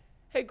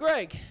 Hey,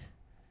 Greg,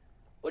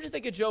 what'd you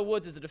think of Joe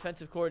Woods as a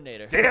defensive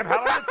coordinator? Damn,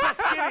 how did I get so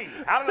skinny?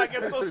 How did I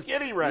get so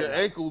skinny right Your now?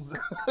 ankles.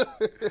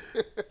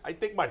 I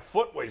think my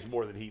foot weighs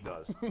more than he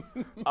does.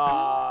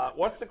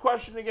 What's the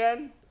question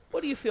again?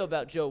 What do you feel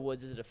about Joe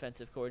Woods as a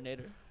defensive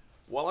coordinator?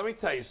 Well, let me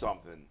tell you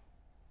something.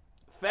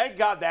 Thank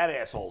God that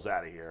asshole's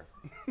out of here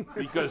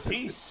because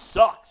he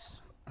sucks.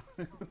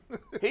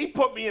 He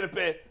put me in a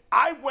bit.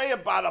 I weigh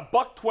about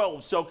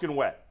 $112 soaking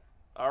wet.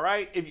 All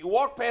right? If you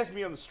walk past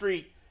me on the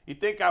street, you'd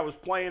think I was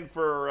playing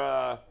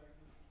for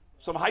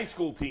some high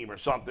school team or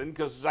something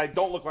because I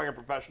don't look like a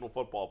professional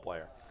football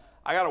player.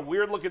 I got a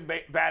weird-looking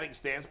batting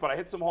stance, but I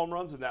hit some home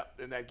runs in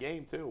that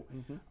game too.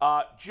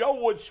 Joe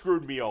Wood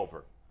screwed me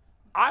over.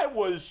 I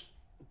was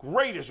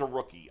great as a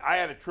rookie. I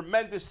had a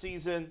tremendous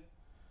season.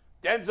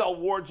 Denzel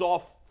Ward's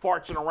off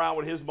fartsing around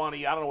with his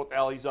money. I don't know what the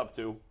hell he's up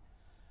to.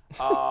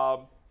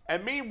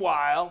 And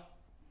meanwhile,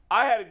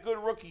 I had a good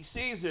rookie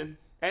season,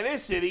 and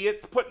this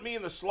idiot's putting me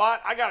in the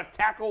slot. I got to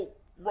tackle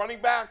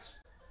running backs.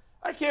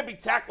 I can't be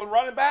tackling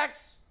running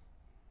backs.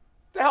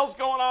 What the hell's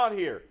going on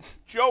here?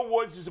 Joe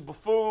Woods is a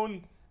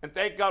buffoon, and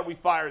thank God we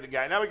fired the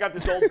guy. Now we got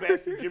this old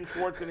bastard Jim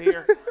Schwartz in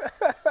here.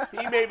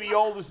 He may be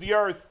old as the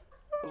earth,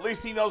 but at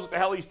least he knows what the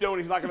hell he's doing.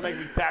 He's not going to make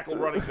me tackle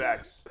running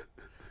backs.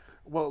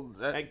 Well,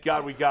 thank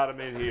God we got him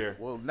in here.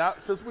 Well, now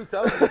since we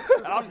tell you,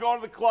 and I'm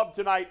going to the club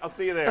tonight. I'll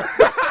see you there.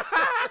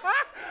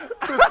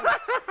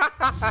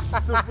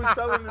 Since we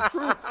telling the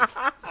truth.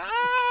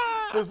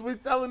 Since we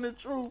telling the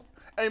truth.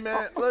 Hey,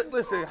 man,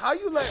 listen, how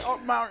you let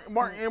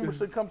Martin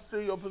Emerson come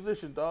steal your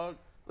position, dog?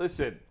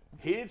 Listen,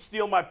 he didn't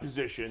steal my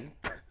position.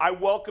 I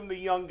welcome the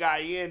young guy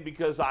in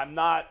because I'm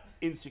not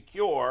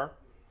insecure.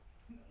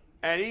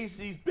 And he's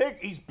big.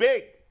 He's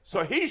big.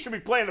 So he should be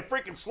playing the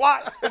freaking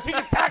slot because he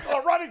can tackle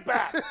a running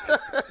back.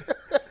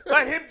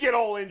 Let him get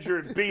all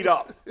injured and beat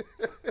up.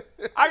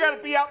 I got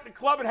to be out in the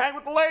club and hang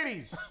with the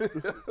ladies.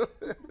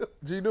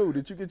 Gino,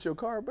 did you get your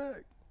car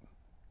back?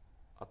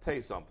 I'll tell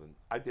you something.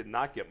 I did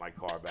not get my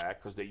car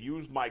back because they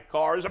used my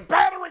car as a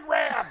battering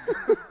ram.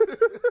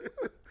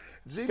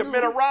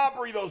 Commit a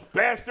robbery, those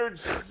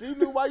bastards.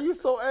 Gino, why you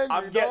so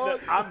angry, dog?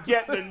 I'm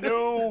getting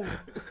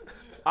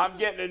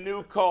a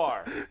new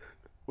car.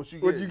 What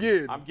you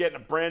get? I'm getting a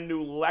brand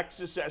new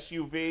Lexus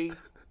SUV.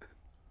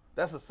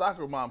 That's a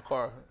soccer mom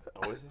car.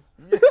 Oh, is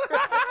it?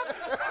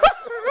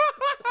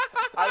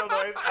 I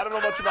don't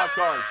know much about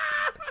cars.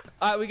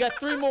 All right, we got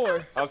 3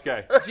 more.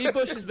 Okay. G.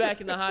 Bush is back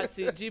in the hot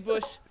seat. G.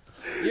 Bush,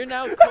 you're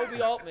now Kobe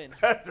Altman.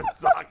 That's a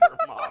soccer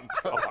mom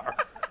car.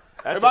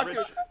 That's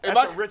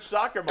a rich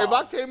soccer mom. If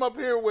I came up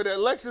here with a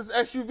Lexus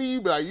SUV,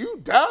 you'd be like, you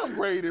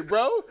downgraded,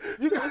 bro.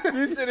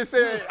 You should have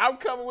said, I'm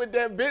coming with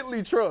that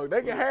Bentley truck.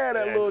 They can have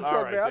that little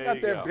truck there. I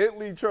got that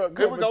Bentley truck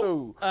coming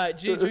through. All right,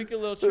 G, drink a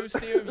little truth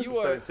serum. You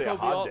are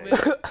Kobe Altman.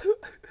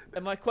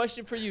 And my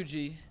question for you,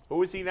 G.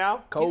 Who is he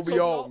now? Kobe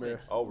Altman.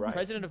 Oh, right.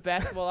 President of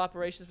basketball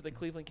operations for the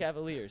Cleveland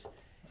Cavaliers.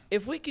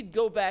 If we could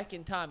go back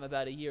in time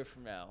about a year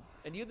from now,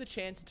 and you had the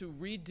chance to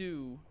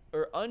redo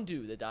or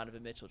undo the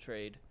Donovan Mitchell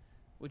trade,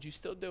 would you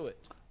still do it?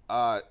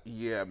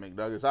 Yeah,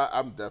 McNuggets.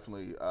 I'm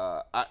definitely.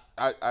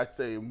 I'd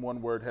say in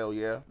one word, hell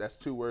yeah. That's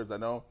 2 words, I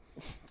know.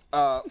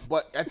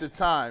 But at the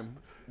time,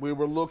 we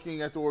were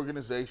looking at the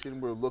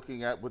organization. We were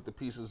looking at what the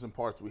pieces and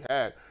parts we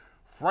had.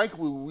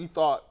 Frankly, we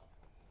thought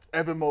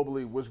Evan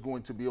Mobley was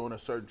going to be on a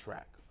certain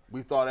track.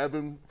 We thought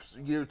Evan,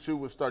 year 2,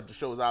 would start to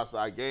show his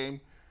outside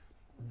game.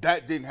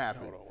 That didn't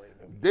happen.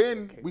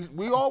 Then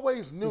we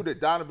always knew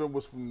that Donovan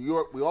was from New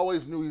York. We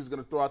always knew he was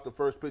going to throw out the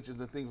first pitches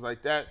and things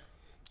like that.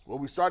 Well,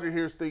 we started to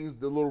hear things,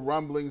 the little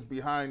rumblings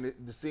behind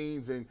the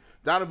scenes, and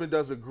Donovan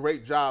does a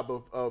great job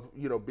of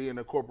being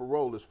a corporate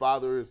role. His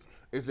father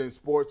is in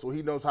sports, so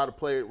he knows how to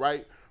play it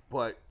right.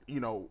 But,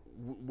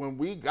 when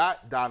we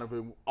got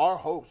Donovan, our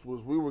hopes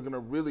was we were going to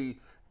really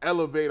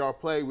elevate our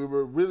play. We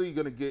were really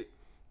going to get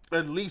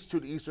at least to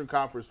the Eastern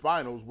Conference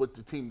Finals with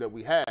the team that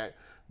we had.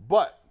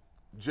 But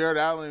Jared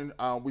Allen,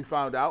 we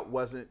found out,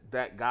 wasn't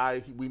that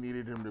guy we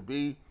needed him to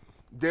be.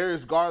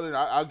 Darius Garland,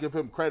 I'll give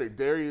him credit.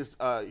 Darius,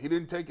 he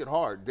didn't take it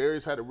hard.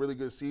 Darius had a really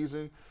good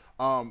season.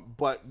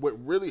 But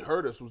what really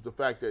hurt us was the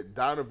fact that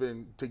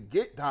to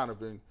get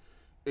Donovan,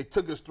 it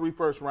took us 3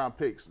 first-round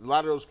picks. A lot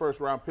of those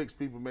first-round picks,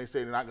 people may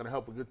say they're not going to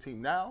help a good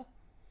team now.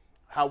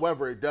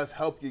 However, it does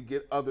help you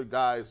get other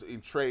guys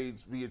in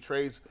trades, via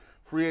trades.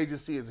 Free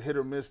agency is a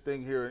hit-or-miss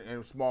thing here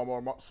in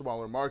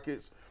smaller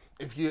markets.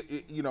 If you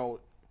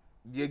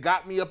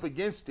got me up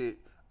against it,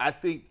 I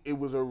think it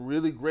was a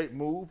really great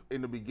move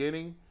in the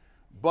beginning.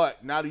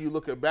 But now that you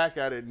look back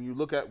at it and you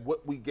look at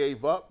what we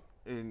gave up,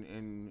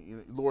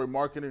 and Lauri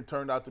Markkanen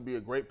turned out to be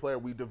a great player.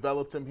 We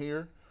developed him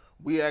here.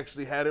 We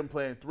actually had him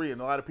playing 3,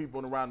 and a lot of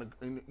people around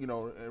the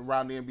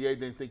NBA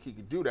didn't think he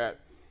could do that.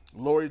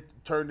 Lauri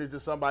turned into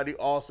somebody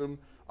awesome.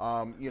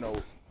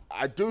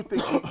 I do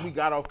think we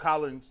got off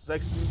Colin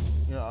Sexton,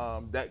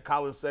 that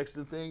Colin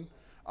Sexton thing.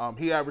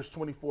 He averaged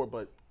 24,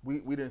 but we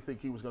didn't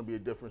think he was going to be a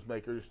difference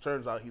maker. It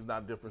turns out he's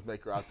not a difference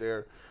maker out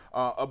there.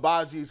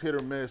 Abaji's hit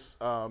or miss,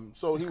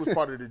 so he was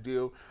part of the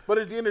deal. But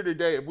at the end of the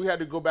day, if we had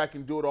to go back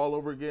and do it all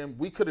over again,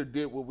 we could have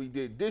did what we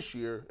did this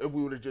year if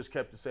we would have just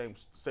kept the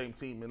same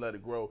team and let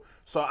it grow.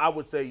 So I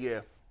would say, yeah,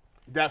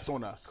 that's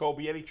on us.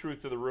 Kobe, any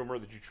truth to the rumor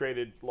that you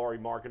traded Lauri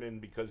Markkanen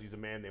because he's a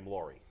man named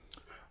Lauri?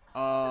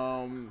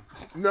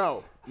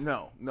 No.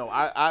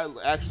 I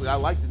actually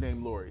like the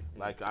name Lauri.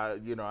 Like I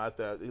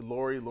thought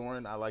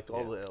Lauren. I liked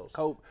all the L's.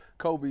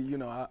 Kobe,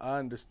 I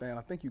understand.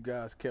 I think you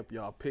guys kept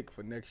y'all pick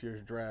for next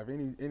year's draft.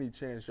 Any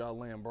chance y'all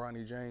land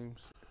Bronny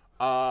James?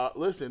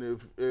 Listen,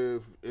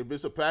 if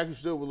it's a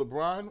package deal with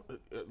LeBron,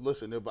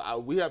 listen,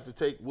 we have to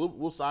take,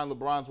 we'll sign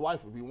LeBron's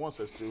wife if he wants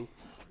us to.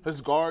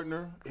 his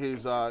gardener,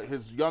 his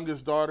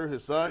youngest daughter,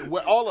 his son,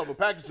 all of them.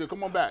 Package it.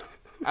 Come on back.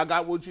 I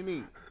got what you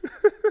need.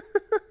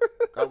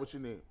 Got what you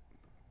need.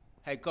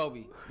 Hey,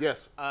 Kobe.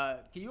 Yes. Can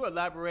you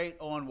elaborate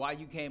on why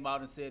you came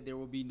out and said there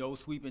will be no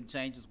sweeping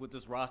changes with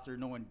this roster,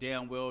 knowing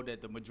damn well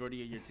that the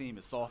majority of your team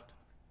is soft?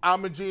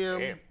 I'm a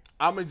GM.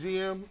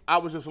 I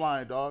was just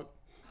lying, dog.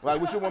 Like,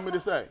 what you want me to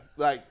say?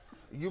 Like,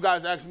 you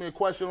guys ask me a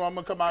question, I'm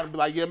going to come out and be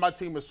like, yeah, my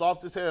team is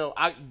soft as hell.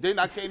 Then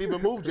I can't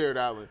even move Jared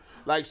Allen.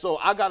 Like, so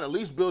I got to at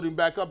least build him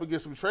back up and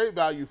get some trade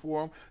value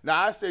for him.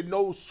 Now, I said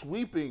no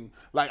sweeping.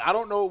 Like, I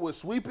don't know what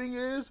sweeping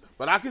is,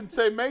 but I can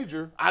say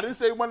major. I didn't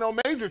say when no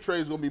major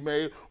trades going to be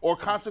made or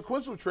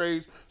consequential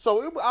trades.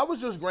 So I was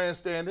just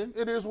grandstanding.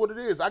 It is what it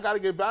is. I got to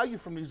get value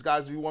from these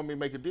guys if you want me to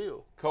make a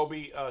deal.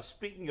 Kobe,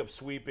 speaking of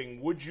sweeping,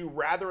 would you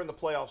rather in the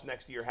playoffs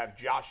next year have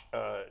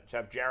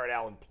Jared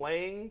Allen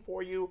playing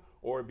for you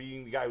or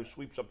being the guy who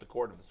sweeps up the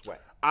court of the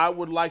sweat? I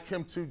would like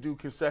him to do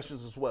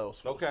concessions as well,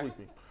 Okay.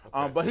 sweeping.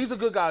 But he's a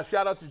good guy.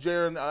 Shout out to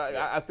Jaron.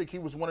 I think he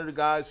was one of the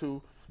guys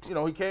who,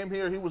 he came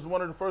here. He was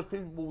one of the first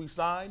people we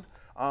signed.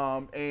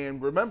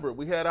 And remember,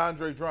 we had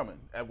Andre Drummond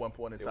at one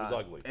point in time. It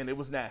was ugly. And it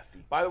was nasty.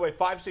 By the way,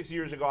 5-6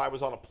 years ago, I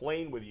was on a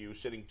plane with you,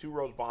 sitting 2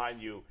 rows behind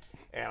you,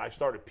 and I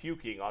started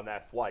puking on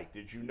that flight.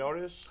 Did you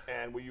notice?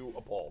 And were you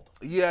appalled?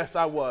 Yes,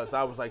 I was.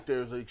 I was like,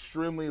 there's an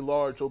extremely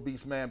large,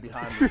 obese man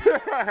behind me.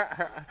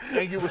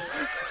 And you was...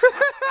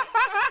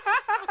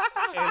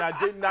 And I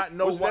did not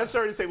know was it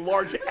necessary to say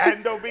large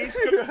and obese?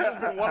 Could it have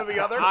been one or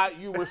the other?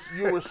 You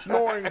were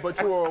snoring,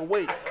 but you were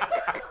awake.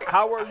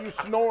 How are you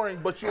snoring,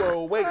 but you were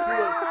awake?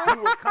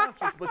 You were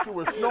conscious, but you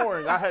were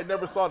snoring. I had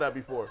never saw that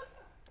before.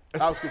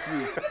 I was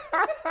confused.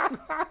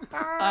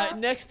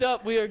 Next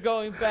up, we are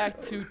going back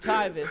to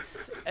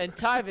Tyvis. And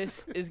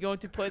Tyvis is going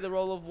to play the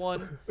role of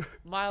one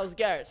Myles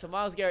Garrett. So,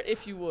 Myles Garrett,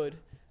 if you would,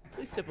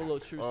 please sip a little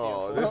True Serum.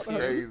 Oh, this is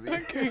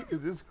crazy.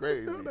 This is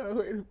crazy. No,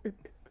 wait a minute.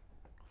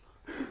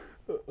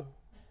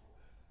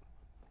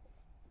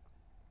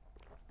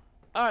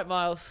 All right,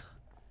 Myles.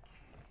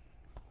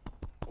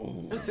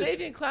 Was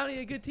Davian Clowney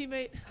a good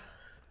teammate?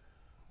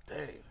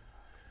 Dang.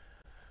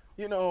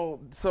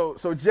 So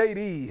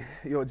JD,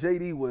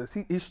 JD was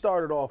he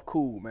started off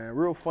cool, man,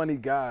 real funny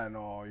guy and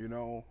all,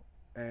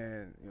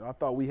 and I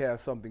thought we had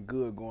something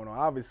good going on.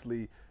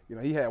 Obviously,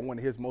 he had one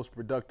of his most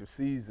productive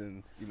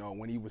seasons,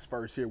 when he was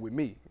first here with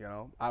me,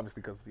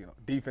 obviously because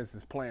defense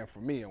is playing for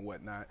me and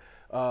whatnot.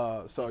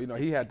 So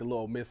he had the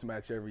little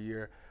mismatch every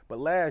year. But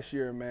last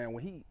year, man,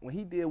 when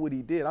he did what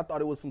he did, I thought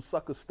it was some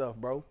sucker stuff,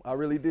 bro. I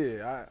really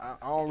did. I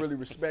don't really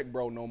respect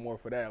bro no more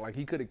for that. Like,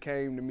 he could have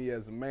came to me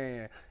as a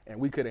man and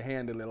we could have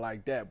handled it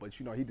like that. But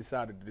he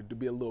decided to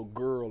be a little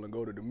girl and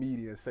go to the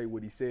media and say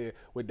what he said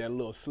with that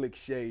little slick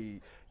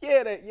shade.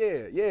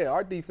 Yeah.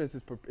 Our defense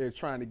is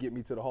trying to get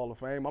me to the Hall of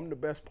Fame. I'm the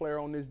best player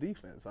on this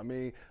defense. I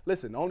mean,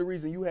 listen, the only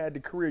reason you had the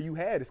career you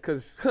had is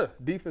because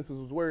offenses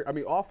was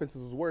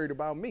worried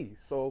about me.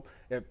 So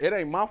if it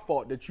ain't my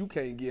fault that you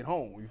can't get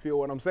home. You feel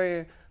what I'm saying?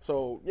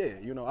 So yeah,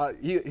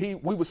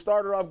 we was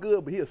started off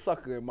good, but he a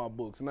sucker in my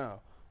books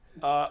now.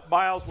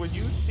 Myles, when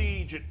you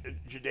see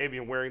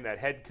Jadeveon wearing that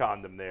head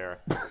condom there,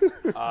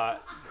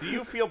 do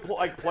you feel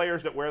like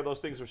players that wear those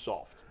things are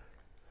soft?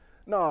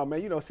 No,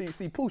 man,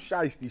 see, Pooh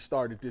Shiesty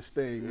started this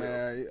thing,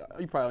 man.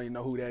 You probably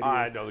know who that is.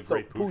 I know the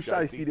great Pooh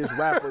Shiesty, this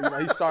rapper,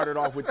 he started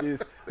off with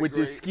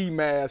this ski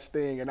mask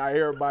thing, and now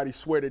everybody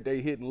swear that they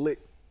hitting lick.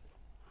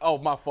 Oh,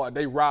 my fault.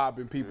 They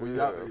robbing people.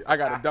 I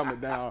got to dumb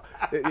it down.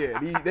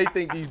 They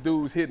think these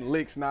dudes hitting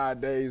licks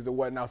nowadays or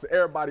whatnot. So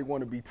everybody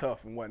want to be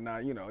tough and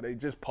whatnot. They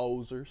just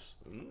posers.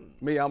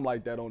 Me, I'm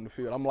like that on the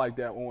field. I'm like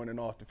that on and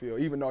off the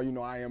field. Even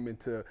though, I am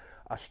into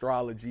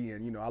astrology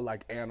and, I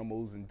like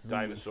animals and zoos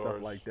and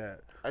stuff like that.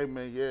 Hey,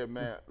 man, yeah,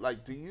 man.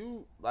 Like, do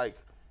you, like,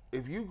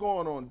 if you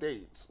going on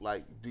dates,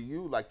 like,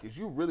 is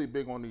you really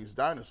big on these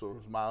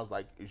dinosaurs, Myles?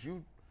 Like, is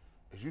you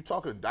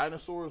talking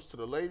dinosaurs to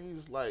the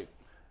ladies? Like,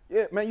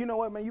 yeah, man, you know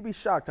what, man? You be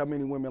shocked how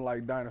many women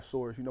like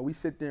dinosaurs. We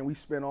sit there and we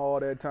spend all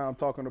that time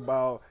talking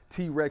about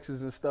T-Rexes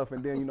and stuff,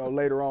 and then,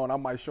 later on I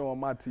might show them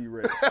my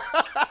T-Rex.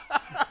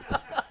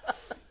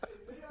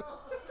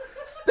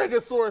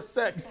 Stegosaurus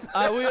sex.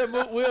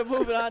 We're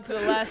moving on to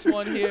the last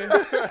one here.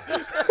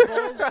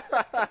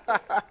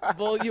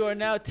 Bull, you are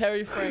now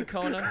Terry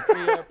Francona.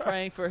 We are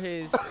praying for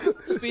his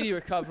speedy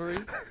recovery.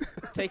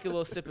 Take a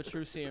little sip of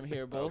True Serum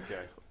here, Bull.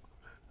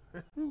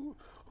 Okay. Who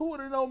would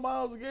have known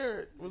Myles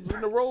Garrett was in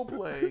the role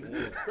playing?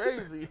 It's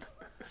crazy.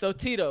 So,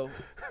 Tito,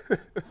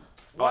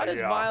 why does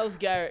Myles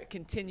Garrett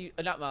continue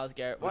 – not Myles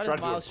Garrett. Why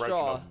does Myles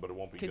Straw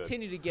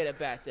continue to get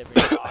at-bats every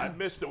night? I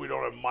miss that we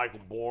don't have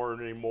Michael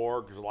Bourne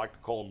anymore because I like to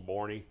call him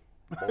Borny.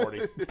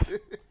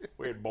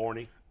 We had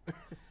Borny.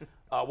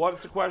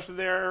 What's the question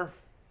there?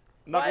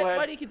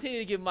 Why do you continue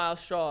to give Myles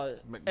Straw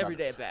every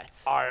day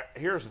at-bats? All right,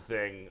 here's the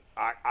thing.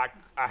 I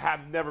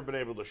have never been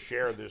able to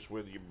share this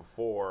with you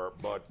before,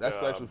 but that's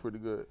actually pretty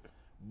good.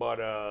 But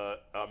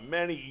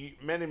many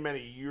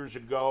years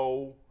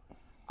ago,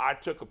 I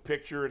took a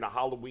picture in a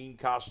Halloween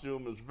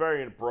costume. It was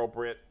very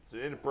inappropriate. It's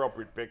an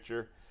inappropriate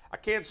picture. I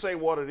can't say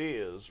what it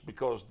is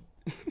because,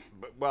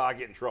 well, I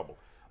get in trouble.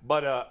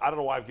 But I don't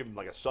know why I've given him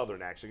like a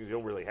Southern accent, because you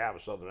don't really have a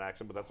Southern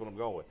accent, but that's what I'm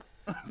going with.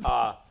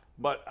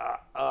 But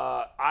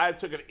I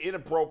took an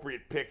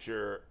inappropriate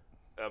picture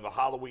of a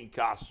Halloween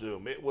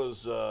costume. It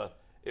was the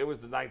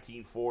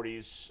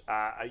 1940s.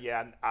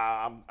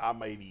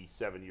 I'm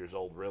 87 years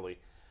old, really.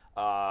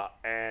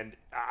 And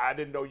I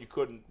didn't know you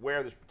couldn't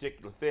wear this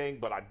particular thing,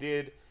 but I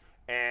did.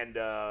 And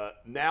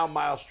now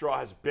Myles Straw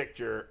has a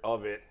picture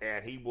of it,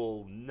 and he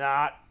will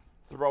not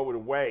throw it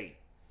away.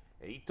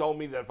 And he told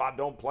me that if I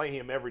don't play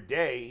him every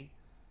day,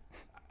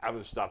 I'm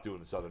going to stop doing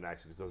the Southern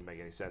accent because it doesn't make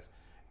any sense.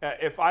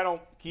 If I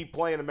don't keep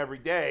playing him every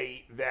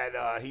day,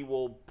 that he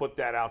will put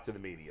that out to the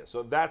media.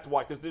 So that's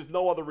why, because there's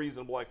no other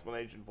reasonable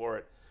explanation for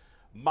it.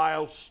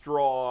 Myles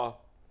Straw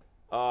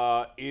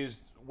is,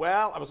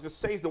 well, I was going to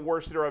say he's the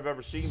worst hitter I've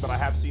ever seen, but I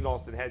have seen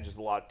Austin Hedges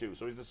a lot too.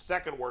 So he's the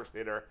second worst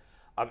hitter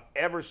I've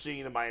ever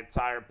seen in my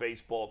entire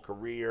baseball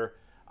career.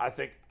 I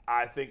think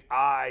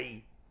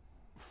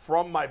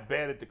from my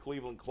bed at the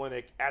Cleveland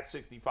Clinic at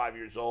 65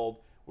 years old,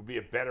 would be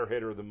a better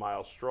hitter than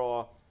Myles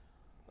Straw.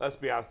 Let's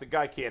be honest, the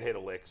guy can't hit a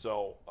lick,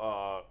 so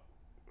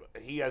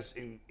he has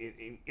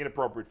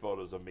inappropriate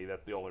photos of me.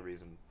 That's the only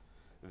reason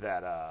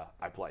that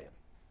I play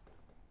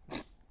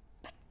him.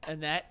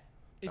 And that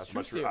is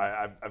true.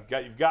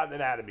 You've gotten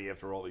it out of me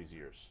after all these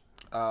years.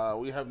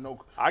 We have no.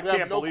 I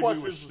can't believe we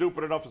were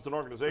stupid enough as an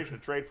organization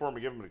to trade for him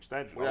and give him an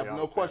extension. We have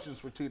no questions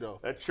for Tito.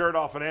 That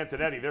Chertoff and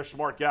Antonetti, they're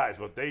smart guys,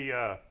 but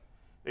they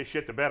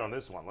shit the bed on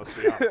this one. Let's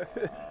be honest.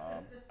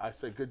 I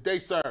say good day,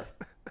 sir.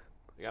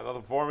 You got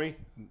nothing for me?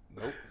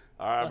 Nope.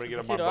 All right, I'm gonna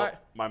get on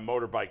my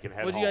motorbike and head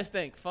home. What do you guys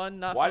think? Fun?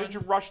 Not Why fun? did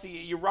you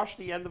rush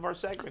the end of our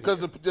segment?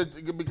 Because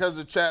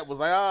the chat was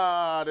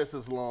like, this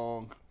is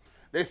long.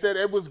 They said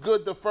it was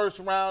good the first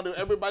round.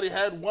 Everybody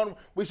had one.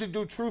 We should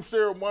do truth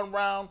serum one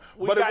round,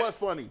 but it was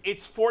funny.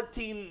 It's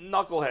 14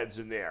 knuckleheads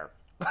in there.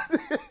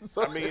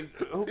 So, I mean,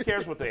 who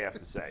cares what they have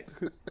to say?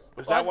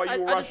 Was that why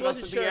you were rushing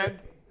us at the end?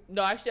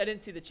 No, actually, I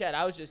didn't see the chat.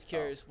 I was just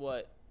curious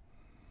what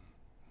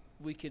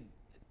we could.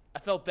 I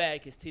felt bad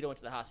because Tito went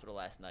to the hospital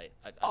last night.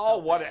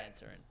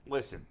 Answering.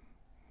 Listen,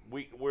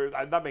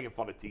 I'm not making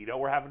fun of Tito.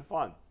 We're having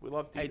fun. We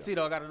love Tito. Hey,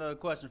 Tito, I got another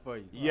question for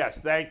you. Yes,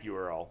 thank you,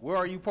 Earl. Where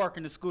are you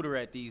parking the scooter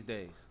at these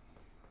days?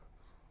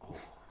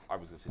 I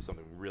was going to say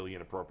something really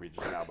inappropriate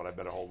just now, but I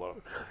better hold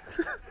on.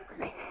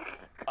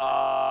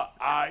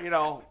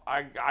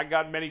 I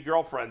got many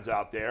girlfriends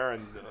out there,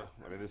 and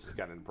I mean, this is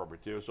kind of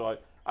inappropriate too, so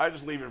I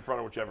just leave it in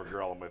front of whichever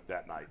girl I'm with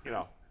that night. You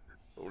know,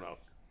 who knows?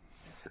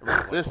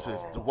 This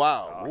is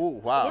wow. Ooh,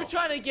 wow. We're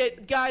trying to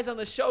get guys on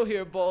the show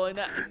here, Bowling.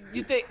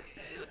 You think,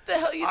 what the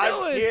hell are you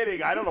doing? I'm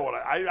kidding. I don't know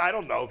I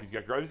don't know if he's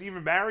got girls. Is he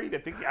even married? I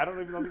don't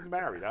even know if he's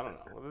married. I don't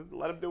know.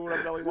 Let him do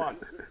whatever the hell he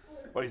wants.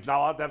 But he's not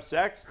allowed to have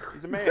sex?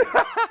 He's a man.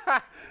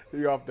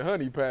 He off the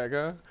honey pack,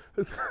 huh?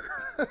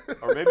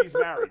 Or maybe he's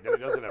married, then he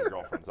doesn't have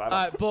girlfriends. I don't know.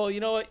 All right, Bull,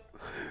 you know what?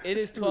 It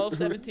is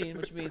 12/17,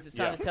 which means it's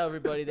time to tell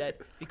everybody that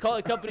the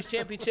Calling Companies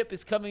Championship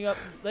is coming up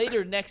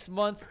later next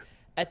month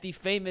at the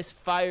famous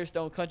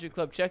Firestone Country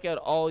Club. Check out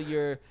all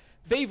your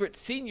favorite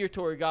senior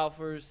tour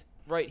golfers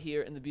right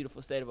here in the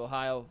beautiful state of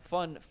Ohio.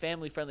 Fun,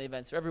 family-friendly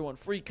events for everyone.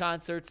 Free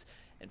concerts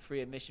and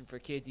free admission for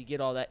kids. You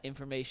get all that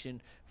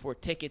information for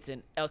tickets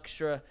and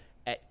extra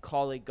at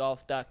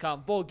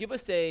calligolf.com. Bull, give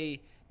us a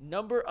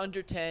number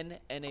under 10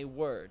 and a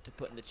word to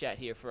put in the chat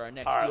here for our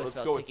next USFL let's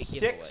go with ticket 6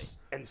 giveaway.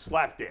 and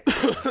slap dick.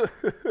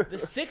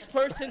 The sixth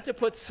person to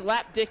put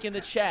slap dick in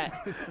the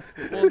chat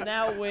will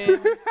now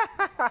win.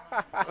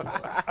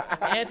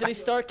 Anthony,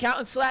 start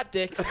counting slap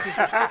dicks. The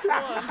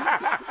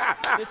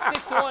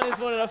sixth one is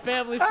one of a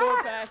family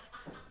 4-pack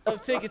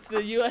of tickets to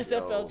the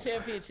USFL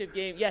Championship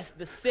game. Yes,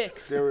 the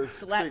sixth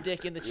slap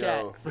dick in the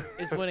chat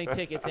is winning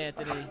tickets,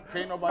 Anthony.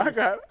 Ain't nobody.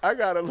 I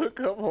gotta look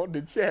up on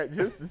the chat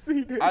just to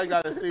see that. I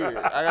gotta see it.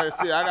 I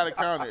gotta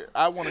count it.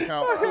 I want to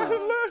count it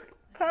too.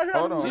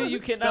 Hold on. You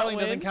cannot Spelling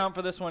win. doesn't count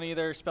for this one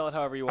either. Spell it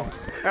however you want.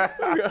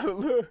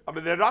 I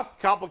mean, they're not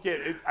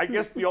complicated. I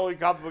guess the only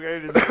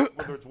complicated is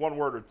whether it's one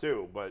word or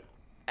two, but.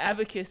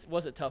 Abacus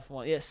was a tough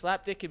one. Yeah,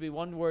 slap dick could be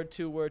one word,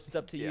 2 words. It's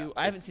up to you.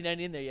 I haven't seen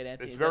any in there yet,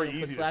 Anthony. It's very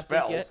easy to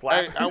spell.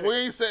 Hey, and we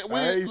ain't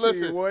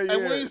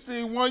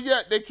seen one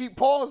yet. They keep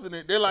pausing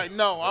it. They're like,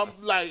 no, I'm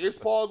like, it's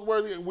pause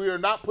worthy. We are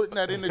not putting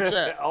that in the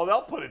chat. Oh,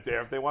 they'll put it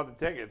there if they want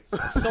the tickets.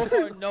 So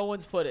far, no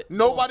one's put it.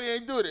 Nobody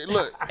ain't doing it.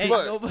 Look,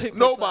 nobody.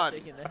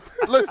 Nobody.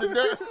 Listen,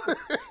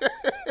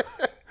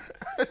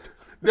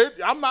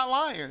 I'm not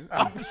lying.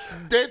 I'm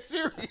dead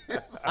serious.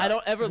 I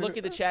don't ever look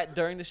at the chat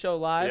during the show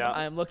live. Yeah.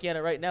 I am looking at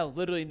it right now.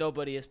 Literally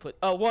nobody has put.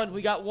 Oh, one.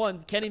 We got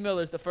one. Kenny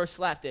Miller's the first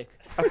slapdick.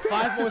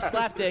 5 more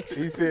slapdicks.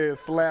 He said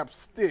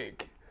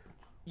slapstick.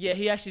 Yeah,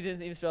 he actually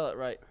didn't even spell it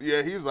right.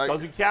 Yeah, he was like.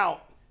 Doesn't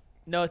count.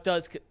 No, it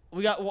does.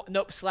 We got one.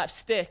 Nope,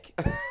 slapstick.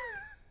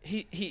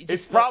 He just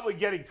It's probably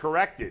getting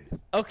corrected.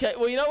 Okay,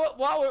 well, you know what?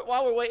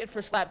 While we're waiting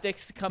for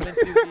slapdicks to come into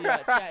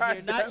the chat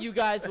here, not you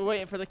guys. We're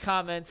waiting for the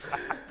comments.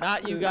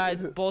 Not you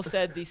guys. Bull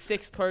said the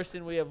 6th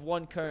person. We have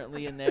one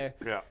currently in there.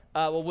 Yeah.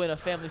 Will win a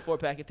family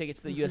 4-pack of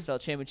tickets to the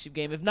USFL Championship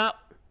game. If not,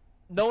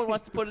 no one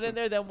wants to put it in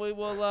there, then we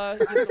will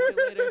get to it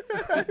later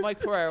with Mike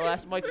Pereira. We'll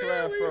ask Mike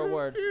Pereira for a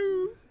word.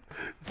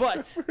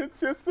 But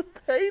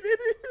participated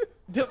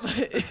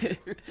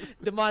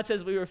DeMont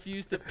says we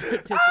refuse to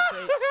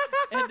participate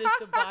in this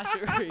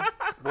debauchery.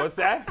 What's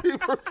that? He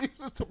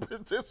refuses to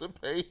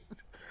participate.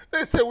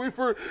 They said we as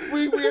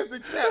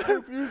the chat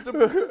refuse to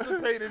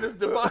participate in this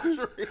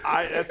debauchery.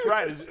 That's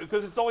right,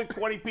 because it's only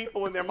 20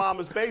 people in their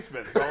mama's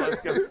basement. So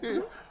let's get.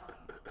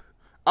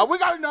 We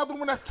got another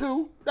one. That's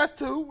two.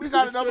 We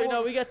got another one.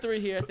 No, we got 3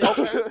 here. I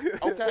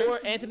think. Okay. 4.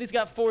 Anthony's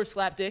got 4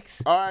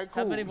 slapdicks. All right,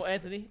 cool. How many more,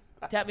 Anthony?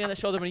 Tap me on the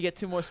shoulder when you get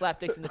 2 more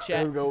slapdicks in the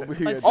chat. Let's go over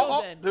here.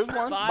 Until then, there's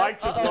one. 5,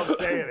 Mike just loves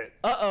saying it.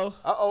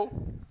 Uh-oh.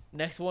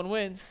 Next one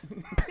wins.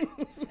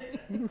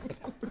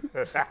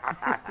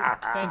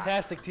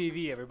 Fantastic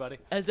TV, everybody.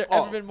 Has there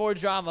ever been more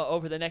drama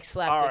over the next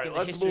slapdick All right, in the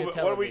let's history move of it.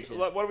 television?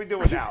 What are we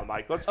doing now,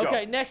 Mike? Let's go.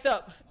 Okay, next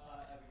up.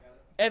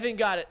 Evan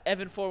got it.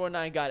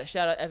 Evan419 got it.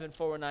 Shout out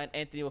Evan419.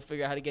 Anthony will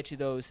figure out how to get you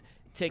those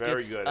tickets.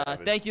 Very good,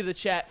 Evan. Thank you to the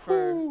chat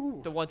for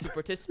the ones who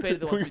participated,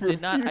 the ones who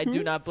did not. I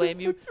do not blame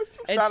you.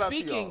 And Shout out to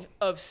speaking y'all.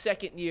 of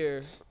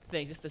second-year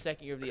things, this is the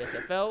second year of the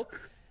SFL.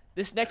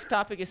 This next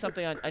topic is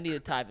something I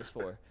needed Tyvis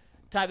for.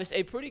 Tyvis,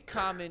 a pretty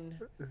common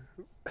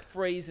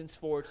phrase in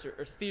sports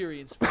or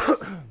theory in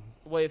sports,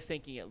 way of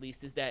thinking at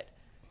least, is that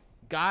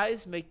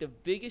guys make the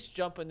biggest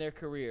jump in their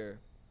career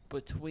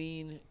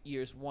between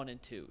years 1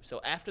 and 2.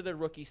 So after their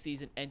rookie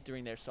season,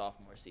 entering their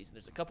sophomore season.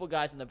 There's a couple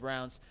guys in the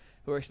Browns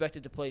who are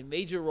expected to play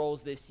major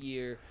roles this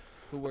year,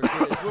 who were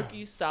good as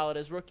rookies, solid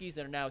as rookies,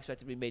 and are now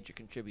expected to be major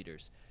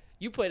contributors.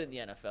 You played in the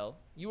NFL.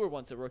 You were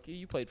once a rookie.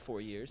 You played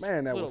 4 years.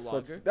 Man, a little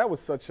longer. that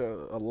was such a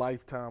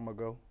lifetime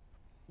ago.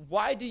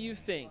 Why do you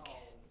think,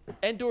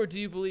 and/or do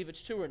you believe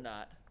it's true or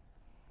not,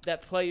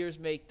 that players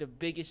make the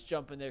biggest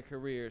jump in their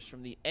careers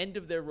from the end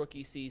of their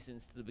rookie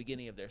seasons to the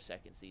beginning of their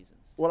second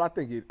seasons? Well, I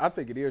think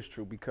it is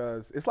true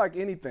because it's like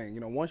anything.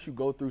 Once you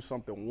go through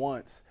something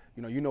once,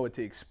 you know what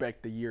to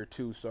expect the year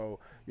 2. So,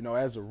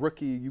 as a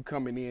rookie, you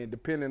coming in,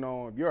 depending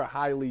on if you're a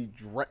highly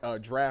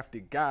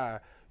drafted guy,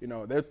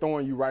 they're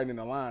throwing you right in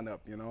the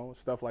lineup,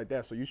 stuff like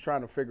that. So you're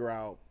trying to figure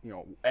out,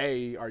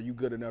 A, are you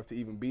good enough to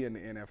even be in the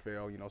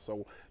NFL?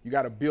 So you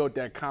got to build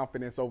that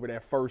confidence over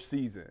that first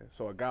season.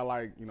 So a guy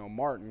like,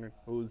 Martin,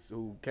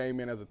 who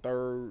came in as a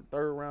third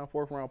round,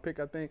 4th round pick,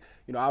 I think,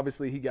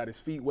 obviously he got his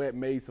feet wet,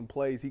 made some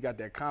plays. He got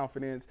that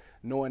confidence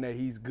knowing that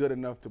he's good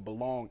enough to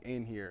belong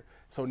in here.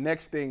 So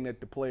next thing that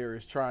the player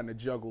is trying to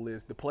juggle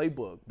is the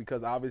playbook,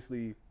 because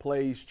obviously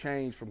plays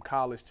change from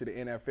college to the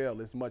NFL.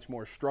 There's much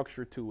more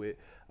structure to it.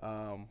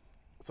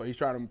 So he's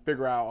trying to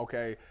figure out,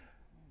 okay,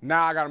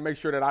 now I got to make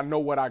sure that I know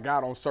what I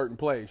got on certain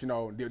plays.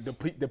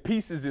 The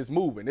pieces is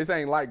moving. This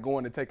ain't like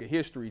going to take a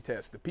history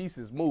test. The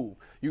pieces move.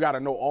 You got to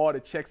know all the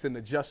checks and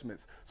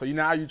adjustments. So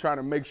now you're trying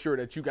to make sure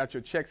that you got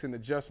your checks and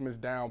adjustments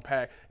down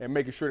pat and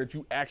making sure that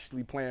you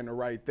actually playing the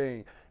right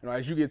thing.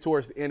 As you get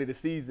towards the end of the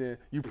season,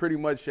 you pretty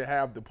much should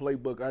have the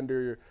playbook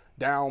under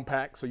down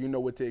pack, so you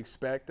know what to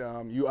expect.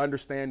 You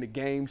understand the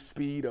game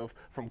speed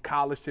from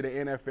college to the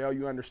NFL.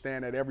 You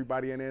understand that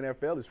everybody in the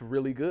NFL is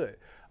really good.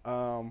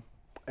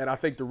 And I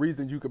think the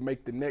reason you can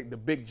make the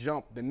big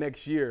jump the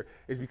next year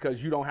is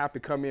because you don't have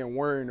to come in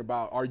worrying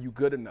about, are you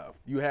good enough?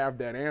 You have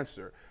that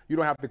answer. You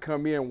don't have to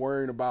come in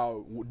worrying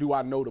about, do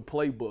I know the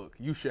playbook?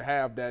 You should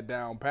have that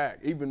down pat.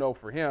 Even though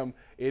for him,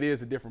 it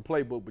is a different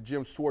playbook, but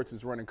Jim Schwartz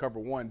is running cover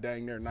 1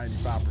 dang near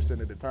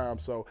 95% of the time,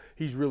 so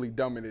he's really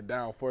dumbing it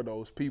down for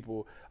those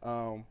people.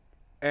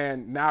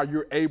 And now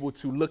you're able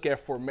to look at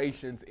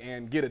formations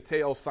and get a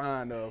tail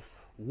sign of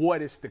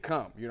what is to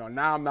come.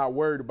 Now I'm not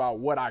worried about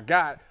what I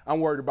got. I'm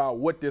worried about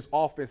what this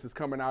offense is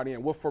coming out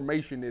in. What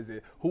formation is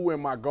it? Who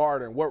in my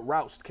garden? What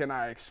routes can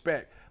I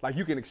expect? Like,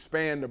 you can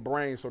expand the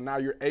brain, so now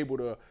you're able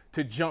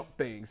to jump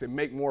things and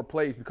make more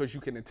plays because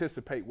you can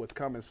anticipate what's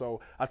coming. So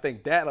I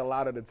think that a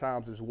lot of the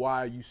times is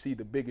why you see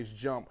the biggest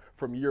jump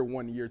from year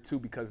 1 to year 2,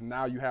 because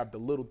now you have the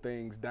little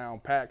things down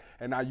packed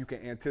and now you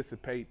can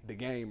anticipate the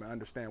game and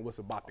understand what's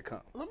about to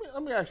come.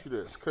 Let me ask you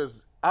this,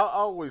 because I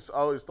always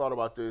thought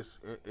about this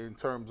in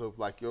terms of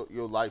like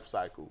your life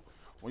cycle.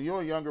 When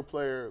you're a younger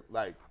player,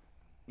 like,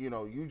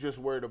 you just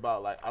worried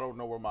about, like, I don't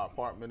know where my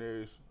apartment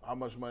is, how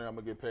much money I'm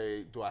gonna get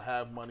paid, do I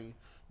have money,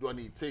 do I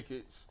need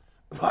tickets,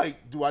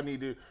 like, do I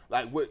need to,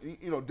 like, what,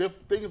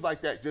 things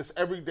like that, just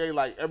everyday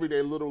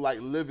little, like,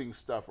 living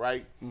stuff,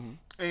 right?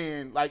 Mm-hmm.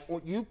 And like,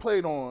 when you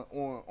played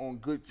on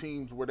good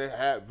teams where they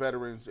had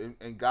veterans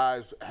and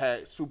guys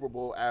had Super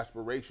Bowl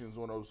aspirations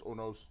on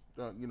those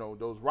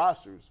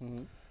rosters.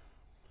 Mm-hmm.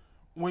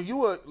 When you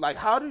were like,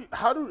 how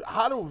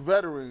do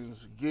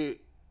veterans get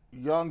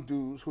young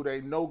dudes who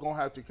they know gonna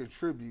have to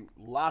contribute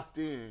locked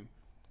in,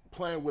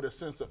 playing with a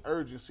sense of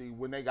urgency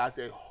when they got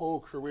their whole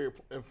career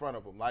in front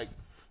of them? Like,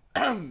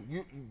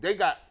 they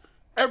got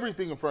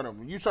everything in front of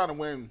them. You trying to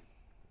win,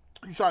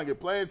 you trying to get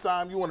playing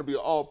time. You want to be an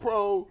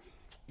all-pro.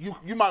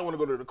 You might want to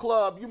go to the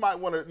club. You might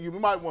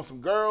want some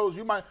girls.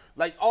 You might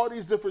like all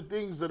these different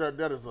things that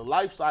is a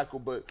life cycle.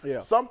 But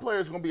some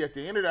players gonna be at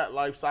the end of that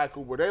life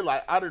cycle where they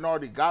like, I done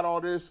already got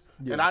all this,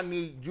 and I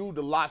need you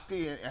to locked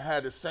in and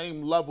have the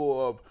same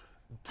level of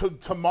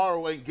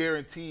tomorrow ain't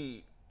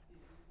guaranteed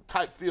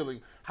type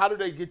feeling. How do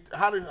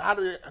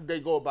they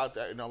go about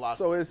that in the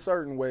locker room? So it's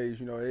certain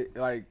ways,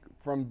 like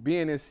from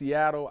being in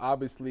Seattle,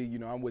 obviously,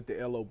 I'm with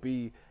the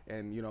LOB,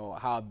 and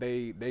how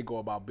they go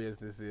about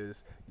business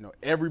is,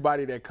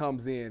 everybody that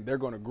comes in, they're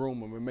going to groom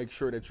them and make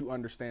sure that you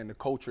understand the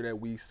culture that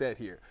we set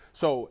here.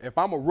 So if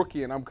I'm a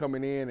rookie and I'm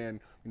coming in and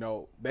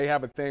they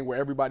have a thing where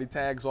everybody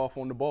tags off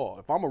on the ball.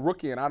 If I'm a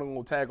rookie and I don't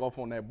go tag off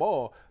on that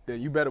ball,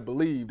 then you better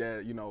believe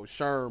that,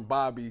 Sherm,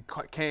 Bobby,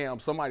 Cam,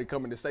 somebody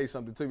coming to say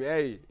something to me.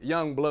 Hey,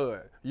 young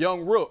blood,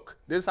 young rook,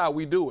 this is how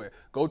we do it.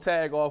 Go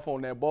tag off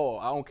on that ball.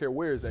 I don't care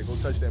where it's at. Go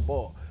touch that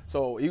ball.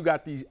 So you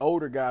got these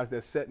older guys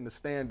that's setting the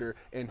standard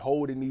and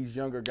holding these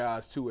younger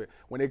guys to it.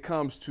 When it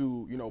comes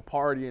to,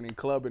 partying and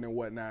clubbing and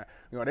whatnot,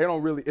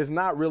 it's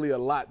not really a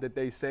lot that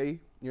they say,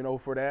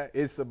 for that.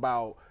 It's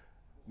about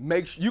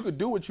you could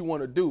do what you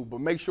want to do, but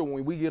make sure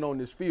when we get on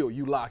this field,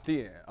 you locked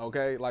in,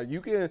 okay? Like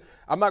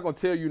I'm not going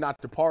to tell you not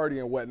to party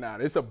and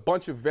whatnot. It's a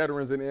bunch of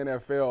veterans in the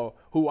NFL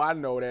who I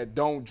know that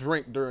don't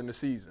drink during the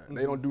season.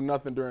 They don't do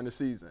nothing during the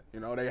season.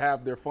 They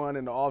have their fun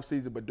in the off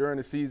season, but during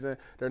the season,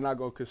 they're not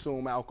going to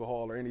consume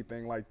alcohol or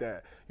anything like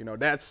that.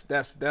 That's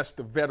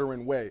the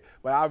veteran way.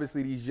 But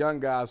obviously these young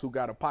guys who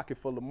got a pocket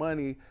full of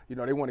money,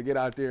 they want to get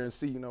out there and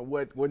see,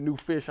 what new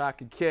fish I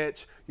can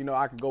catch.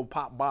 I can go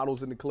pop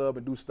bottles in the club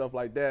and do stuff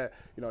like that.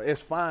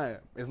 It's fine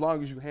as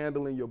long as you're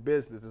handling your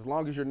business. As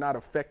long as you're not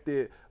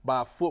affected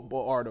by football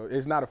or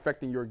it's not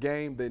affecting your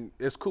game, then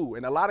it's cool.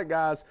 And a lot of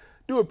guys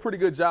do a pretty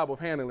good job of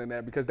handling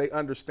that because they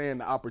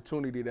understand the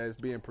opportunity that is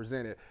being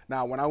presented.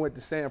 Now, when I went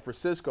to San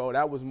Francisco,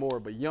 that was more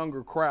of a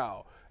younger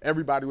crowd.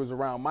 Everybody was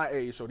around my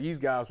age, so these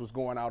guys was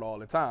going out all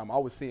the time. I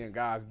was seeing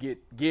guys get.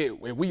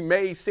 If we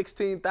made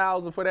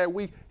 $16,000 for that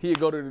week, he'd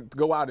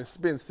go out and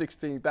spend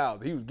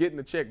 $16,000. He was getting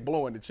the check,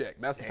 blowing the check.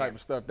 That's the type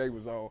of stuff they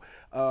was on.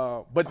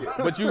 But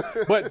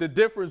the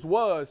difference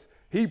was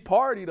he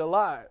partied a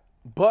lot,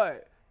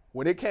 but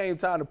when it came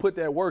time to put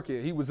that work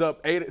in, he was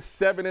up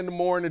 7 in the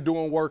morning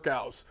doing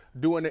workouts,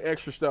 doing the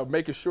extra stuff,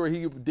 making sure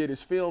he did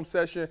his film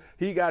session.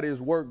 He got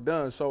his work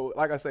done. So,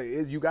 like I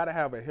say, you got to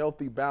have a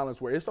healthy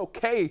balance where it's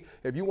okay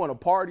if you want to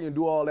party and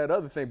do all that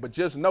other thing, but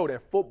just know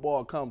that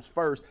football comes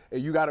first,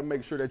 and you got to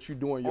make sure that you're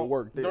doing your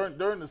work there.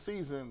 During the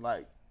season,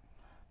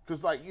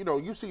 because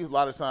you see a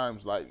lot of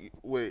times,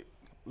 with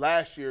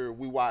last year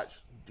we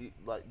watched,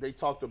 they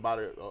talked about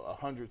it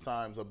 100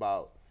 times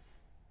about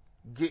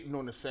getting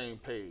on the same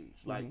page,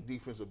 like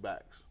defensive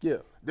backs. Yeah.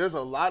 There's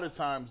a lot of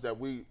times that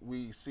we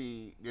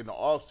see in the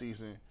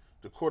offseason,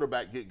 the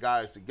quarterback get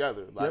guys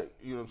together.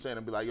 You know what I'm saying?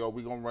 And be like, yo,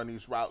 we going to run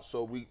these routes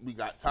so we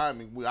got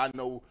timing. I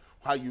know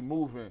how you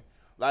moving.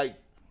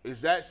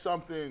 Is that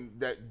something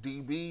that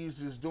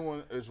DBs is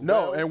doing as well?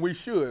 No, and we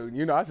should.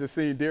 I just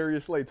seen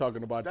Darius Slay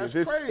talking about That's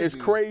this. crazy. It's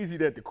crazy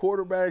that the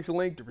quarterbacks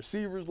link, the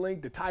receivers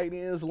link, the tight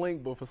ends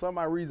link, but for some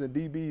odd reason,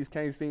 DBs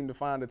can't seem to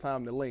find the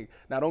time to link.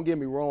 Now, don't get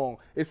me wrong.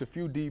 It's a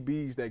few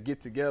DBs that get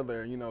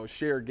together,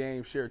 share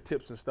games, share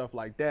tips and stuff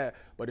like that.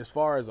 But as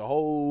far as a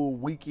whole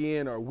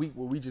weekend or week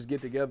where we just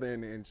get together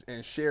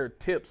and share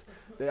tips,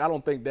 I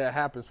don't think that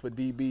happens for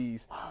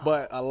DBs.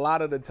 But a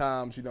lot of the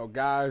times,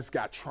 guys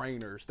got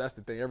trainers. That's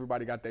the thing.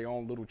 Everybody got their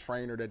own little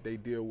trainer that they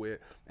deal with.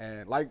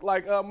 And like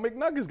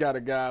McNuggets got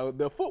a guy,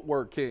 the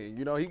footwork king.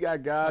 He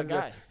got guys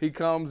that he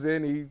comes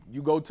in,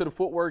 you go to the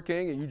footwork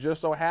king, and you just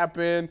so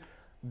happen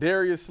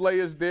Darius Slay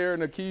is there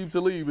and Aqib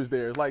Talib is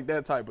there. It's like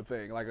that type of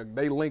thing.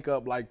 They link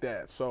up like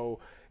that. So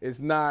it's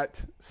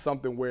not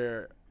something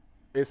where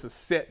it's a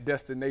set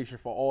destination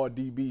for all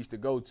DBs to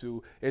go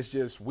to. It's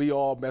just we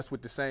all mess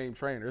with the same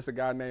trainer. It's a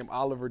guy named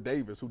Oliver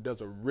Davis who does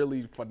a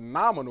really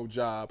phenomenal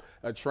job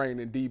of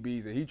training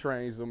DBs, and he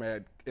trains them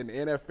in the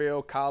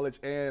NFL, college,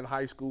 and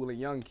high school and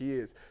young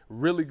kids.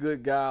 Really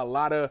good guy. A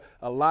lot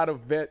of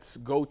vets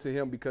go to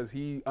him because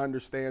he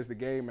understands the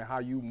game and how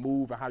you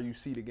move and how you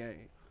see the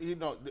game.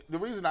 The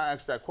reason I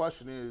asked that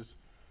question is,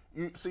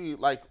 you see,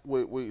 with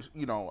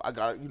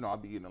I'll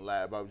be in the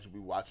lab. I would be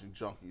watching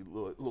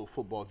little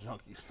football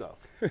junkie stuff.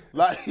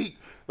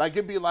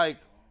 It'd be like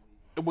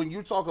when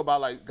you talk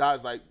about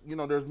guys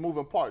there's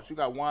moving parts. You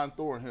got Juan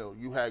Thornhill,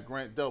 you had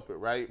Grant Delpit,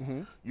 right?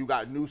 Mm-hmm. You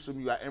got Newsome,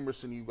 you got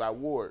Emerson, you got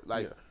Ward.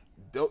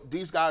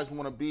 These guys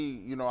want to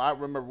be. I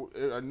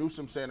remember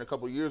Newsome saying a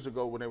couple of years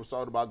ago when they were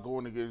talking about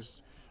going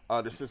against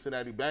the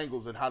Cincinnati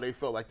Bengals and how they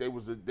felt like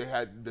they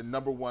had the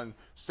number one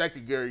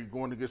secondary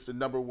going against the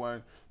number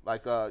one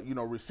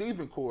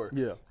receiving core.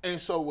 Yeah. And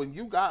so when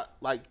you got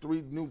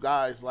 3 new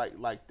guys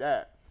like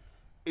that,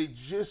 it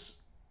just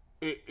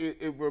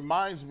it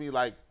reminds me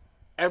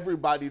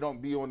everybody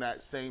don't be on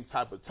that same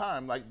type of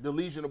time. Like the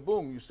Legion of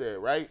Boom, you said,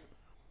 right?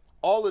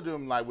 All of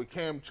them, with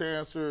Cam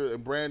Chancellor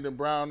and Brandon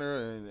Browner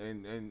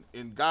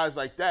and guys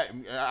like that,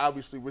 and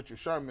obviously Richard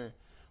Sherman,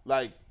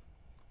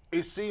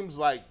 it seems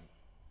like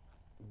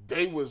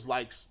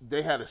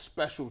they had a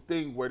special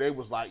thing where they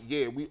was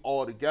we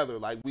all together.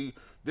 We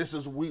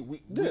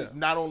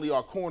not only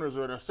our corners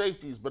or our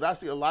safeties, but I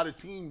see a lot of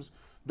teams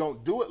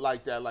don't do it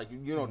like that.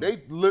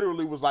 They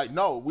literally was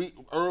no,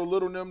 Earl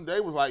Little and them, they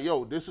was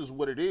yo, this is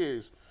what it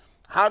is.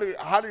 How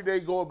did they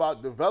go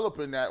about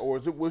developing that, or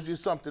was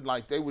just something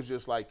like they was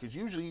just like, because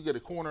usually you get a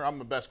corner, I'm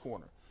the best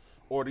corner,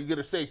 or you get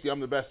a safety, I'm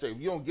the best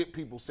safety. You don't get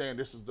people saying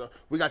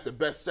we got the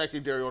best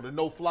secondary or the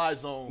no-fly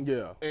zone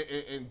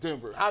in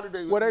Denver. How did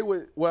they?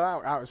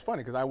 It's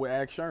funny because I would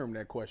ask Sherm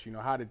that question.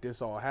 How did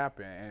this all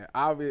happen? And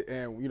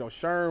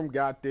Sherm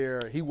got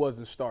there. He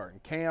wasn't starting.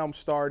 Cam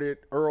started.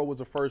 Earl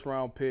was a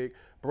first-round pick.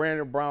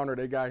 Brandon Browner,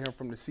 they got him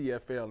from the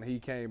CFL, and he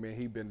came in.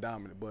 He been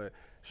dominant, but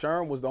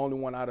Sherm was the only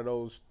one out of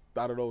those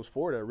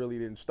four that really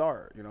didn't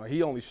start.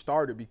 He only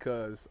started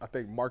because I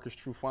think Marcus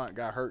Trufant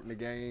got hurt in the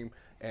game,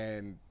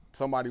 and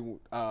somebody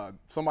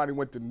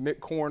went to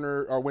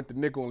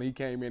nickel, and he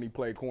came in, he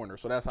played corner.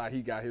 So that's how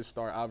he got his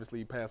start. Obviously,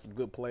 he passed some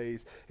good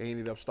plays, and he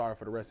ended up starting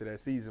for the rest of that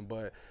season.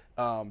 But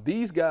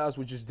these guys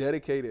were just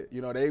dedicated.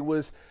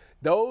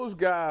 Those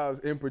guys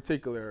in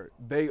particular,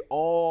 they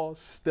all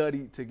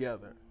studied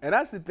together. And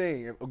that's the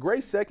thing.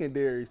 Great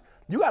secondaries,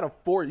 you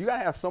gotta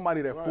have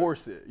somebody that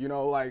force it.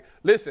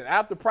 Listen,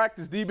 after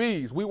practice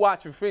DBs, we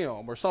watching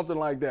film or something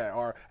like that.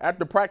 Or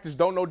after practice,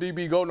 don't know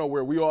DB go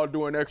nowhere. We all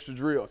doing extra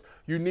drills.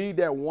 You need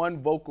that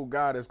one vocal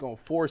guy that's gonna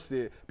force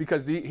it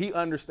because he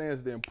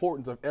understands the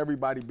importance of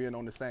everybody being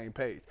on the same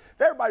page.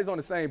 If everybody's on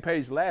the same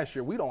page last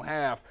year, we don't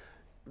have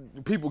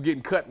people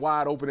getting cut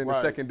wide open in the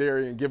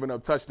secondary and giving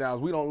up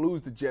touchdowns. We don't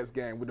lose the Jets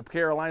game. When the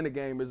Carolina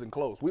game isn't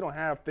close. We don't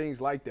have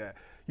things like that.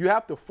 You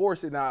have to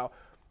force it now.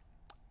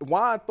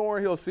 Juan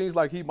Thornhill seems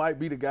like he might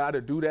be the guy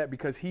to do that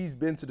because he's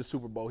been to the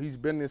Super Bowl. He's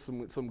been in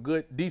some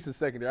good, decent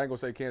secondary. I ain't going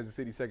to say Kansas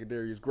City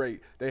secondary is great.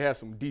 They have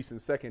some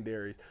decent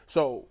secondaries.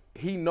 So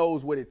he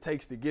knows what it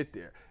takes to get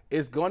there.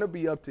 It's going to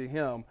be up to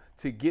him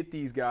to get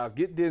these guys,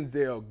 get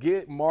Denzel,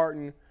 get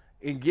Martin,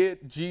 and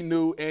get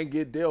Genu and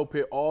get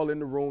Delpit all in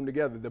the room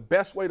together. The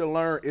best way to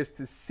learn is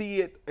to see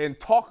it and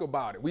talk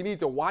about it. We need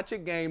to watch a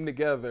game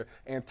together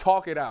and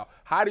talk it out.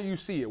 How do you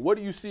see it? What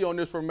do you see on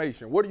this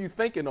formation? What are you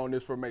thinking on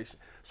this formation?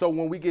 So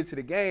when we get to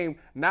the game,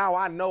 now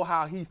I know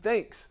how he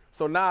thinks.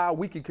 So now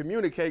we can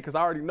communicate because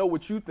I already know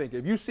what you think.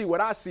 If you see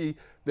what I see,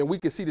 then we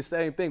can see the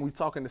same thing. We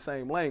talking the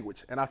same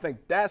language. And I think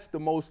that's the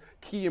most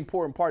key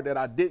important part that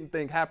I didn't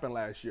think happened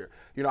last year.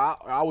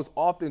 I was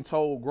often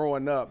told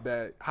growing up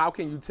that how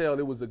can you tell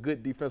it was a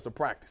good defensive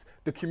practice?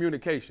 The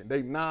communication.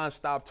 They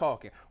nonstop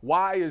talking.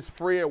 Why is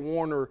Fred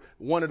Warner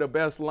one of the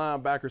best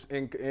linebackers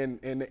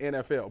in the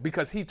NFL?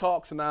 Because he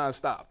talks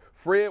nonstop.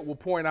 Fred will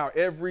point out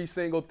every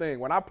single thing.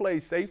 When I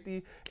played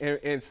safety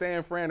in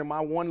San Fran in my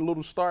one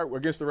little start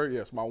against the Raiders,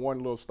 yes, my one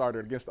little starter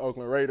against the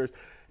Oakland Raiders,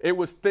 it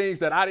was things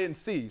that I didn't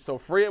see. So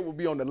Fred would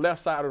be on the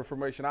left side of the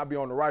formation. I'd be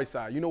on the right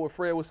side. You know what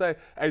Fred would say?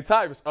 Hey,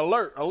 Tyvus,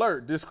 alert,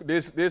 alert.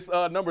 This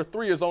number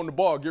 3 is on the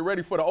ball. Get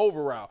ready for the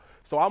over route.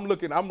 So I'm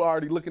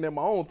already looking at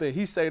my own thing.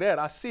 He say that.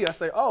 I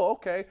say, oh,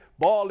 okay.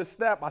 Ball is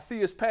snapped. I see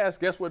his pass.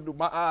 Guess what?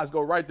 My eyes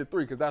go right to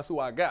 3 because that's who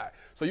I got.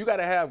 So you got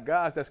to have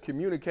guys that's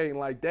communicating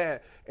like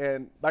that.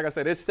 And like I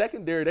said, it's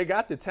secondary. They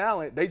got the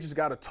talent. They just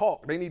got to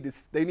talk. They need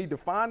to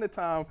find the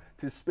time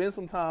to spend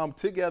some time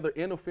together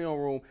in the film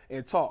room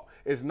and talk.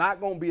 It's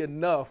not going to be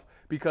enough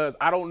because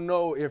I don't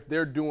know if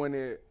they're doing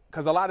it.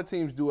 Because a lot of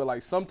teams do it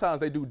like sometimes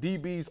they do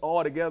DBs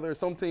all together.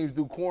 Some teams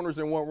do corners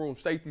in one room,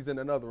 safeties in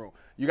another room.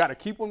 You got to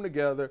keep them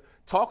together,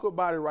 talk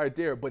about it right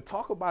there, but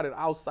talk about it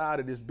outside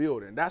of this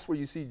building. That's where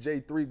you see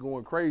J3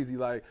 going crazy.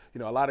 Like,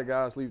 a lot of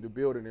guys leave the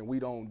building and we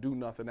don't do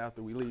nothing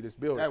after we leave this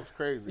building. That was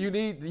crazy.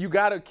 You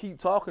got to keep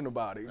talking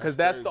about it because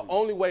that's the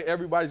only way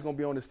everybody's going to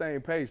be on the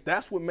same page.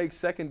 That's what makes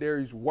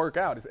secondaries work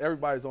out is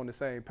everybody's on the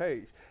same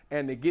page.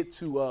 And to get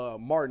to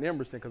Martin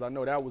Emerson, because I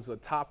know that was a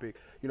topic,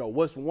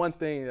 what's one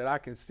thing that I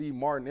can see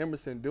Martin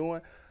Emerson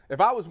doing? If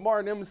I was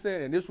Martin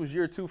Emerson and this was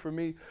year 2 for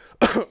me,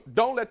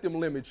 don't let them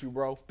limit you,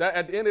 bro.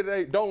 At the end of the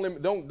day,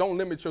 don't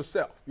limit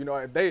yourself.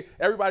 If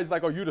everybody's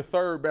like, oh, you're the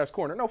 3rd best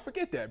corner. No,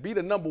 forget that. Be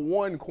the number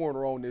 1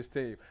 corner on this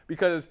team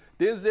because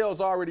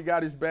Denzel's already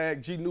got his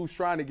bag. Genu's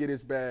trying to get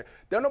his bag.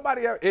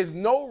 There's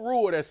no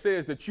rule that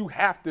says that you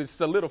have to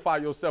solidify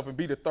yourself and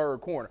be the 3rd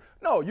corner.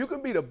 No, you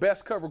can be the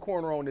best cover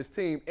corner on this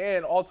team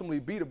and ultimately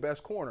be the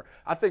best corner.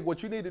 I think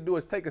what you need to do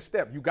is take a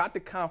step. You got the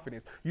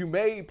confidence. You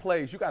made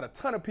plays. You got a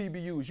ton of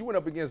PBUs. You went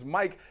up against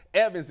Mike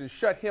Evans and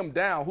shut him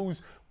down,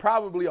 who's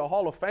probably a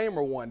Hall of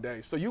Famer one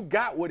day. So you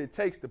got what it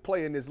takes to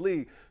play in this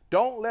league.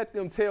 Don't let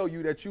them tell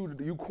you that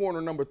you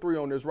corner number 3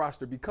 on this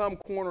roster. Become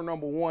corner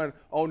number 1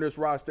 on this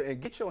roster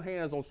and get your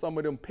hands on some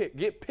of them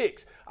get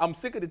picks. I'm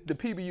sick of the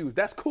PBUs.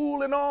 That's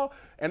cool and all,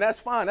 and that's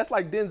fine. That's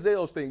like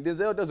Denzel's thing.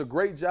 Denzel does a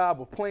great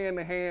job of playing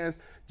the hands.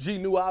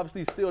 Genu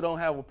obviously still don't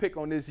have a pick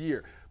on this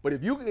year. But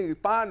if you can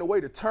find a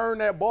way to turn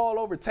that ball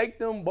over, take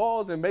them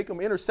balls and make them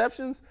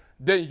interceptions,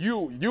 then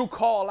you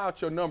call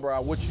out your number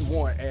out what you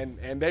want, and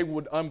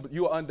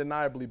you'll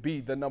undeniably be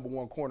the number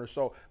 1 corner.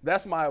 So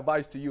that's my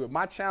advice to you.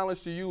 My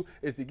challenge to you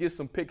is to get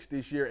some picks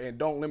this year and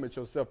don't limit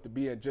yourself to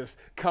being just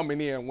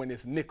coming in when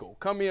it's nickel.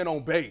 Come in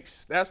on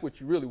base. That's what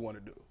you really want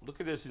to do. Look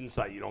at this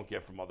insight you don't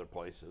get from other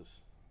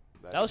places.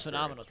 That was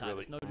phenomenal,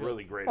 Tyvus.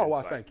 Really great insight.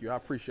 insight. Thank you. I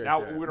appreciate that.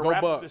 Now, that. we're going to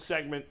wrap up this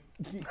segment.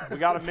 We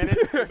got a minute?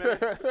 2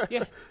 minutes?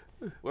 Yeah.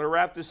 We're going to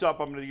wrap this up.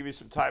 I'm going to give you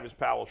some Tyvis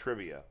Powell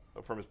trivia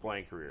from his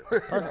playing career.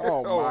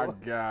 Oh, my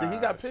God. Did he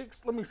got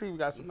picks? Let me see if we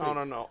got some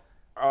picks. No.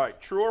 All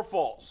right, true or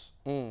false?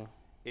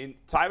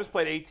 Tyvis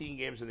played 18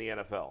 games in the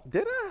NFL.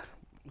 Did I?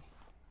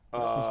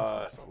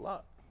 That's a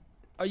lot.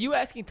 Are you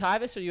asking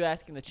Tyvis or are you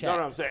asking the chat?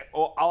 No, I'm saying.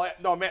 Oh,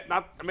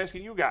 I'm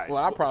asking you guys.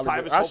 Well,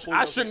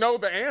 I should know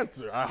the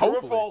answer. True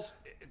or false?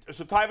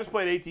 So Tyvis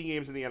played 18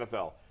 games in the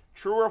NFL.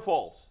 True or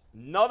false?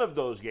 None of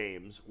those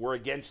games were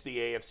against the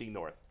AFC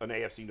North, an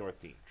AFC North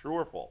team. True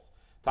or false?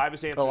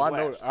 Tyvis answers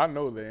last. I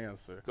know the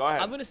answer. Go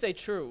ahead. I'm going to say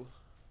true.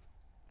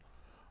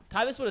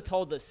 Tyvis would have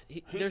told us.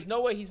 There's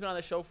no way he's been on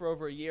the show for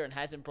over a year and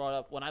hasn't brought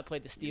up when I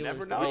played the Steelers. You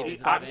never the know.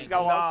 Ravens, Tyvis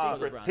got a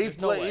lot of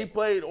secrets. He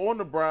played on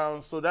the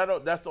Browns, so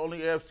that's the only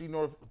AFC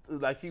North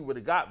like he would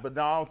have got. But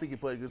no, I don't think he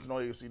played against no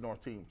AFC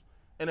North teams.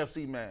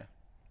 NFC man.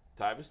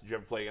 Tyvis, did you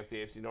ever play against the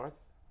AFC North?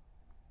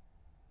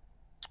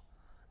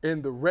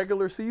 In the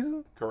regular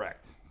season?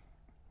 Correct.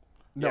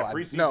 No, Yeah, I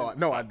preseason.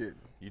 No, I didn't.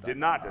 You did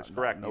not. That's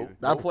correct. nope.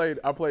 I played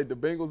the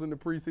Bengals in the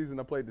preseason.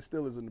 I played the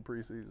Steelers in the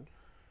preseason.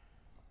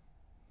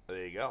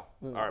 There you go.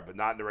 All right, but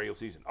not in the regular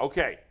season.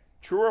 Okay.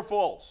 True or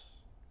false?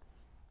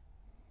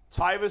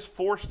 Tyvis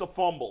forced a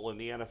fumble in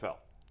the NFL.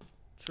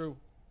 True.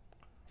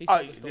 He's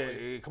told the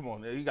story. Yeah, come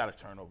on. He got a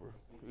turnover.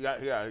 He got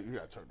a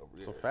turnover.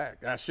 It's a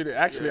fact. I should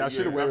have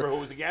Remember who it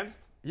was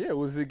against? Yeah, it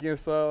was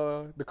against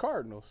the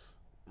Cardinals.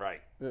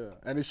 Right. Yeah,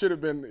 and it should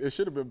have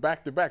been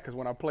back to back because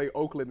when I played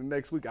Oakland the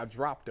next week, I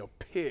dropped a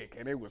pick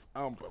and it was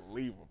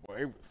unbelievable.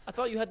 It was. I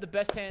thought you had the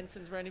best hand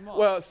since Randy Moss.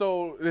 Well,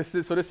 so this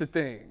is the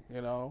thing,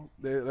 you know.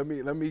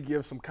 Let me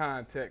give some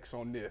context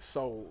on this.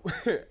 So,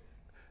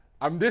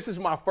 this is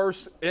my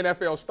first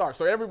NFL start.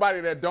 So everybody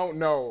that don't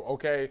know,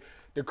 okay,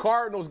 the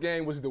Cardinals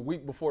game was the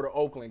week before the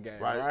Oakland game,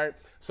 right?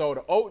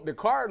 So the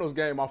Cardinals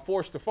game, I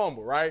forced the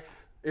fumble, right?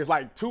 It's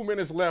like 2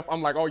 minutes left.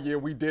 I'm like, oh, yeah,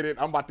 we did it.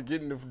 I'm about to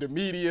get in the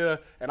media,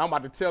 and I'm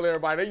about to tell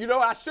everybody. You know,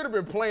 I should have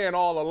been playing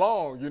all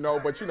along, you know,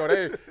 but, you know,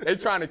 they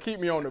trying to keep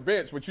me on the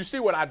bench. But you see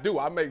what I do.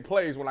 I make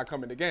plays when I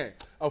come in the game.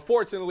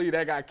 Unfortunately,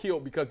 that got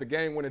killed because the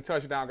game-winning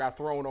touchdown got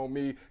thrown on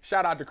me.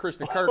 Shout out to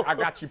Christian Kirk. I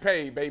got you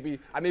paid, baby.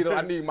 I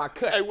need my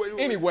cut. Hey, wait.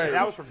 Anyway.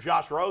 That was from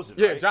Josh Rosen,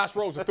 Yeah, right? Josh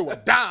Rosen threw a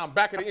dime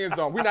back of the end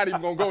zone. We're not even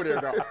going to go there,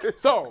 though.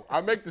 So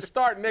I make the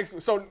start next.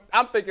 So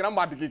I'm thinking I'm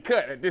about to get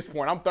cut at this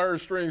point. I'm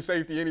third-string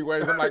safety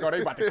anyways. I'm like, oh,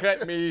 they about to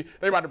cut me.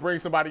 They about to bring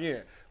somebody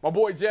in. My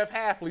boy Jeff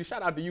Halfley,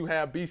 shout out to you,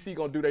 BC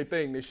gonna do their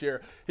thing this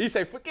year. He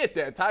say, forget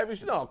that, Tyvis,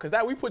 you know, because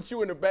we put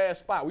you in a bad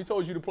spot. We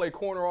told you to play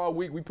corner all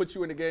week. We put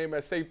you in the game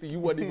at safety. You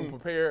wasn't even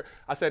prepared.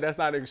 I said, that's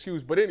not an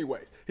excuse. But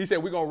anyways, he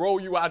said, we're gonna roll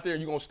you out there.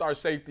 You're gonna start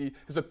safety.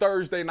 It's a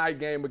Thursday night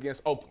game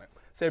against Oakland.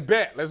 Said,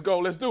 bet, let's go,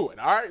 let's do it,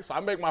 all right? So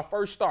I make my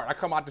first start. I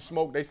come out the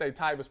smoke. They say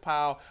Tyvis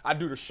Powell. I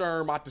do the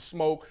Sherm out the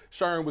smoke.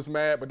 Sherm was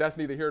mad, but that's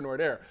neither here nor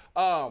there.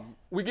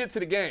 We get to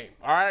the game,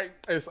 all right?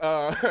 It's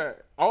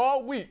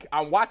all week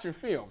I'm watching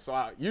film.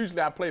 So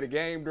usually I play the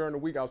game during the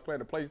week. I was playing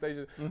the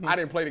PlayStation. I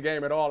didn't play the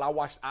game at all. I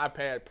watched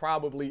iPad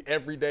probably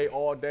every day,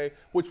 all day,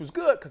 which was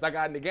good because I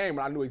got in the game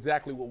and I knew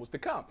exactly what was to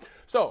come.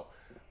 So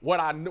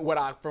what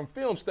I from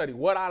film study,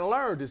 what I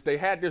learned is they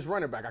had this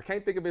running back. I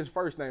can't think of his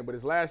first name, but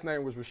his last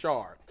name was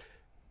Richard.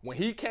 When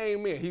he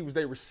came in, he was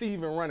their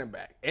receiving running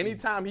back.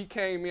 Anytime he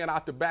came in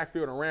out the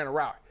backfield and ran a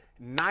route,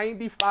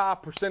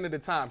 95% of the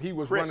time he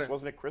was running.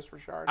 Wasn't it Chris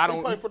Richard?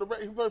 He played for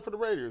the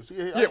Raiders.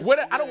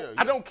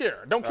 I don't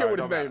care. Don't care what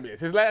his name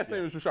is. His last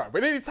name is Richard.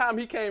 But anytime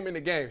he came in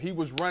the game, he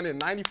was running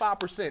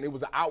 95%. It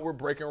was an outward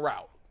breaking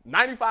route.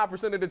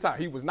 95% of the time,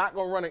 he was not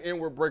going to run an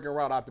inward breaking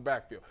route out the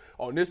backfield.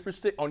 On this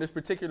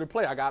particular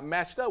play, I got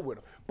matched up with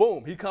him.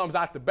 Boom, he comes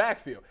out the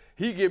backfield.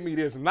 He give me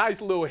this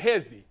nice little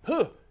hezzy.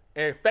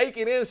 And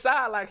faking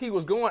inside like he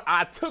was going.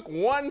 I took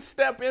one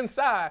step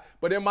inside,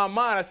 but in my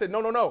mind I said,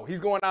 no, he's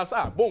going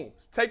outside. Boom,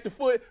 take the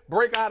foot,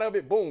 break out of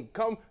it, boom,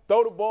 come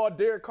throw the ball.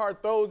 Derek Carr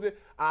throws it.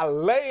 I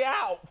lay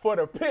out for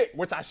the pick,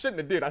 which I shouldn't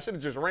have did. I should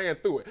have just ran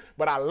through it,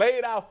 but I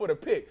laid out for the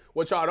pick.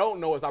 What y'all don't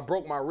know is I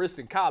broke my wrist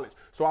in college,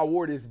 so I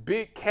wore this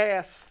big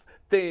cast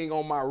thing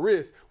on my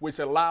wrist, which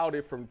allowed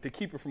it to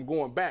keep it from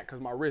going back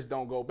because my wrist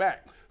don't go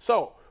back.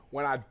 So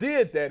when I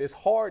did that, it's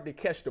hard to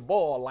catch the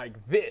ball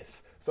like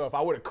this. So if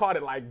I would have caught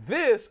it like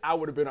this, I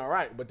would have been all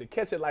right. But to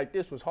catch it like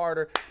this was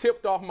harder.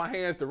 Tipped off my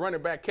hands. The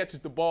running back catches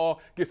the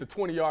ball, gets a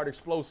 20-yard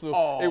explosive.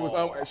 It was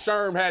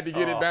Sherm had to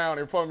get it down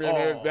in front of me,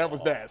 and that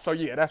was that. So,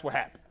 yeah, that's what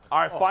happened. All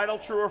right, final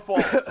true or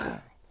false?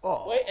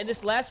 Wait, and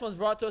this last one's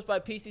brought to us by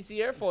PCC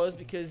Airfoils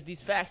because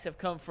these facts have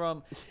come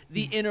from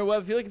the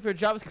interweb. If you're looking for a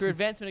job with career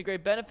advancement and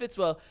great benefits,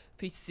 well,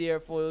 PCC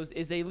Airfoils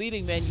is a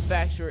leading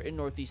manufacturer in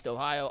Northeast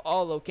Ohio.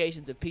 All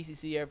locations of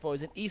PCC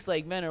Airfoils in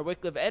Eastlake, Menor,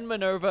 Wickliffe, and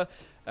Minerva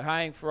are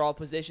hiring for all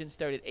positions,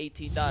 start at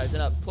 $18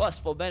 and up, plus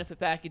full benefit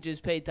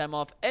packages, paid time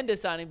off, and a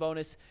signing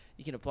bonus.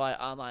 You can apply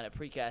online at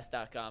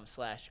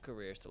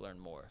precast.com/careers to learn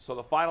more. So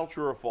the final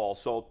true or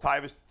false. So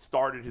Tyvis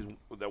started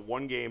that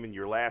one game in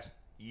your last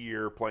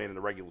year playing in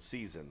the regular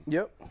season.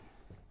 Yep.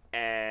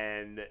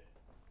 And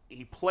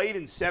he played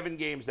in 7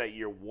 games that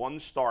year, 1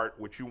 start,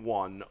 which you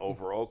won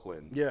over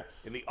Oakland.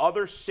 Yes. In the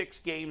other 6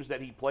 games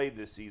that he played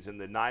this season,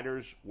 the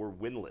Niners were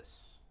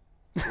winless.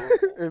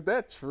 Is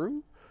that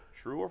true?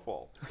 True or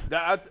false?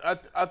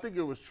 I think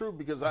it was true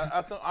because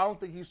I don't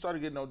think he started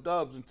getting no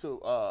dubs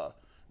until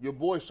your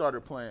boy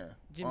started playing.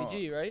 Jimmy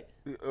G, right?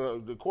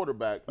 The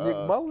quarterback. Nick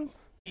Mullins?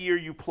 Year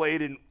you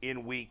played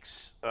in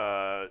weeks.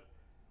 Oh,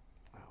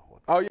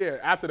 yeah.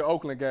 After the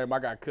Oakland game, I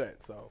got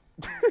cut. So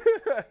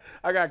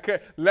I got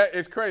cut.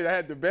 It's crazy. I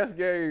had the best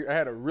game. I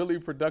had a really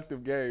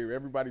productive game.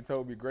 Everybody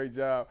told me, great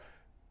job.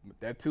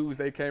 That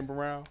Tuesday came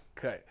around,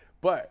 cut.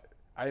 But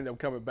I ended up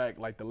coming back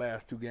like the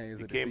last 2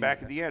 games of the season. You came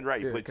back at the end,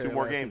 right? You played 2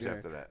 more games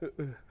after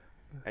that.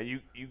 And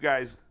you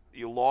guys,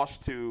 you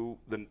lost to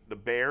the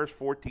Bears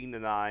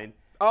 14-9.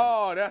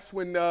 Oh, that's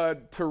when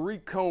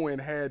Tariq Cohen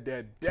had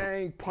that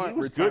dang punt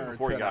return good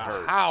before to he got the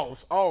hurt.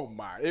 house. Oh,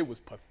 my. It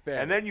was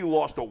pathetic. And then you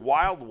lost a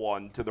wild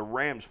one to the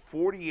Rams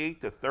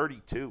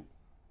 48-32.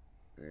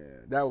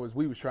 Yeah,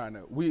 we was trying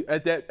to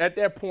at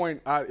that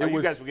point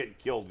You guys were getting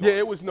killed. Yeah,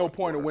 it was no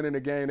point of winning the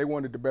game. They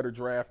wanted the better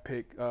draft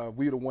pick.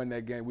 We'd have won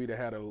that game. We'd have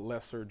had a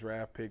lesser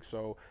draft pick.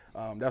 So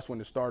that's when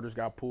the starters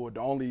got pulled.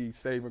 The only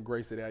saving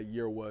grace of that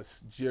year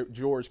was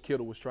George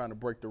Kittle was trying to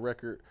break the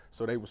record,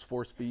 so they was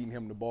force feeding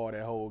him the ball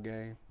that whole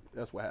game.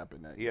 That's what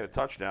happened that He had a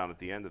touchdown at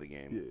the end of the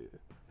game. Yeah.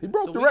 He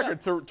broke the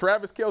record.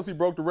 Travis Kelce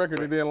broke the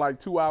record, and then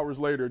like 2 hours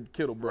later,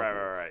 Kittle broke it.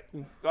 Right.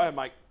 Go ahead,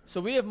 Mike. So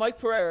we have Mike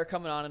Pereira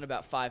coming on in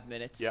about 5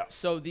 minutes. Yeah.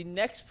 So the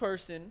next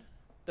person,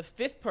 the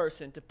 5th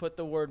person to put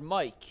the word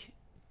Mike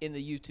in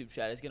the YouTube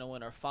chat is going to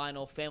win our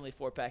final family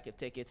 4-pack of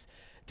tickets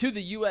to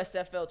the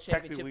USFL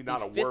Championship. Technically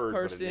not a The 5th word, but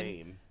a person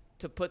name.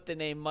 to put the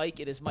name Mike.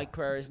 It is Mike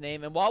Pereira's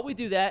name. And while we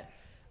do that,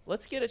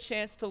 let's get a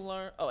chance to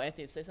learn. Oh,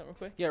 Anthony, say something real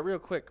quick. Yeah, real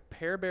quick.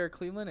 Pear Bear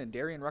Cleveland and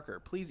Darian Rucker.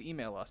 Please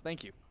email us.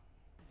 Thank you.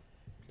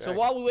 So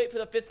while we wait for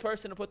the 5th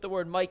person to put the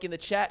word Mike in the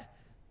chat,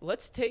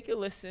 let's take a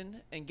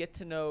listen and get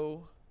to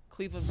know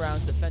Cleveland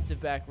Browns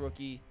defensive back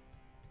rookie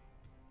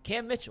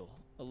Cam Mitchell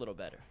a little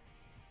better.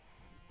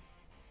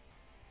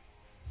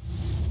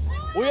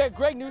 We're at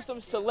Greg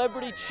Newsome's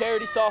Celebrity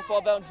Charity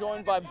Softball Bout,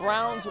 joined by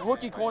Browns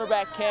rookie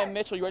cornerback Cam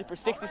Mitchell. You ready for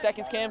 60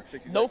 seconds, Cam? 60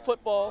 seconds. No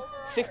football,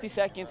 60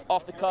 seconds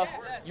off the cuff.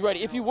 You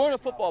ready? If you weren't a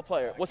football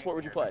player, what sport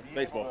would you play?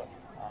 Baseball.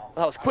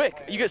 That was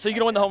quick. So you're going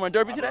to win the home run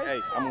derby today? Hey,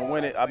 I'm going to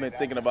win it. I've been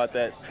thinking about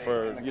that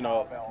for,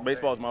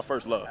 baseball is my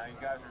first love.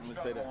 I'm going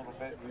to say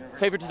that.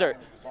 Favorite dessert?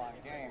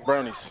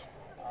 Brownies.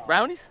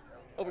 Brownies?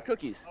 Over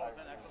cookies?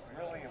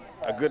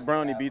 A good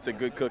brownie beats a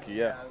good cookie,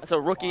 yeah. That's a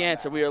rookie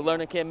answer. We are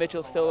learning Cam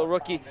Mitchell, still a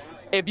rookie.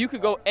 If you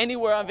could go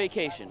anywhere on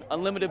vacation,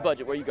 unlimited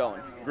budget, where are you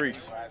going?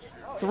 Greece.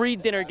 3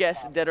 dinner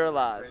guests, dead or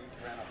alive.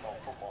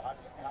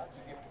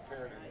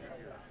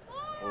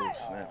 Oh,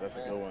 snap, that's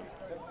a good one.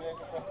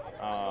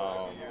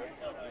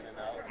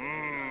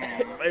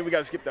 Hey, we got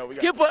to skip that. We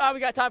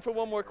got time for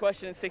one more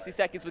question in 60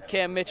 seconds with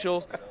Cam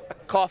Mitchell.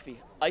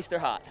 Coffee, iced or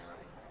hot?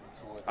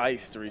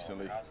 Iced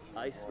recently.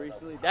 Iced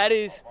recently. That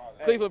is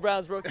Cleveland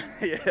Browns rookie.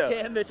 Yeah.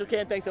 Cam Mitchell.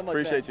 Cam, thanks so much.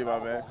 Appreciate you, my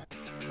man.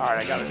 All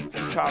right, I got a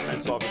few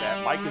comments off of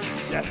that. Mike is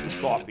obsessed with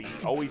coffee.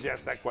 He always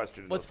asks that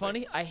question. What's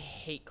funny? I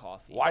hate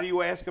coffee. Why do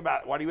you ask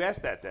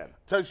that then?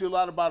 Tells you a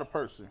lot about a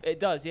person. It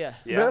does, yeah.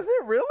 Does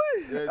it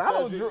really? Yeah,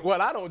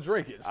 I don't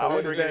drink it. So I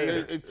don't drink it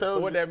either. It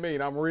tells what that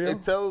mean? I'm real?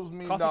 It tells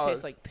me Coffee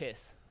tastes like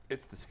piss.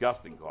 It's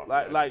disgusting coffee.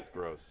 Like it's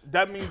gross.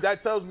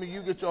 That tells me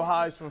you get your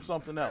highs from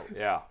something else.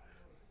 Yeah.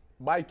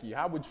 Mikey,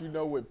 how would you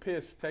know what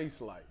piss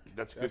tastes like?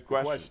 That's a good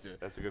question.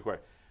 That's a good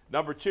question.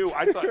 Number 2,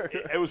 I thought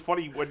it was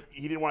funny when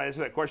he didn't want to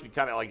answer that question. He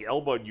kind of like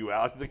elbowed you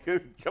out. He's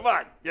like, come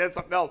on, get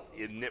something else.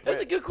 You nitwit.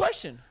 That's a good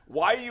question.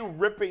 Why are you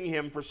ripping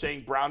him for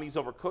saying brownies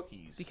over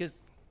cookies?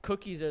 Because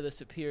cookies are the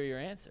superior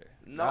answer.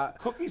 No,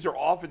 cookies are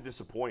often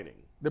disappointing.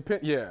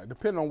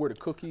 Depending on where the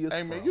cookie is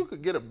Hey, from. man, you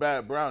could get a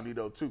bad brownie,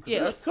 though, too.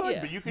 Yeah, You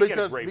could, but you could get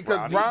a great because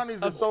brownie.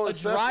 brownies are so A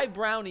accessible. dry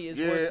brownie is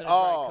worse than a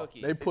dry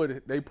cookie.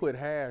 They put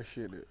hash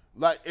in it.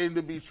 Like, and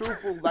to be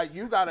truthful, like,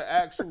 you got to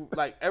actually,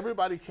 like,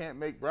 everybody can't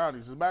make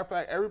brownies. As a matter of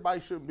fact,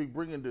 everybody shouldn't be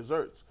bringing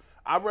desserts.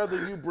 I'd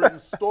rather you bring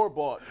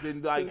store-bought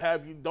than, like,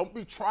 don't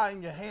be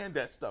trying your hand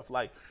at stuff.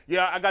 Like,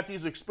 yeah, I got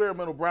these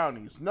experimental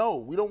brownies. No,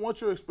 we don't want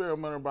your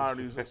experimental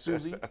brownies,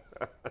 Susie.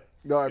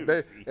 No,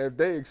 if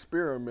they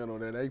experimental,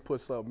 then they put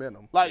something in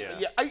them. Like,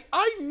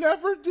 I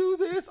never do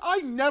this. I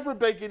never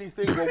bake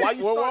anything. Well, why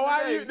you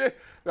start today?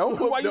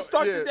 Why you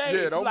start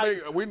today? Yeah, don't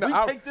like, we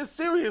take this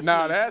seriously.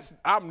 Nah,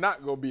 I'm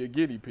not gonna be a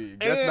guinea pig.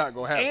 That's not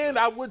gonna happen. And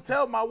I would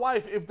tell my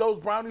wife if those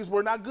brownies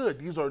were not good.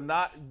 These are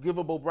not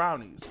givable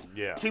brownies.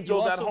 Yeah. Keep You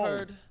those also at home.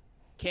 heard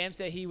Cam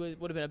say he would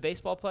have been a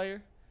baseball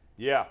player.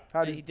 Yeah.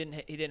 He didn't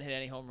hit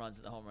any home runs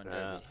in the home run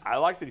derby. I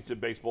like that he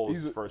said baseball was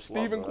He's his first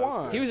Stephen love.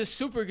 Kwan. He was a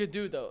super good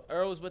dude, though.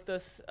 Earl was with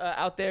us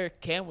out there.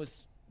 Cam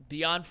was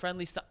beyond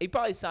friendly. He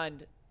probably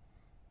signed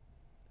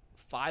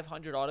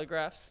 500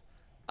 autographs.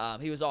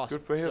 He was awesome.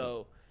 Good for him.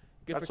 So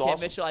good That's for Cam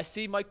awesome. Mitchell. I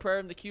see Mike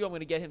Pereira in the queue. I'm going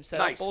to get him set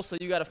Nice. up full. So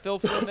you got to fill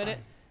for a minute,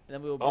 and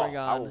then we will bring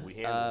how will on we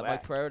handle Mike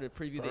that? Pereira to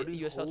preview the 30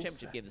 USFL whole Championship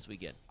seconds. game this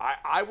weekend.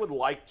 I would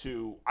like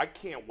to. I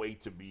can't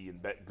wait to be in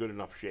good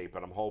enough shape,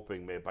 and I'm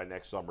hoping maybe by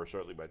next summer,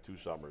 certainly by 2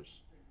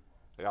 summers.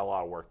 I got a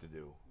lot of work to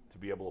do to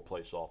be able to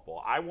play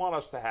softball. I want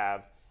us to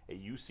have a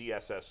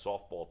UCSS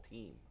softball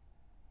team.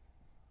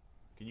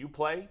 Can you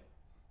play?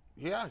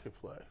 Yeah, I could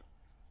play.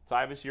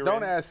 Tyvis, you're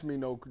Don't in? ask me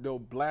no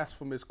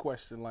blasphemous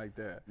question like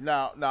that.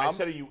 Now, I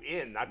said, are you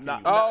in? Not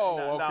can you.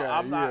 okay,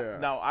 I'm not. yeah.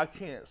 No, I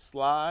can't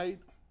slide.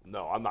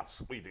 No, I'm not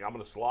sleeping. I'm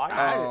going to slide.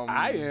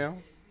 I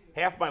am.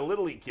 Half my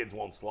Little League kids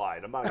won't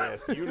slide. I'm not going to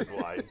ask you to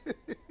slide.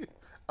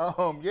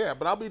 Yeah,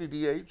 but I'll be the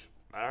DH.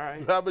 All right.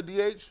 You have a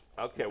DH?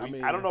 Okay.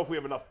 mean, I don't know if we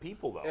have enough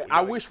people, though.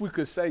 I wish we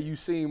could say you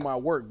seen my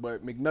work,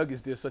 but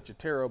McNuggets did such a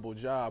terrible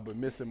job of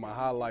missing my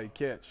highlight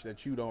catch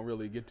that you don't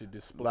really get to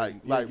display.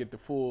 You don't get the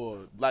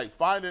full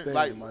Finding thing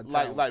like in my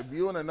talent. like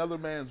viewing another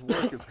man's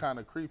work is kind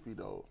of creepy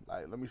though.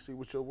 Like, let me see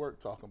what your work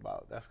talking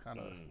about. That's kind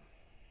of.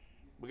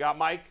 We got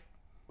Mike?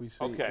 We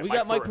see. Okay. We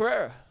got Mike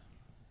Pereira.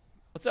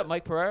 What's up,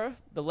 Mike Pereira?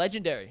 The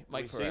legendary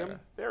Mike See Pereira. him?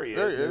 There he is.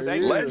 There he is.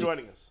 Thank you for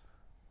joining us.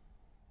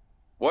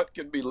 What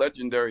could be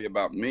legendary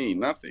about me?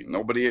 Nothing.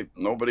 Nobody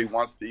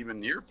wants to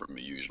even hear from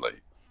me usually.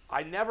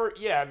 I never,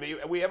 have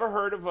we ever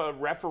heard of a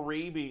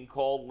referee being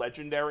called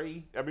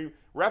legendary? I mean,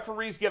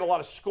 referees get a lot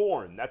of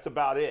scorn. That's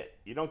about it.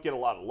 You don't get a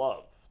lot of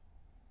love.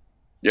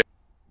 Yeah.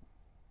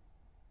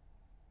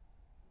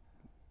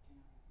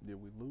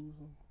 Did we lose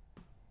him?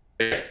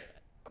 Yeah.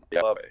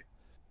 Love it.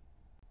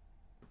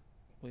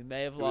 We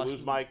may have Did we lost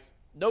lose him. Mike?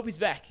 Nope, he's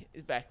back.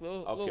 He's back.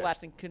 Little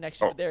lapse in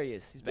connection, but there he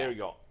is. He's back. There we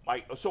go.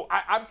 Mike, so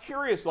I'm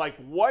curious, like,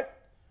 what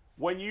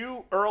made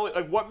you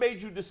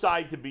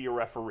decide to be a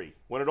referee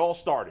when it all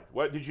started?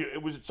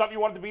 Was it something you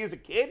wanted to be as a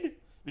kid?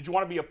 Did you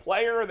want to be a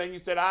player? And then you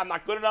said, I'm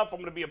not good enough.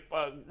 I'm going to be a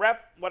ref.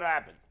 What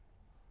happened?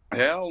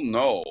 Hell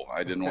no,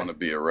 I didn't want to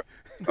be a ref.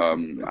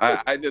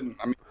 I didn't.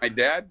 I mean, my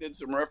dad did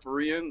some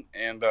refereeing,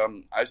 and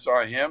I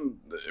saw him.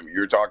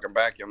 You're talking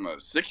back in the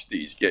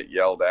 '60s, get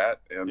yelled at,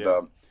 and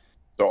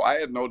so I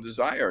had no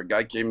desire. A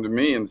guy came to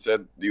me and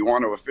said, "Do you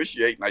want to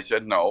officiate?" And I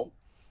said, "No."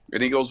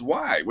 And he goes,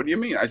 "Why? What do you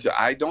mean?" I said,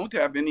 "I don't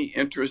have any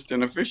interest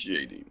in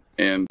officiating."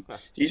 And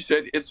he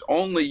said, "It's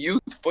only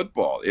youth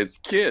football. It's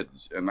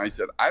kids." And I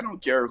said, "I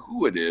don't care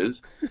who it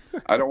is.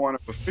 I don't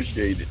want to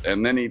officiate."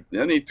 And then he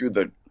threw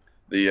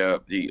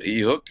he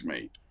hooked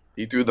me.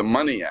 He threw the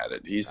money at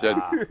it. He said,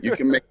 "You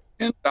can make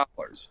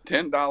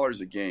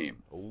 $10 a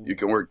game. Ooh. You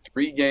can work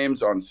 3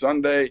 games on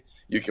Sunday.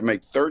 You can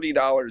make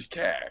 $30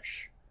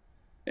 cash."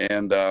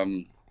 And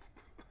I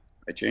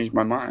changed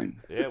my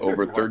mind.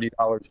 Over $30.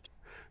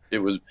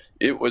 It was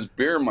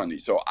beer money.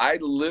 So I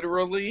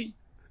literally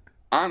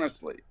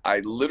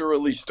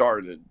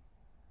started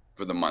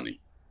for the money,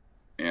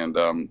 and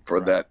for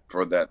that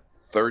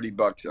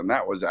 $30, and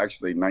that was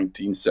actually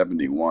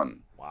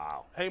 1971.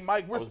 Wow. Hey,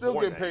 Mike, we're still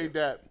getting paid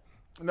that.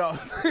 No.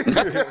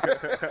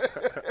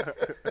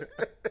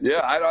 Yeah,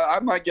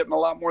 I'm not getting a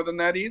lot more than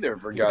that either,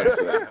 for God's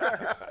sake.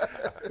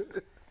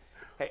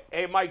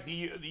 Hey, Mike,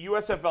 the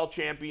USFL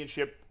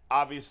Championship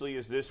obviously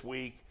is this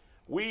week.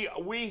 We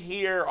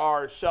here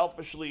are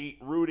selfishly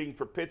rooting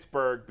for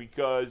Pittsburgh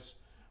because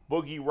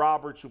Boogie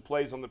Roberts, who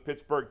plays on the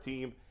Pittsburgh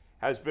team,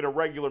 has been a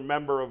regular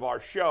member of our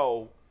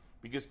show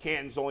because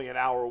Canton's only an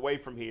hour away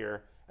from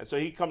here. And so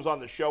he comes on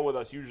the show with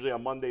us usually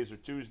on Mondays or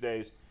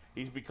Tuesdays.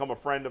 He's become a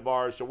friend of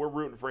ours, so we're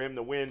rooting for him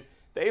to win.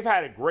 They've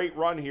had a great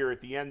run here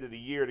at the end of the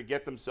year to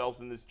get themselves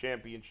in this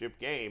championship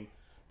game.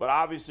 But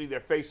obviously they're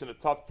facing a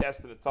tough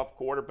test and a tough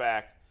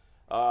quarterback.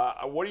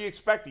 What are you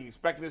expecting? You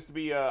expecting this to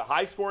be a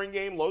high-scoring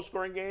game,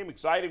 low-scoring game,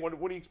 exciting? What are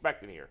you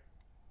expecting here?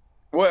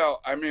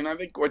 Well, I mean, I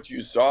think what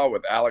you saw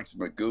with Alex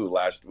McGough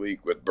last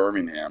week with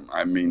Birmingham,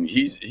 I mean,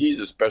 he's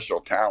a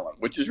special talent,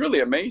 which is really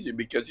amazing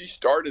because he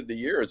started the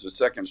year as a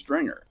second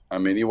stringer. I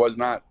mean, he was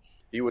not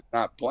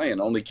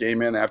playing, only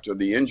came in after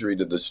the injury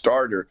to the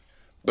starter,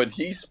 but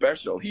he's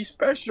special. He's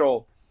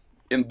special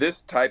in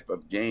this type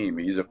of game.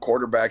 He's a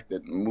quarterback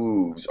that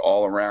moves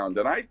all around,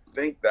 and I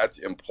think that's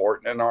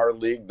important in our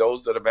league.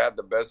 Those that have had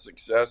the best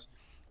success,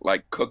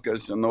 like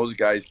Cookus and those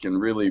guys, can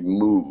really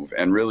move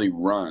and really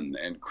run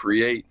and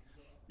create,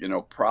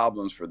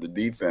 problems for the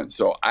defense.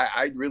 So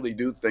I really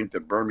do think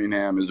that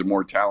Birmingham is a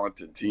more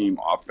talented team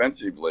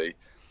offensively.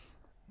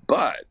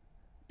 But,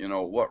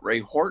 what Ray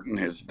Horton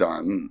has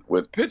done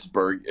with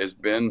Pittsburgh has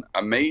been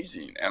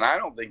amazing. And I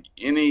don't think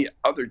any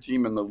other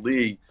team in the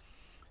league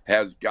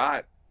has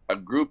got a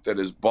group that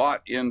has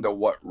bought into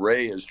what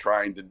Ray is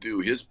trying to do.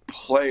 His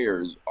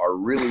players are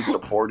really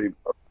supportive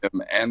of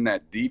him and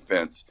that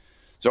defense.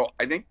 So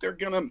I think they're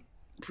going to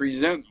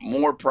present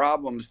more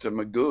problems to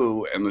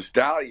Magoo and the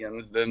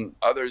Stallions than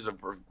others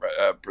have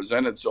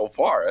presented so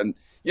far. And,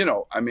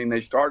 they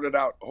started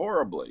out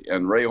horribly,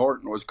 and Ray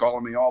Horton was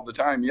calling me all the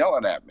time,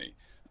 yelling at me.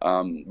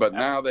 But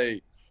now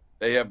they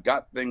have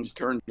got things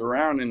turned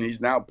around, and he's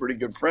now a pretty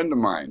good friend of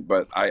mine.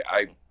 But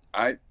I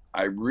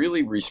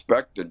really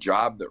respect the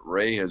job that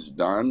Ray has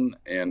done.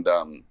 And,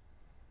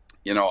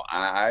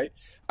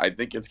 I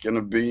think it's going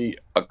to be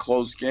a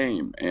close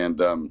game.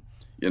 And,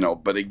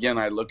 but again,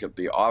 I look at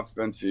the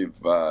offensive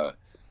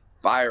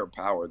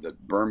firepower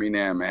that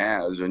Birmingham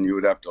has, and you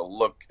would have to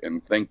look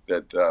and think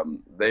that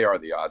they are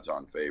the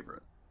odds-on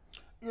favorite.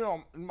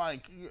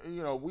 Mike,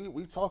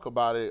 we talk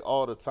about it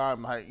all the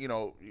time. Like,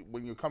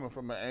 when you're coming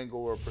from an angle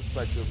or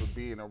perspective of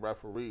being a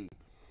referee,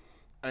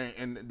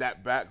 and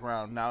that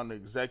background now, and the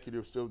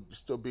executive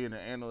still being an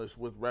analyst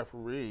with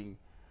refereeing,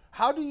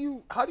 how do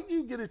you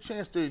get a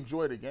chance to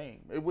enjoy the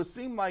game? It would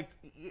seem like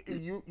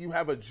you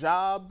have a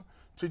job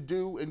to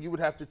do, and you would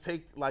have to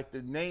take like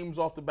the names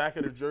off the back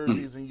of the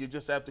jerseys, and you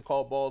just have to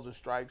call balls and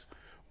strikes.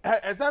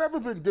 Has that ever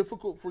been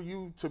difficult for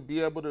you to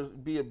be able to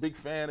be a big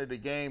fan of the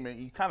game, and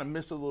you kind of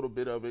miss a little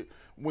bit of it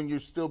when you're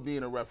still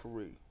being a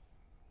referee?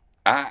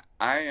 I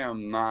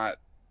am not.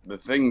 The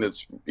thing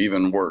that's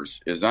even worse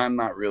is I'm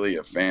not really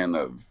a fan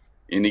of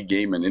any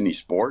game in any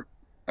sport.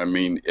 I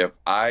mean, if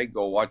I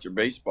go watch a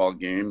baseball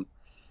game,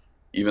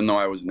 even though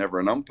I was never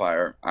an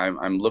umpire,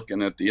 I'm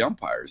looking at the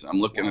umpires. I'm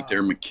looking at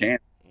their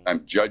mechanics.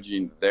 I'm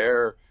judging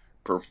their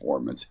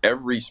performance.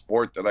 Every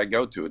sport that I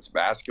go to, it's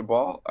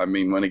basketball. I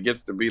mean, when it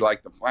gets to be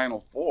like the Final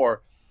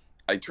Four,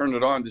 I turn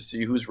it on to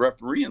see who's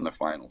refereeing the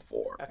Final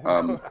Four.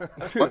 Once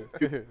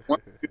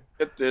you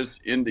get this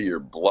into your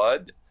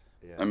blood,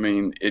 I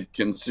mean, it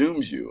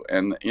consumes you.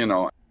 And,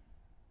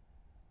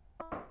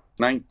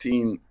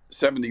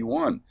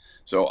 1971.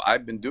 So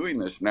I've been doing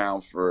this now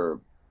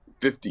for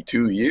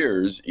 52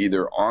 years,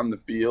 either on the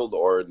field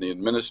or the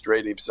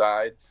administrative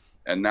side,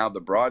 and now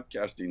the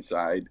broadcasting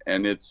side.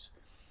 And it's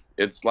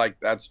like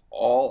that's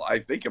all I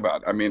think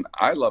about. I mean,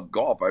 I love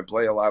golf. I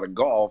play a lot of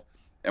golf.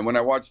 And when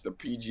I watch the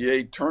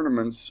PGA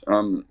tournaments,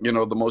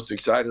 the most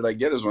excited I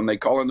get is when they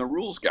call in the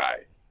rules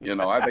guy.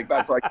 I think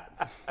that's like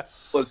the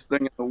coolest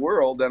thing in the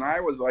world. And I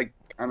was like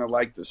kind of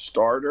like the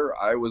starter.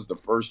 I was the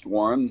first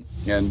one.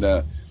 And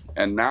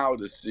now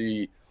to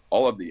see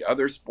all of the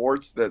other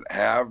sports that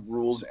have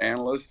rules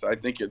analysts, I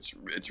think it's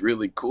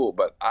really cool.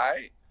 But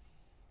I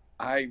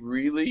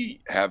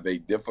really have a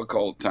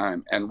difficult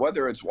time, and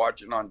whether it's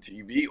watching on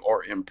TV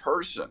or in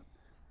person,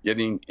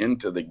 getting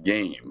into the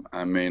game.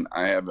 I mean,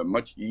 I have a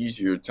much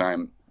easier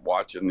time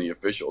watching the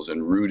officials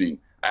and rooting.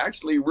 I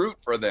actually root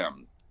for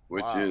them,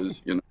 which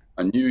is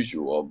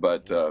unusual,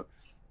 but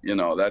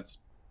that's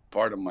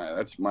part of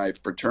that's my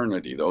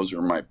fraternity. Those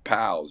are my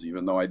pals,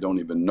 even though I don't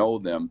even know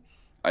them.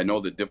 I know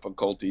the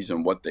difficulties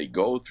and what they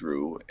go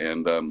through,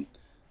 and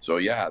so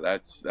yeah,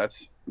 that's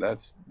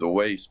the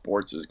way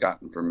sports has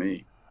gotten for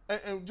me.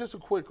 And just a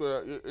quick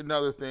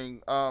another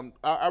thing.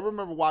 I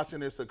remember watching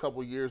this a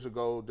couple years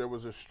ago. There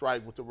was a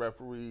strike with the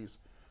referees.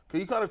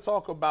 Can you kind of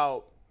talk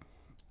about,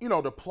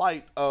 the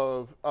plight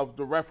of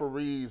the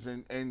referees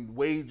and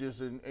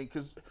wages, and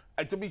because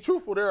to be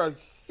truthful, they're a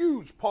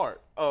huge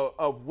part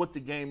of what the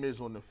game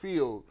is on the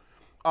field.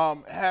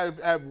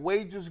 Have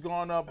wages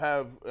gone up?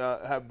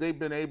 Have they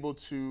been able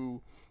to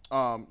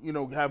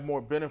have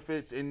more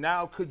benefits? And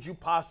now, could you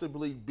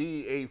possibly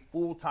be a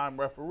full-time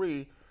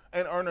referee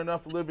and earn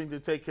enough living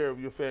to take care of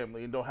your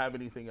family and don't have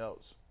anything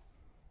else?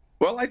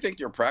 Well, I think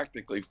you're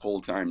practically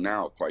full-time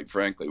now, quite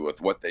frankly,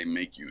 with what they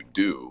make you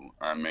do.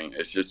 I mean,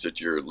 it's just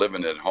that you're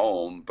living at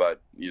home,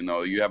 but,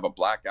 you have a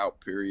blackout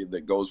period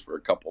that goes for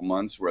a couple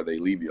months where they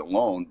leave you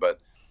alone. But,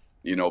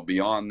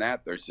 beyond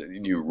that, they're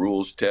sending you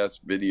rules, tests,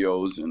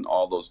 videos, and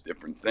all those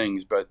different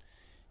things. But,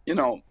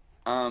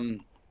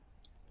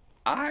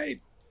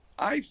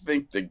 I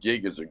think the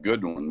gig is a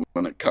good one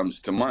when it comes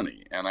to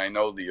money. And I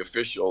know the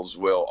officials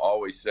will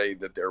always say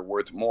that they're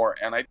worth more,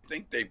 and I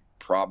think they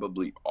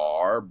probably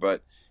are.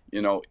 But,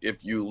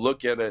 if you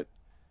look at it,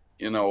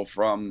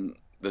 from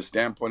the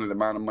standpoint of the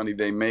amount of money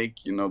they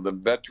make, the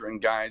veteran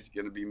guy's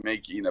going to be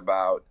making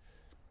about,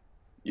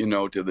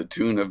 to the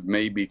tune of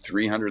maybe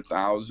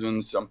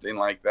 300,000, something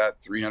like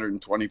that,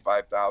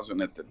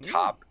 325,000 at the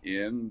top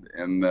end.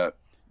 And the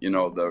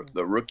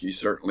rookies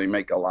certainly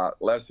make a lot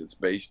less. It's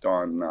based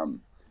on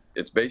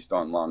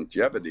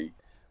longevity.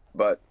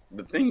 But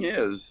the thing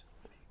is,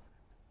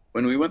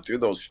 when we went through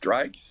those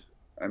strikes,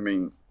 I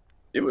mean,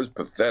 it was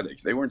pathetic.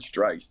 They weren't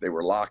strikes; they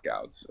were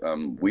lockouts.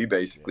 We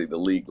basically, the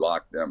league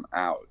locked them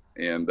out,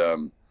 and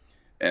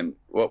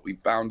what we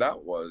found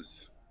out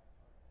was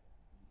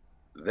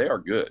they are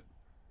good,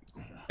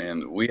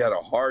 and we had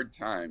a hard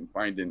time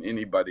finding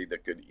anybody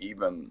that could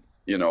even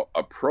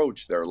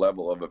approach their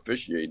level of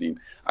officiating.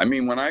 I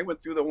mean, when I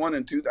went through the one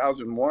in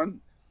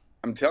 2001,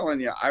 I'm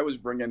telling you, I was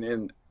bringing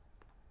in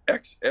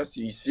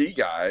ex-SEC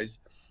guys.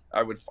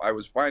 I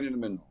was finding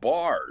them in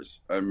bars.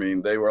 I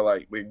mean, they were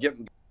like, we're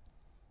getting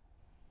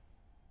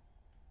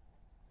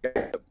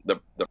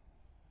the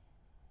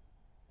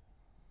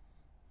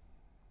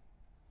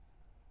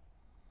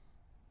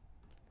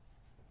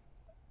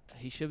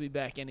He should be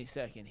back any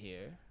second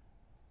here.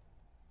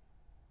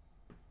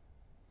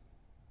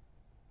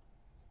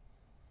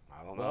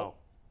 I don't know.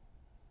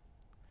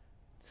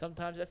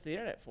 Sometimes that's the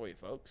internet for you,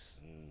 folks.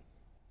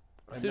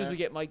 As soon as we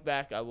get Mike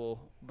back, I will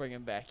bring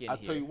him back in. I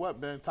tell you what,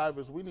 man,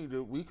 Tyvus,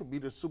 we could be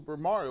the Super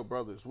Mario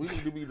Brothers. We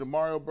need to be the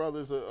Mario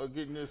Brothers of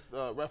getting this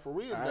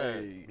refereeing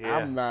Hey,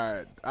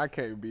 done. I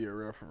can't be a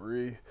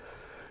referee.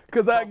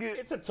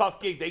 It's a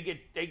tough gig.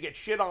 They get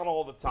shit on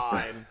all the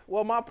time.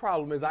 Well, my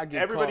problem is I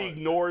get Everybody caught.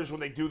 ignores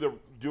when they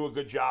do a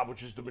good job,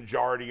 which is the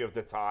majority of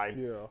the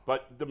time. Yeah.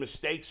 But the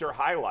mistakes are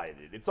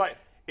highlighted. It's like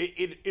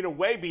in a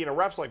way, being a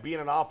ref's like being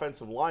an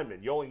offensive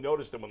lineman. You only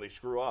notice them when they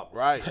screw up.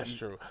 Right. That's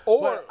true.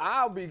 Or But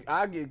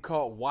I get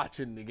caught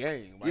watching the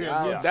game. Like,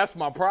 Yeah. That's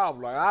my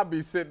problem. Like I'll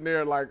be sitting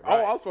there like,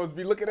 oh, I'm supposed to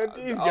be looking at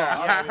these guys. Yeah,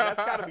 I mean,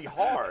 that's got to be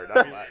hard.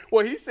 I mean,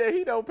 Well, he said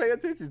he don't pay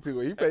attention to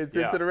it. He pays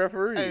attention Yeah. to the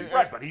referee.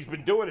 right, but he's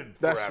been doing it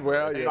forever. That's-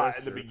 well, It's yeah, not- that's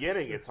in the true.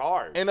 beginning, it's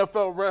hard.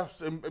 NFL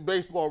refs and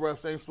baseball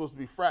refs ain't supposed to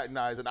be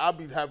fraternized, and I'll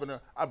be having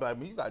I'll be like,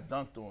 man, you got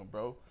dunked on,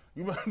 bro.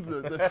 You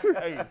remember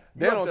hey,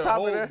 Then you on up top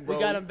of there that, holding, bro.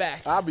 We got him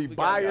back. I'll be We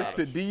got him biased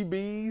back. to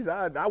DBs.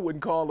 I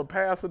wouldn't call a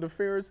pass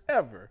interference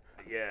ever.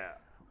 Yeah,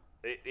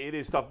 it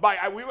is tough. Mike,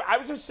 I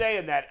was just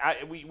saying that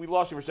we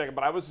lost you for a second,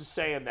 but I was just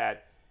saying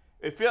that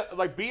it feels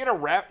like being a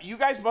ref. You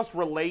guys must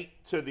relate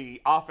to the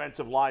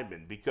offensive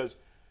linemen because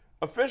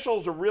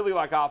officials are really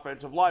like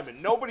offensive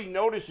linemen. Nobody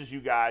notices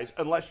you guys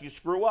unless you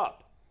screw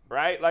up,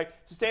 right? Like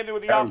it's the same thing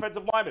with the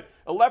offensive lineman.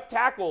 A left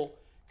tackle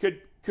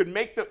could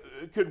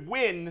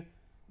win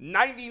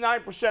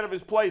 99% of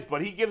his plays,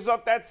 but he gives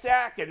up that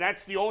sack, and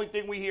that's the only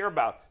thing we hear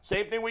about.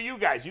 Same thing with you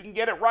guys. You can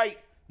get it right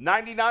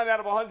 99 out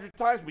of 100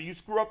 times, but you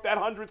screw up that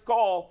 100th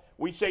call,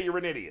 we say you're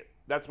an idiot.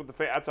 That's what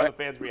that's how the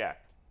fans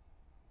react.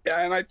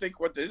 Yeah, and I think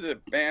what it is,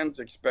 fans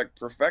expect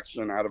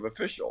perfection out of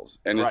officials,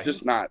 and it's Right.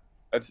 just not.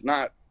 It's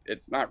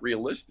not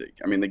realistic.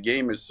 I mean, the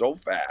game is so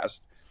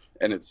fast,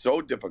 and it's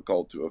so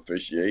difficult to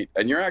officiate,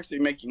 and you're actually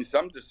making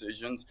some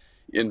decisions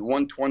in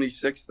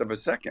 1/26th of a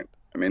second.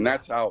 I mean,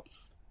 that's how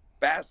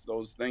fast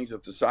those things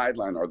at the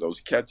sideline are,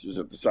 those catches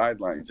at the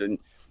sidelines. And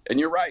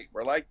you're right,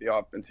 we're like the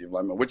offensive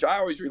lineman, which I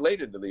always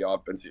related to the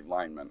offensive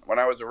lineman. When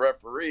I was a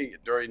referee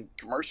during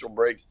commercial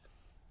breaks,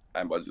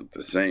 I wasn't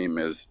the same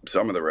as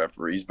some of the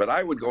referees, but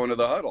I would go into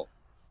the huddle.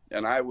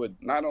 And I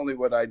would, not only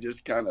would I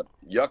just kind of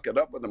yuck it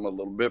up with them a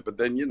little bit, but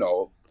then,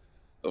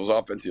 those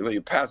offensive,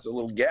 you pass a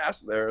little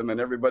gas there, and then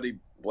everybody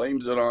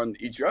blames it on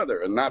each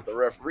other and not the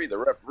referee. The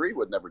referee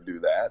would never do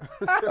that.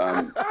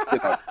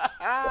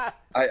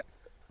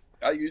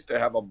 I used to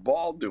have a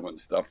ball doing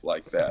stuff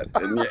like that.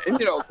 And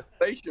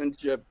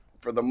relationship,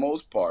 for the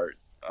most part,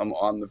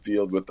 on the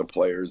field with the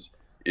players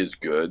is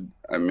good.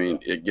 I mean,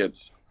 it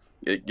gets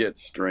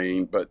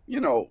strained, but,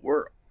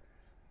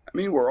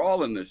 we're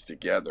all in this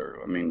together.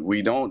 I mean,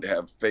 we don't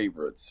have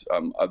favorites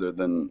other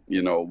than,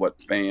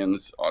 what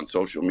fans on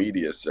social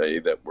media say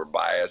that we're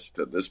biased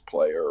to this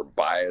player or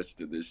biased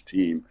to this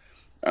team.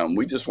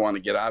 We just want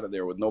to get out of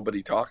there with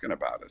nobody talking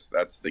about us.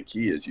 That's the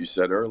key, as you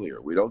said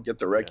earlier. We don't get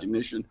the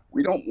recognition.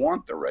 We don't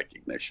want the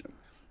recognition.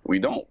 We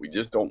don't. We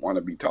just don't want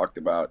to be talked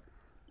about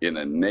in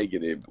a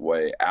negative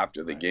way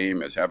after the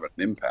game as having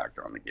an impact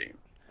on the game.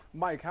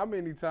 Mike, how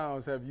many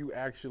times have you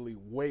actually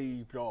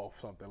waved off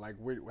something? Like,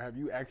 have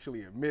you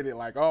actually admitted,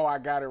 like, oh, I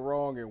got it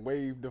wrong and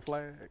waved the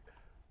flag?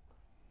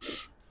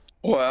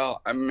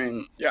 Well, I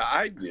mean, yeah,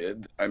 I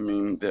did. I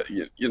mean,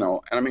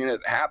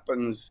 it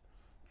happens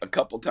a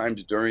couple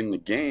times during the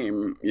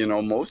game,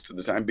 most of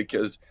the time,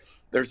 because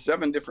there's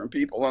 7 different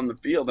people on the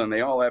field and they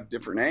all have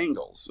different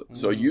angles. Mm-hmm.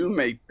 So you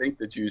may think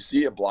that you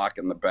see a block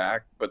in the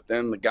back, but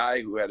then the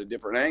guy who had a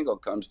different angle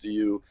comes to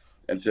you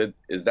and said,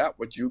 is that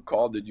what you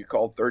called? Did you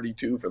call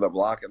 32 for the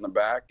block in the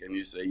back? And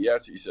you say,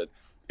 yes. He said,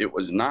 it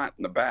was not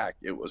in the back.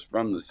 It was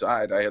from the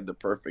side. I had the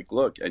perfect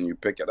look, and you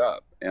pick it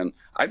up. And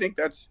I think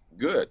that's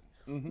good.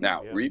 Mm-hmm.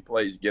 Now,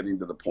 replays getting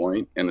to the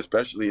point, and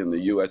especially in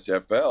the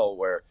USFL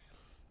where,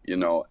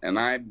 and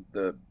I'm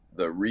the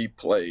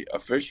replay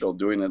official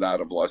doing it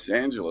out of Los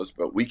Angeles,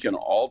 but we can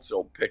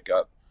also pick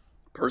up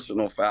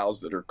personal fouls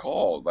that are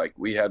called. Like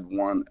we had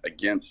one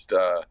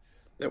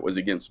that was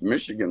against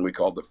Michigan. We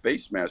called the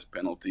face mask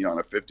penalty on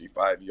a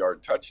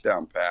 55-yard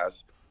touchdown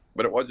pass,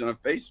 but it wasn't a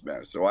face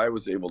mask. So I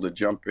was able to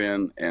jump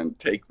in and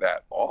take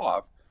that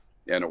off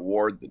and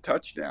award the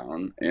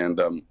touchdown. And,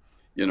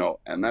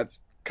 and that's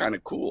kind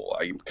of cool.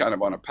 I'm kind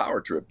of on a power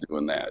trip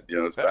doing that.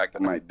 It's back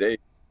in my day,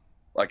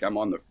 like I'm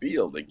on the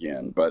field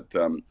again. But,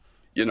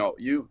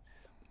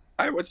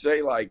 I would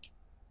say like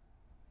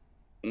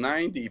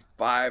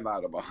 95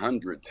 out of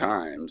 100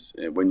 times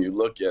when you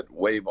look at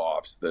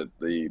wave-offs, that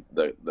the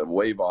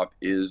wave-off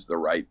is the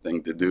right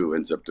thing to do,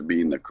 ends up to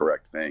being the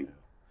correct thing.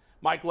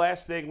 Mike,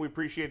 last thing, we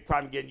appreciate the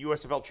time again.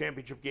 USFL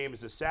Championship game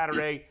is this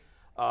Saturday.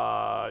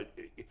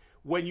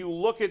 When you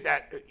look at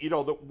that,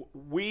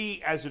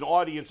 we as an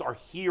audience are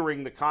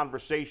hearing the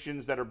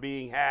conversations that are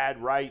being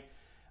had, right,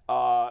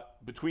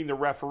 between the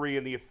referee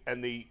and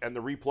the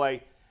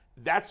replay.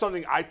 That's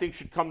something I think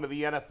should come to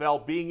the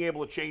NFL, being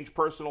able to change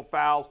personal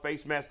fouls,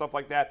 face mask, stuff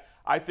like that.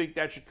 I think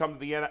that should come to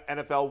the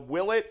NFL.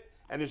 Will it?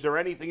 And is there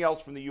anything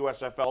else from the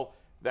USFL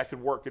that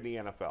could work in the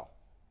NFL?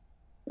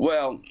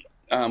 Well,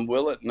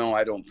 will it? No,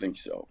 I don't think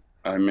so.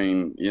 I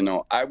mean,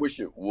 I wish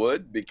it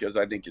would, because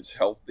I think it's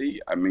healthy.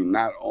 I mean,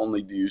 not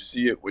only do you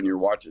see it when you're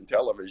watching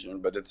television,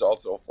 but it's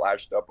also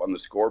flashed up on the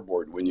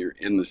scoreboard when you're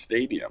in the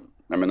stadium.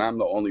 I mean, I'm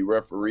the only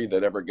referee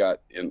that ever got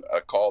in a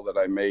call that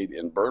I made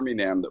in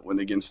Birmingham that went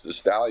against the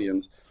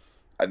Stallions.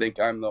 I think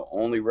I'm the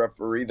only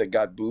referee that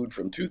got booed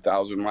from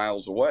 2,000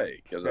 miles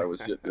away because I was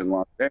sitting in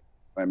Los Angeles.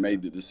 I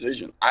made the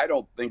decision. I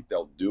don't think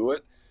they'll do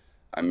it.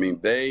 I mean,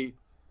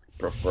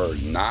 prefer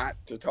not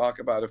to talk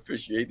about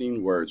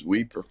officiating, whereas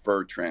we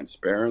prefer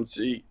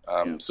transparency.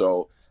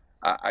 So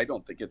I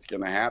don't think it's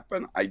going to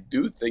happen. I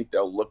do think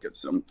they'll look at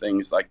some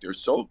things, like they're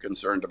so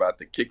concerned about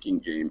the kicking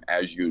game,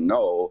 as you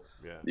know.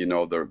 You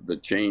know, the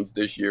change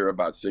this year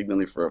about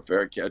signaling for a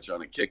fair catch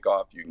on a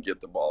kickoff, you can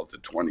get the ball to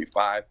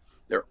 25.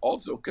 They're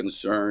also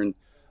concerned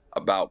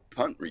about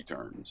punt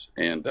returns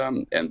and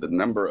the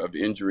number of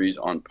injuries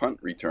on punt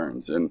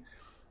returns. And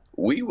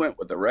we went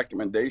with a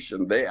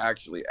recommendation. They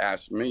actually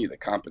asked me, the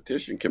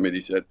competition committee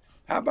said,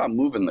 how about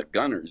moving the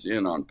gunners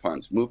in on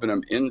punts, moving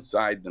them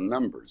inside the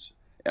numbers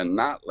and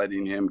not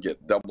letting him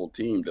get double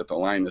teamed at the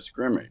line of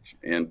scrimmage?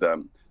 And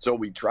so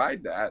we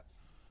tried that.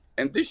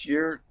 And this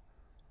year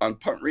on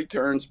punt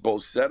returns,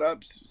 both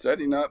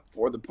setting up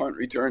for the punt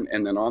return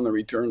and then on the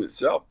return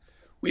itself,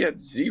 we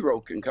had 0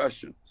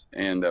 concussions.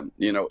 And,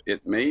 you know,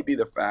 it may be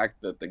the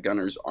fact that the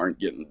gunners aren't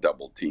getting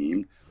double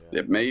teamed.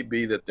 It may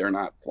be that they're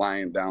not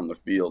flying down the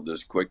field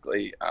as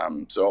quickly.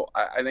 So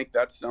I think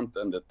that's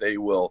something that they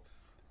will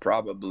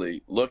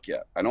probably look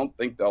at. I don't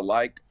think they'll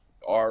like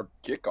our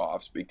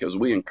kickoffs because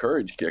we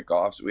encourage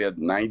kickoffs. We had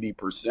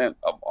 90%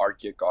 of our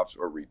kickoffs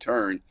were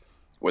returned.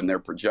 When they're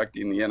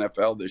projecting the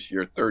NFL this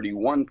year,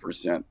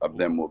 31% of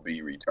them will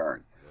be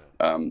returned.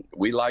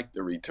 We like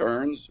the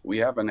returns. We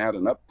haven't had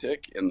an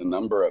uptick in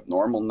the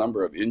normal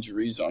number of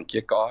injuries on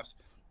kickoffs,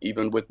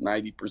 even with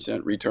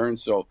 90%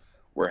 returns. So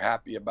we're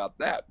happy about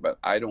that. But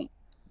I don't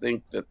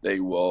think that they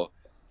will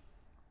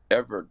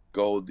ever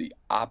go the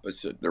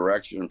opposite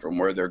direction from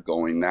where they're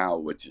going now,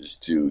 which is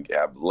to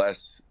have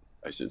less,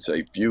 I should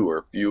say,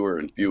 fewer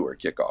and fewer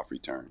kickoff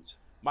returns.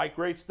 Mike,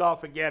 great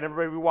stuff. Again,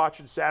 everybody will be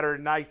watching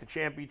Saturday night, the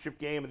championship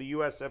game of the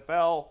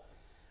USFL.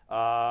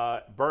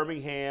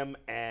 Birmingham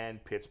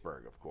and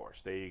Pittsburgh, of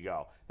course. There you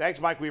go. Thanks,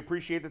 Mike. We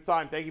appreciate the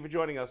time. Thank you for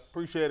joining us.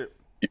 Appreciate it.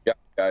 You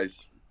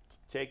guys.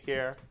 Take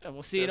care. And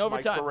we'll see you in There's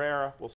overtime. Mike Pereira. We'll